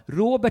allvar.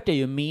 Robert är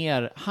ju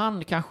mer,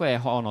 han kanske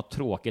har något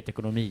tråkigt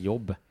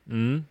ekonomijobb.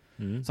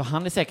 Så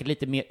han är säkert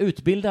lite mer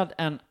utbildad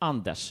än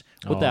Anders,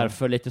 och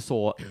därför lite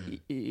så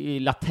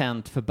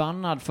latent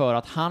förbannad för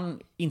att han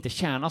inte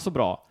tjänar så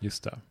bra.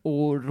 Just det.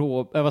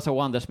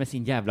 Och Anders med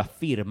sin jävla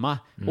firma.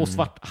 Och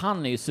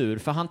han är ju sur,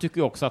 för han tycker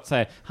ju också att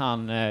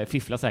han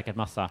fifflar säkert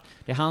massa.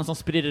 Det är han som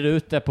sprider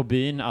ut det på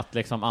byn att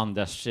liksom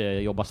Anders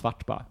jobbar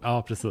svart bara.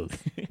 Ja,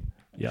 precis.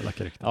 Jävla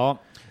korrekt. Ja.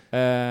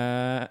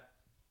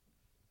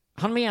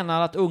 Han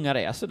menar att ungar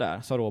är så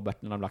där, sa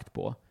Robert när de lagt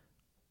på.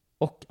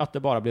 Och att det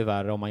bara blir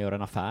värre om man gör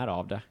en affär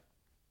av det.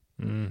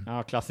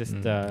 Ja,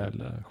 klassiskt.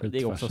 Det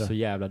är också så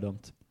jävla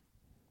dumt.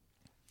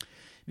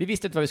 Vi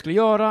visste inte vad vi skulle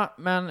göra,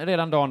 men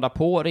redan dagen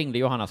därpå ringde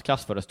Johannas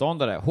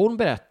klassföreståndare. Hon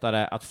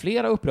berättade att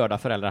flera upprörda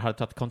föräldrar hade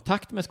tagit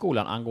kontakt med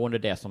skolan angående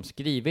det som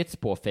skrivits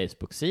på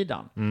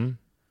Facebook-sidan.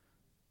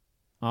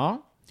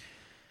 Ja.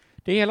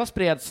 Det hela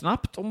spreds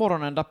snabbt, och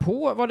morgonen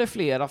därpå var det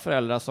flera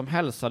föräldrar som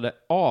hälsade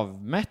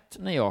avmätt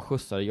när jag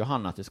skjutsade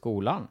Johanna till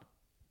skolan.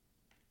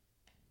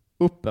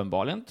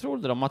 Uppenbarligen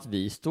trodde de att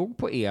vi stod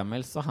på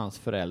Emils och hans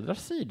föräldrars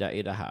sida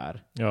i det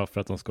här. Ja,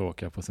 för att de ska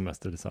åka på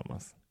semester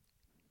tillsammans.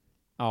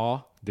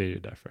 Ja. Det är ju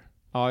därför.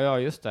 Ja,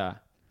 just det.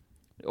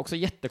 Det är också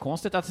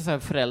jättekonstigt att så här,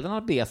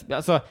 föräldrarna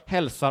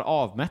hälsar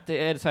avmätt.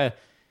 Det är så här,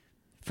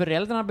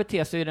 föräldrarna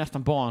beter sig ju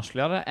nästan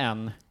barnsligare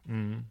än...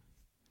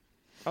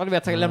 Ja, du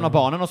vet, lämna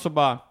barnen och så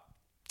bara...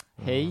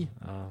 Hej.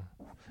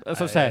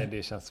 Alltså, nej,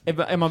 det känns...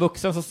 är man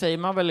vuxen så säger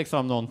man väl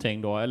liksom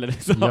någonting då, eller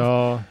liksom.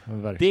 Ja,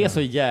 verkligen. Det är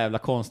så jävla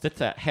konstigt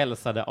så här,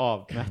 hälsade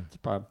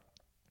avmätt bara.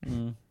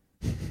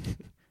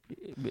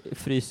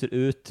 Fryser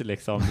ut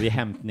liksom vid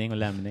hämtning och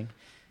lämning.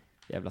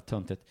 Jävla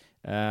töntigt.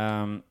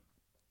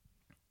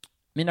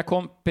 Mina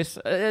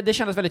det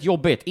kändes väldigt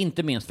jobbigt,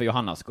 inte minst för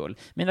Johannas skull.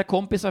 Mina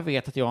kompisar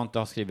vet att jag inte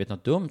har skrivit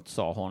något dumt,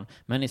 sa hon,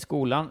 men i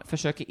skolan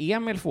försöker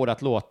Emil få det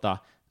att låta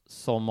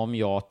som om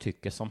jag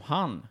tycker som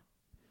han.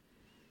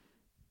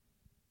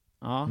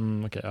 Ja.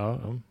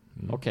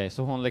 Okej,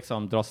 så hon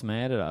liksom dras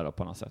med i det där då,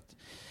 på något sätt.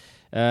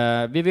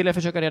 Vi ville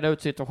försöka reda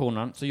ut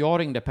situationen, så jag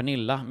ringde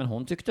Pernilla, men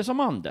hon tyckte som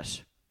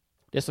Anders.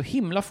 Det är så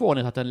himla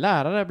fånigt att en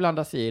lärare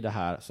blandar sig i det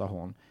här, sa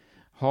hon.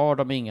 Har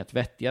de inget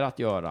vettigare att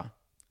göra?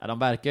 Ja, de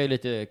verkar ju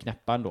lite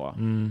knäppa ändå,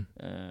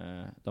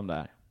 de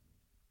där.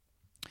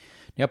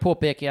 När jag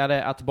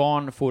påpekade att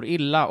barn får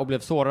illa och blev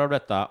sårade av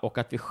detta, och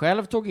att vi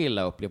själv tog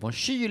illa upp, blev hon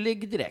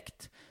kylig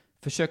direkt.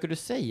 Försöker du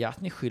säga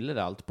att ni skyller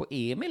allt på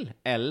Emil,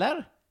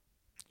 eller?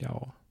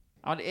 Ja.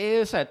 Ja, det är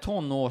ju så här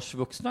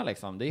tonårsvuxna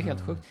liksom. Det är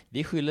helt sjukt.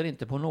 Vi skyller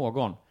inte på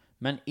någon.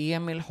 Men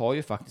Emil har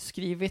ju faktiskt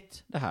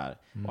skrivit det här.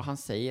 Och han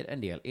säger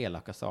en del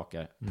elaka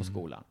saker på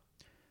skolan.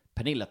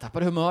 Pernilla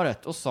tappade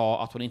humöret och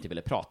sa att hon inte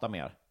ville prata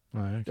mer.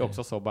 Nej, okay. Det är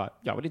också så bara,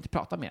 jag vill inte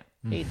prata mer.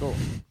 Hej då.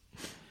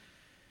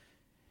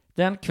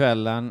 Den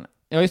kvällen,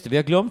 ja just det, vi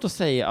har glömt att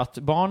säga att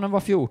barnen var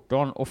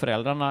 14 och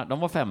föräldrarna, de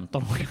var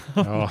 15 år.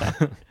 Ja.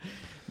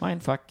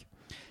 Mindfuck.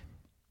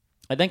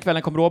 Den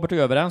kvällen kom Robert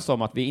överens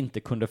om att vi inte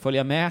kunde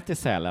följa med till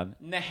Sälen.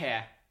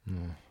 Nej.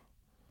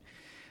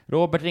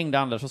 Robert ringde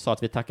Anders och sa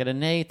att vi tackade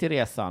nej till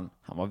resan.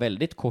 Han var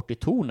väldigt kort i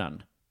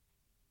tonen.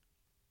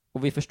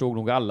 Och vi förstod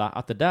nog alla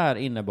att det där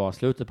innebar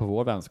slutet på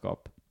vår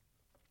vänskap.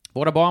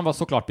 Våra barn var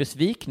såklart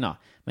besvikna,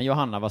 men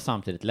Johanna var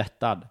samtidigt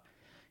lättad.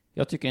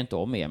 Jag tycker inte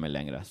om Emil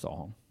längre, sa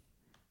hon.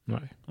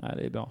 Nej,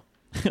 det är bra.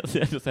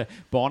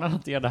 Barnen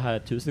hanterar det här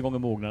 1000 gånger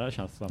mognare,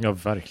 känns det som. Ja,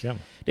 verkligen.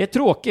 Det är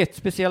tråkigt,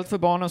 speciellt för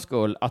barnens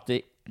skull, att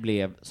det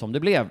blev som det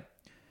blev.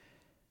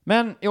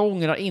 Men jag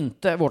ångrar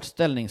inte vårt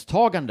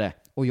ställningstagande,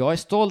 och jag är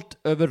stolt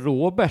över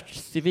Roberts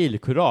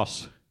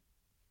civilkurage.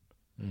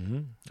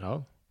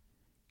 Ja.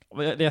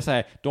 Det är så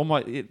här, de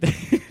har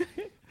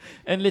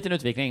en liten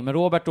utveckling, men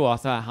Robert då,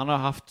 så här, han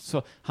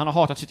har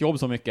hatat sitt jobb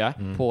så mycket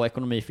på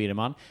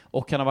ekonomifirman,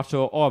 och han har varit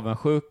så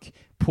avundsjuk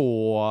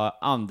på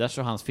Anders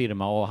och hans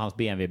firma och hans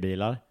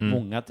BMW-bilar.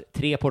 Många,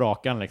 3 på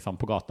rakan liksom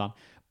på gatan.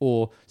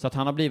 Och så att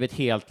han har blivit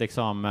helt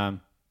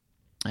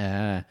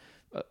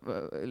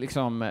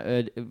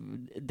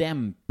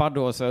dämpad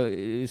och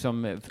så,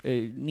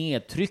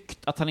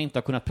 nedtryckt, att han inte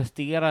har kunnat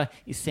prestera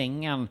i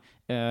sängen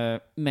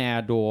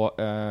med då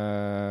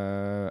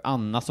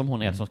Anna som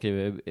hon är som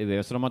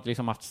skriver, så de har inte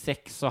liksom haft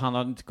sex och han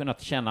har inte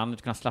kunnat känna, han har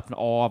inte kunnat slappna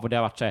av och det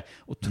har varit så här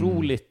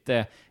otroligt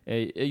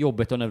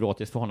jobbigt och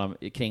neurotiskt för honom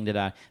kring det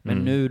där, men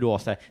nu då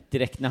så här,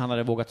 direkt när han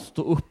hade vågat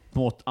stå upp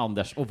mot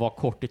Anders och vara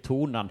kort i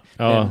tonen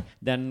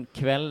den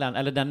kvällen,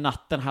 eller den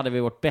natten hade vi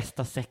vårt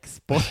bästa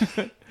sex på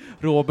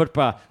Robert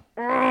bara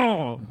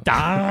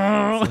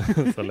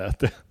så lät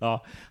det.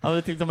 Ja, han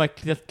hade till och med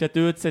klätt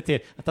ut sig till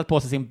att ta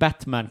på sig sin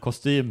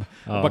Batman-kostym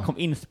och bara kom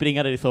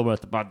inspringande i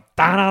sovrummet och bara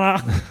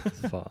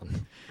Fan.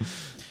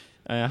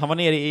 Han var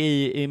nere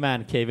i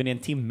mancaven i en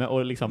timme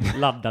och liksom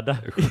laddade.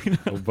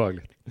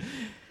 Obehagligt.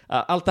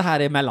 Allt det här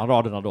är mellan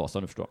raderna då,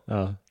 som du förstår.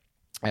 Ja.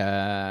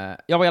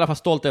 Jag var i alla fall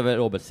stolt över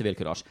Roberts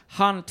civilkurage.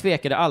 Han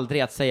tvekade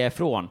aldrig att säga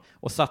ifrån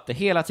och satte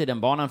hela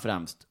tiden barnen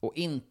främst, och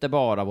inte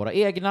bara våra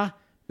egna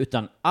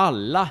utan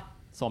alla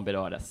som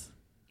berördes.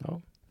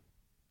 Ja.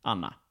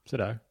 Anna. Så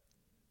där.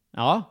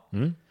 Ja.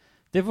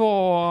 Det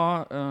var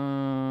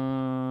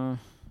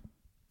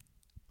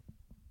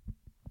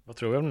vad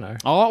tror vi om den här?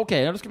 Ja,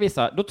 okej, då ska vi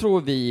visa. Då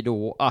tror vi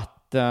då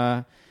att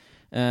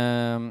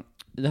den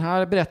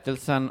här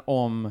berättelsen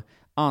om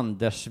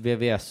Anders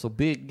VVS och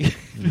bygg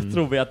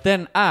tror vi att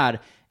den är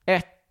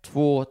 1,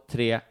 2,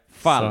 3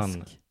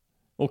 falsk.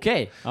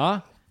 Okej. Ja.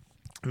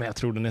 Men jag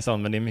tror den är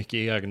sann, men det är mycket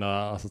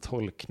egna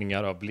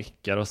tolkningar av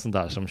blickar och sånt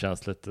där som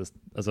känns lite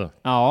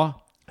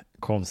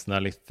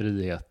konstnärlig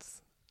frihet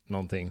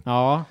någonting.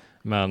 Ja.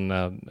 Men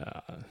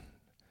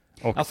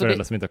och för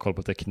alla som inte har koll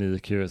på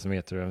teknik, hur som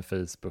heter en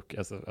Facebook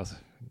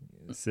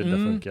sida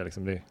funkar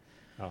liksom det.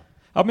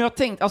 Ja, men jag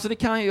tänkte, det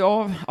kan ju,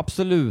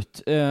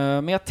 absolut.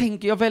 Men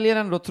jag väljer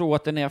ändå att tro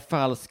att den är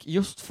falsk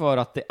just för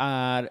att det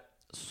är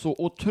så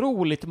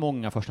otroligt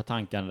många första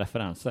tankar och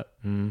referenser.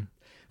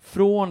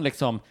 Från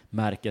liksom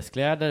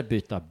märkeskläder,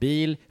 byta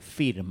bil,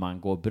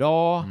 firman går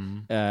bra,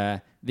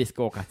 vi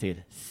ska åka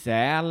till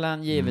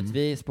Sälen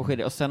givetvis på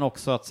skede, och sen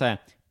också att säga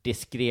det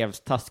skrevs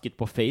taskigt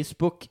på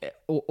Facebook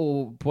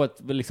och på ett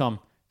liksom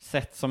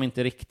sätt som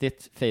inte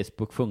riktigt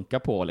Facebook funkar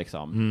på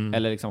liksom.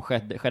 Eller liksom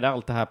skedde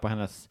allt det här på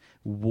hennes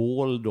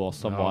wall då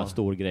som var en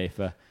stor grej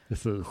för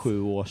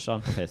 7 år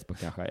sedan på Facebook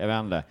kanske, jag vet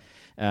inte.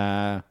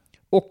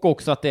 Och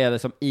också att det är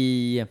liksom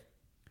i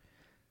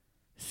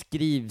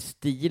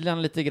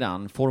skrivstilen lite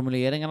grann,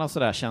 formuleringarna och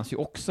sådär känns ju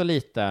också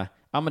lite,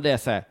 men det är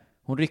så här,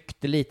 hon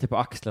ryckte lite på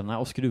axlarna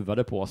och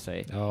skruvade på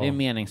sig. Det är en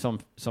mening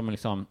som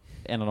liksom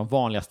en av de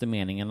vanligaste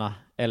meningarna,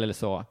 eller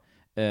så.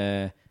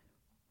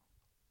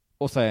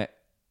 Och så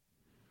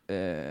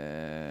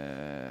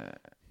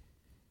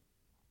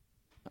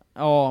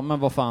men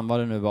vad fan var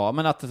det nu var.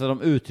 Men att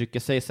de uttrycker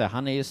sig så här,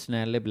 han är ju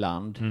snäll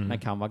ibland, men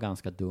kan vara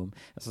ganska dum.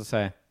 Alltså så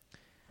här,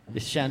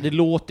 det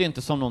låter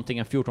inte som någonting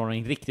en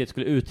 14-åring riktigt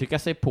skulle uttrycka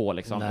sig på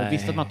liksom. Och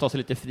visst att man tar sig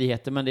lite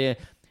friheter, men det är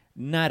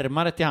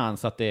närmare till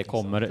hans att det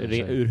kommer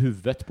ur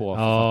huvudet på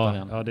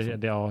författaren. Ja,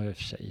 det är i och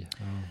för sig.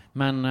 Ja.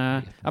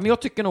 Men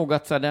jag tycker nog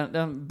att så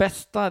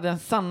här, den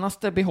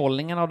sannaste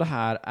behållningen av det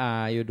här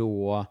är ju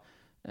då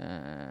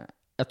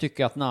jag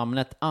tycker att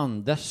namnet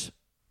Anders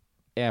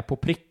är på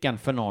pricken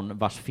för någon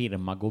vars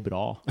firma går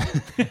bra.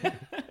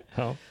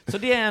 Ja. Så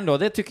det är ändå,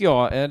 det tycker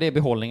jag, det är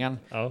behållningen.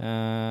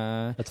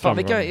 Ja.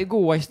 Vilka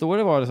goda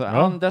historier var det så? Ja.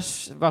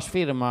 Anders, vars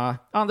firma,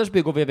 Anders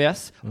Bygg och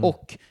VVS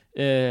och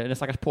den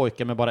stackars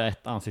pojken med bara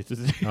ett ansikte.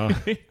 Ja,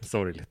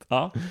 sorgligt.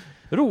 Ja.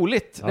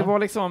 Roligt. Ja. Det var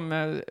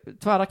liksom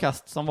tvära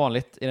kast som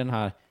vanligt i den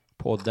här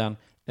podden.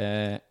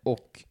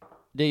 Och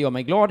det gör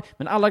mig glad.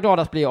 Men alla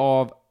gladast blir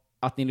av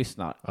att ni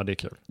lyssnar. Ja, det är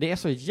kul. Det är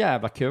så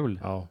jävla kul.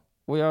 Ja.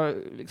 Och jag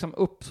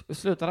liksom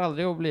slutar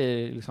aldrig att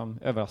bli liksom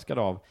överraskad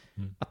av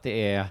att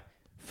det är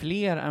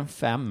fler än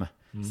 5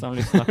 som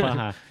lyssnar på den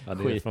här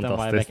skiten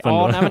varje vecka.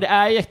 Ja, nej, men det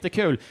är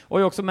jättekul. Och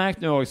jag har också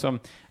märkt nu också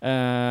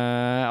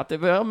att det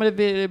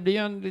blir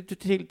en lite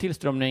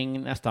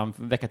tillströmning nästan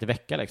vecka till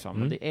vecka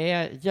liksom. Det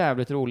är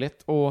jävligt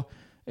roligt. Och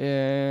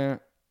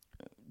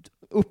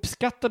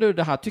uppskattar du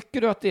det här?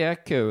 Tycker du att det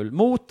är kul?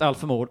 Mot all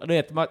förmodan.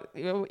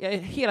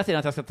 Hela tiden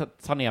att jag ska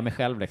ta ner mig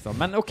själv liksom.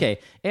 Men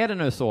okej, är det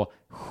nu så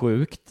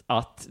sjukt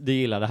att du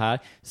gillar det här?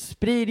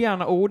 Sprid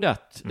gärna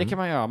ordet. Det kan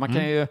man göra. Man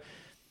kan ju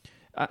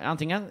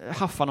antingen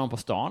haffa någon på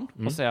stan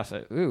och säga så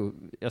här,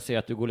 jag ser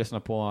att du går och lyssnar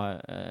på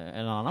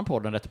en annan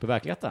podd än Rätt upp i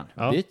verkligheten.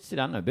 Ja. Byt till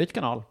den nu, byt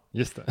kanal.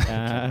 Just det,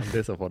 det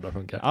är så poddar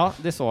funkar. Ja,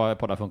 det är så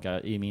poddar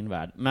funkar i min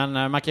värld.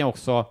 Men man kan ju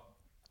också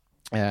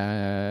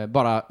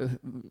bara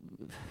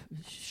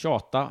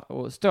tjata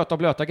och stöta och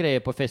blöta grejer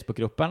på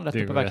Facebookgruppen Rätt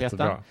upp i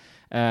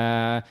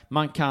verkligheten.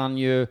 Man kan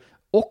ju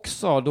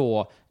också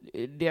då,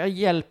 det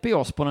hjälper ju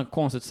oss på något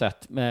konstigt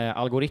sätt med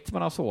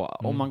algoritmerna och så.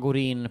 Om man går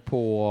in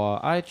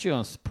på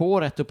iTunes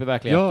på Rätt upp i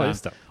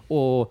verkligheten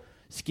och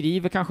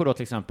skriver kanske då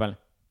till exempel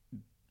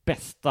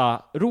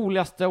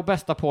roligaste och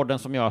bästa podden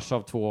som görs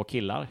av 2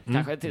 killar.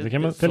 Kanske det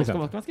kan man till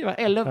exempel. Ska man skriva,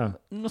 eller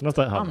något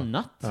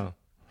annat. Ja.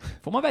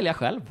 Får man välja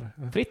själv.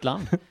 Fritt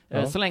land.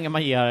 Så länge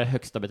man ger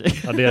högsta betyg.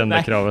 Ja, det är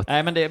enda kravet.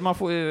 Nej, men man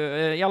får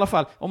i alla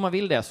fall, om man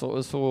vill det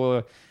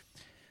så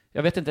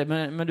jag vet inte,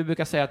 men du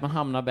brukar säga att man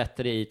hamnar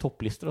bättre i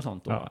topplistor och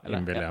sånt då, eller?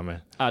 Inbillar jag mig.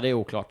 Ja, det är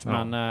oklart.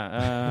 Ja.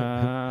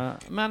 Men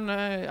Men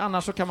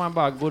annars så kan man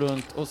bara gå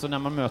runt och så när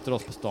man möter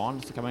oss på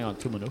stan så kan man göra en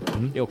tummen upp.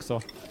 Det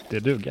också. Det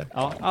duger.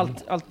 Ja,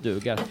 allt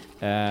duger.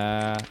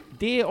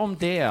 Det om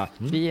det.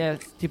 Vi är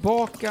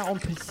tillbaka om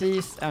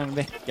precis en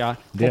vecka.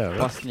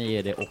 Hoppas ni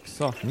är det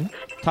också.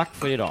 Tack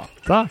för idag.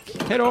 Tack.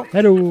 Hej då.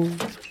 Hej då.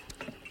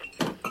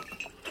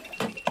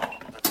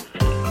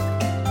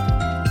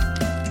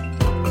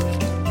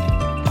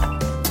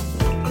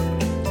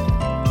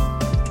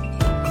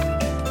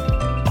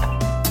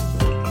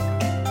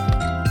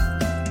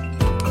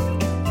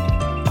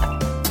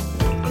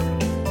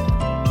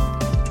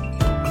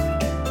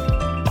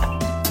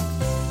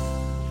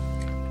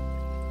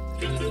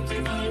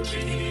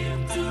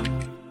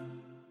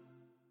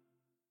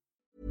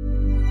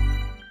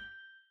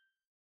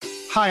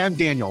 Hi, I'm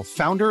Daniel,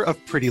 founder of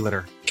Pretty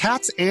Litter.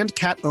 Cats and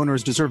cat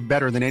owners deserve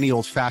better than any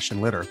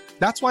old-fashioned litter.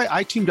 That's why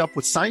I teamed up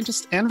with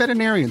scientists and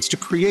veterinarians to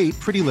create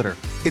Pretty Litter.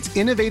 Its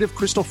innovative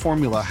crystal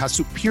formula has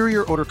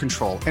superior odor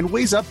control and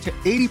weighs up to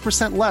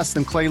 80% less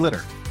than clay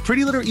litter.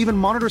 Pretty Litter even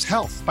monitors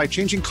health by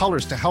changing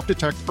colors to help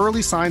detect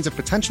early signs of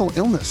potential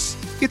illness.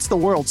 It's the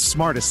world's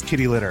smartest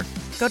kitty litter.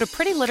 Go to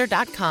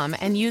prettylitter.com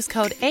and use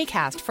code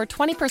ACAST for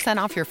 20%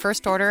 off your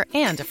first order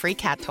and a free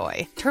cat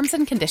toy. Terms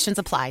and conditions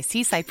apply.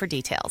 See site for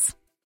details.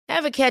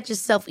 Ever catch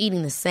yourself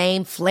eating the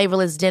same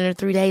flavorless dinner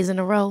 3 days in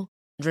a row?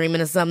 Dreaming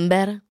of something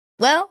better?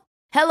 Well,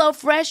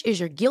 HelloFresh is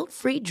your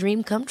guilt-free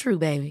dream come true,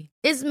 baby.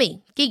 It's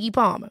me, Keke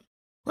Palmer.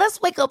 Let's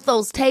wake up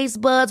those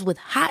taste buds with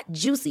hot,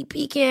 juicy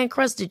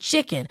pecan-crusted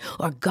chicken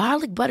or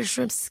garlic butter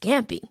shrimp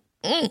scampi.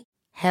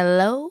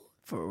 Hello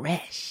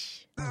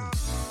Fresh.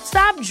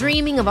 Stop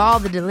dreaming of all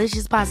the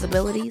delicious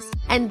possibilities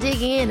and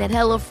dig in at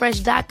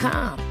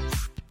HelloFresh.com.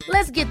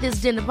 Let's get this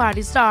dinner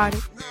party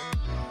started.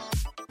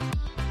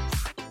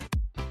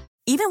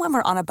 Even when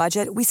we're on a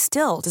budget, we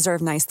still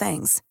deserve nice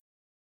things.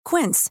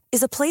 Quince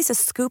is a place to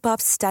scoop up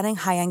stunning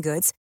high-end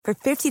goods for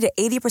 50 to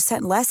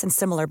 80% less than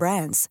similar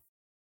brands.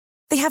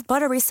 They have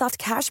buttery soft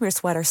cashmere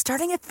sweaters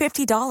starting at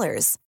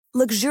 $50,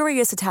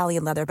 luxurious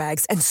Italian leather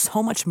bags, and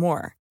so much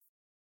more.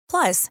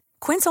 Plus,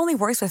 Quince only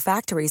works with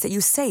factories that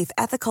use safe,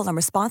 ethical, and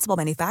responsible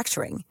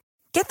manufacturing.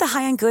 Get the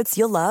high-end goods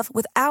you'll love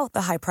without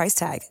the high price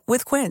tag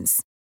with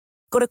Quince.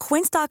 Go to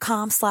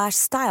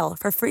quince.com/style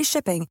for free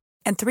shipping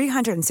and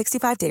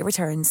 365-day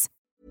returns.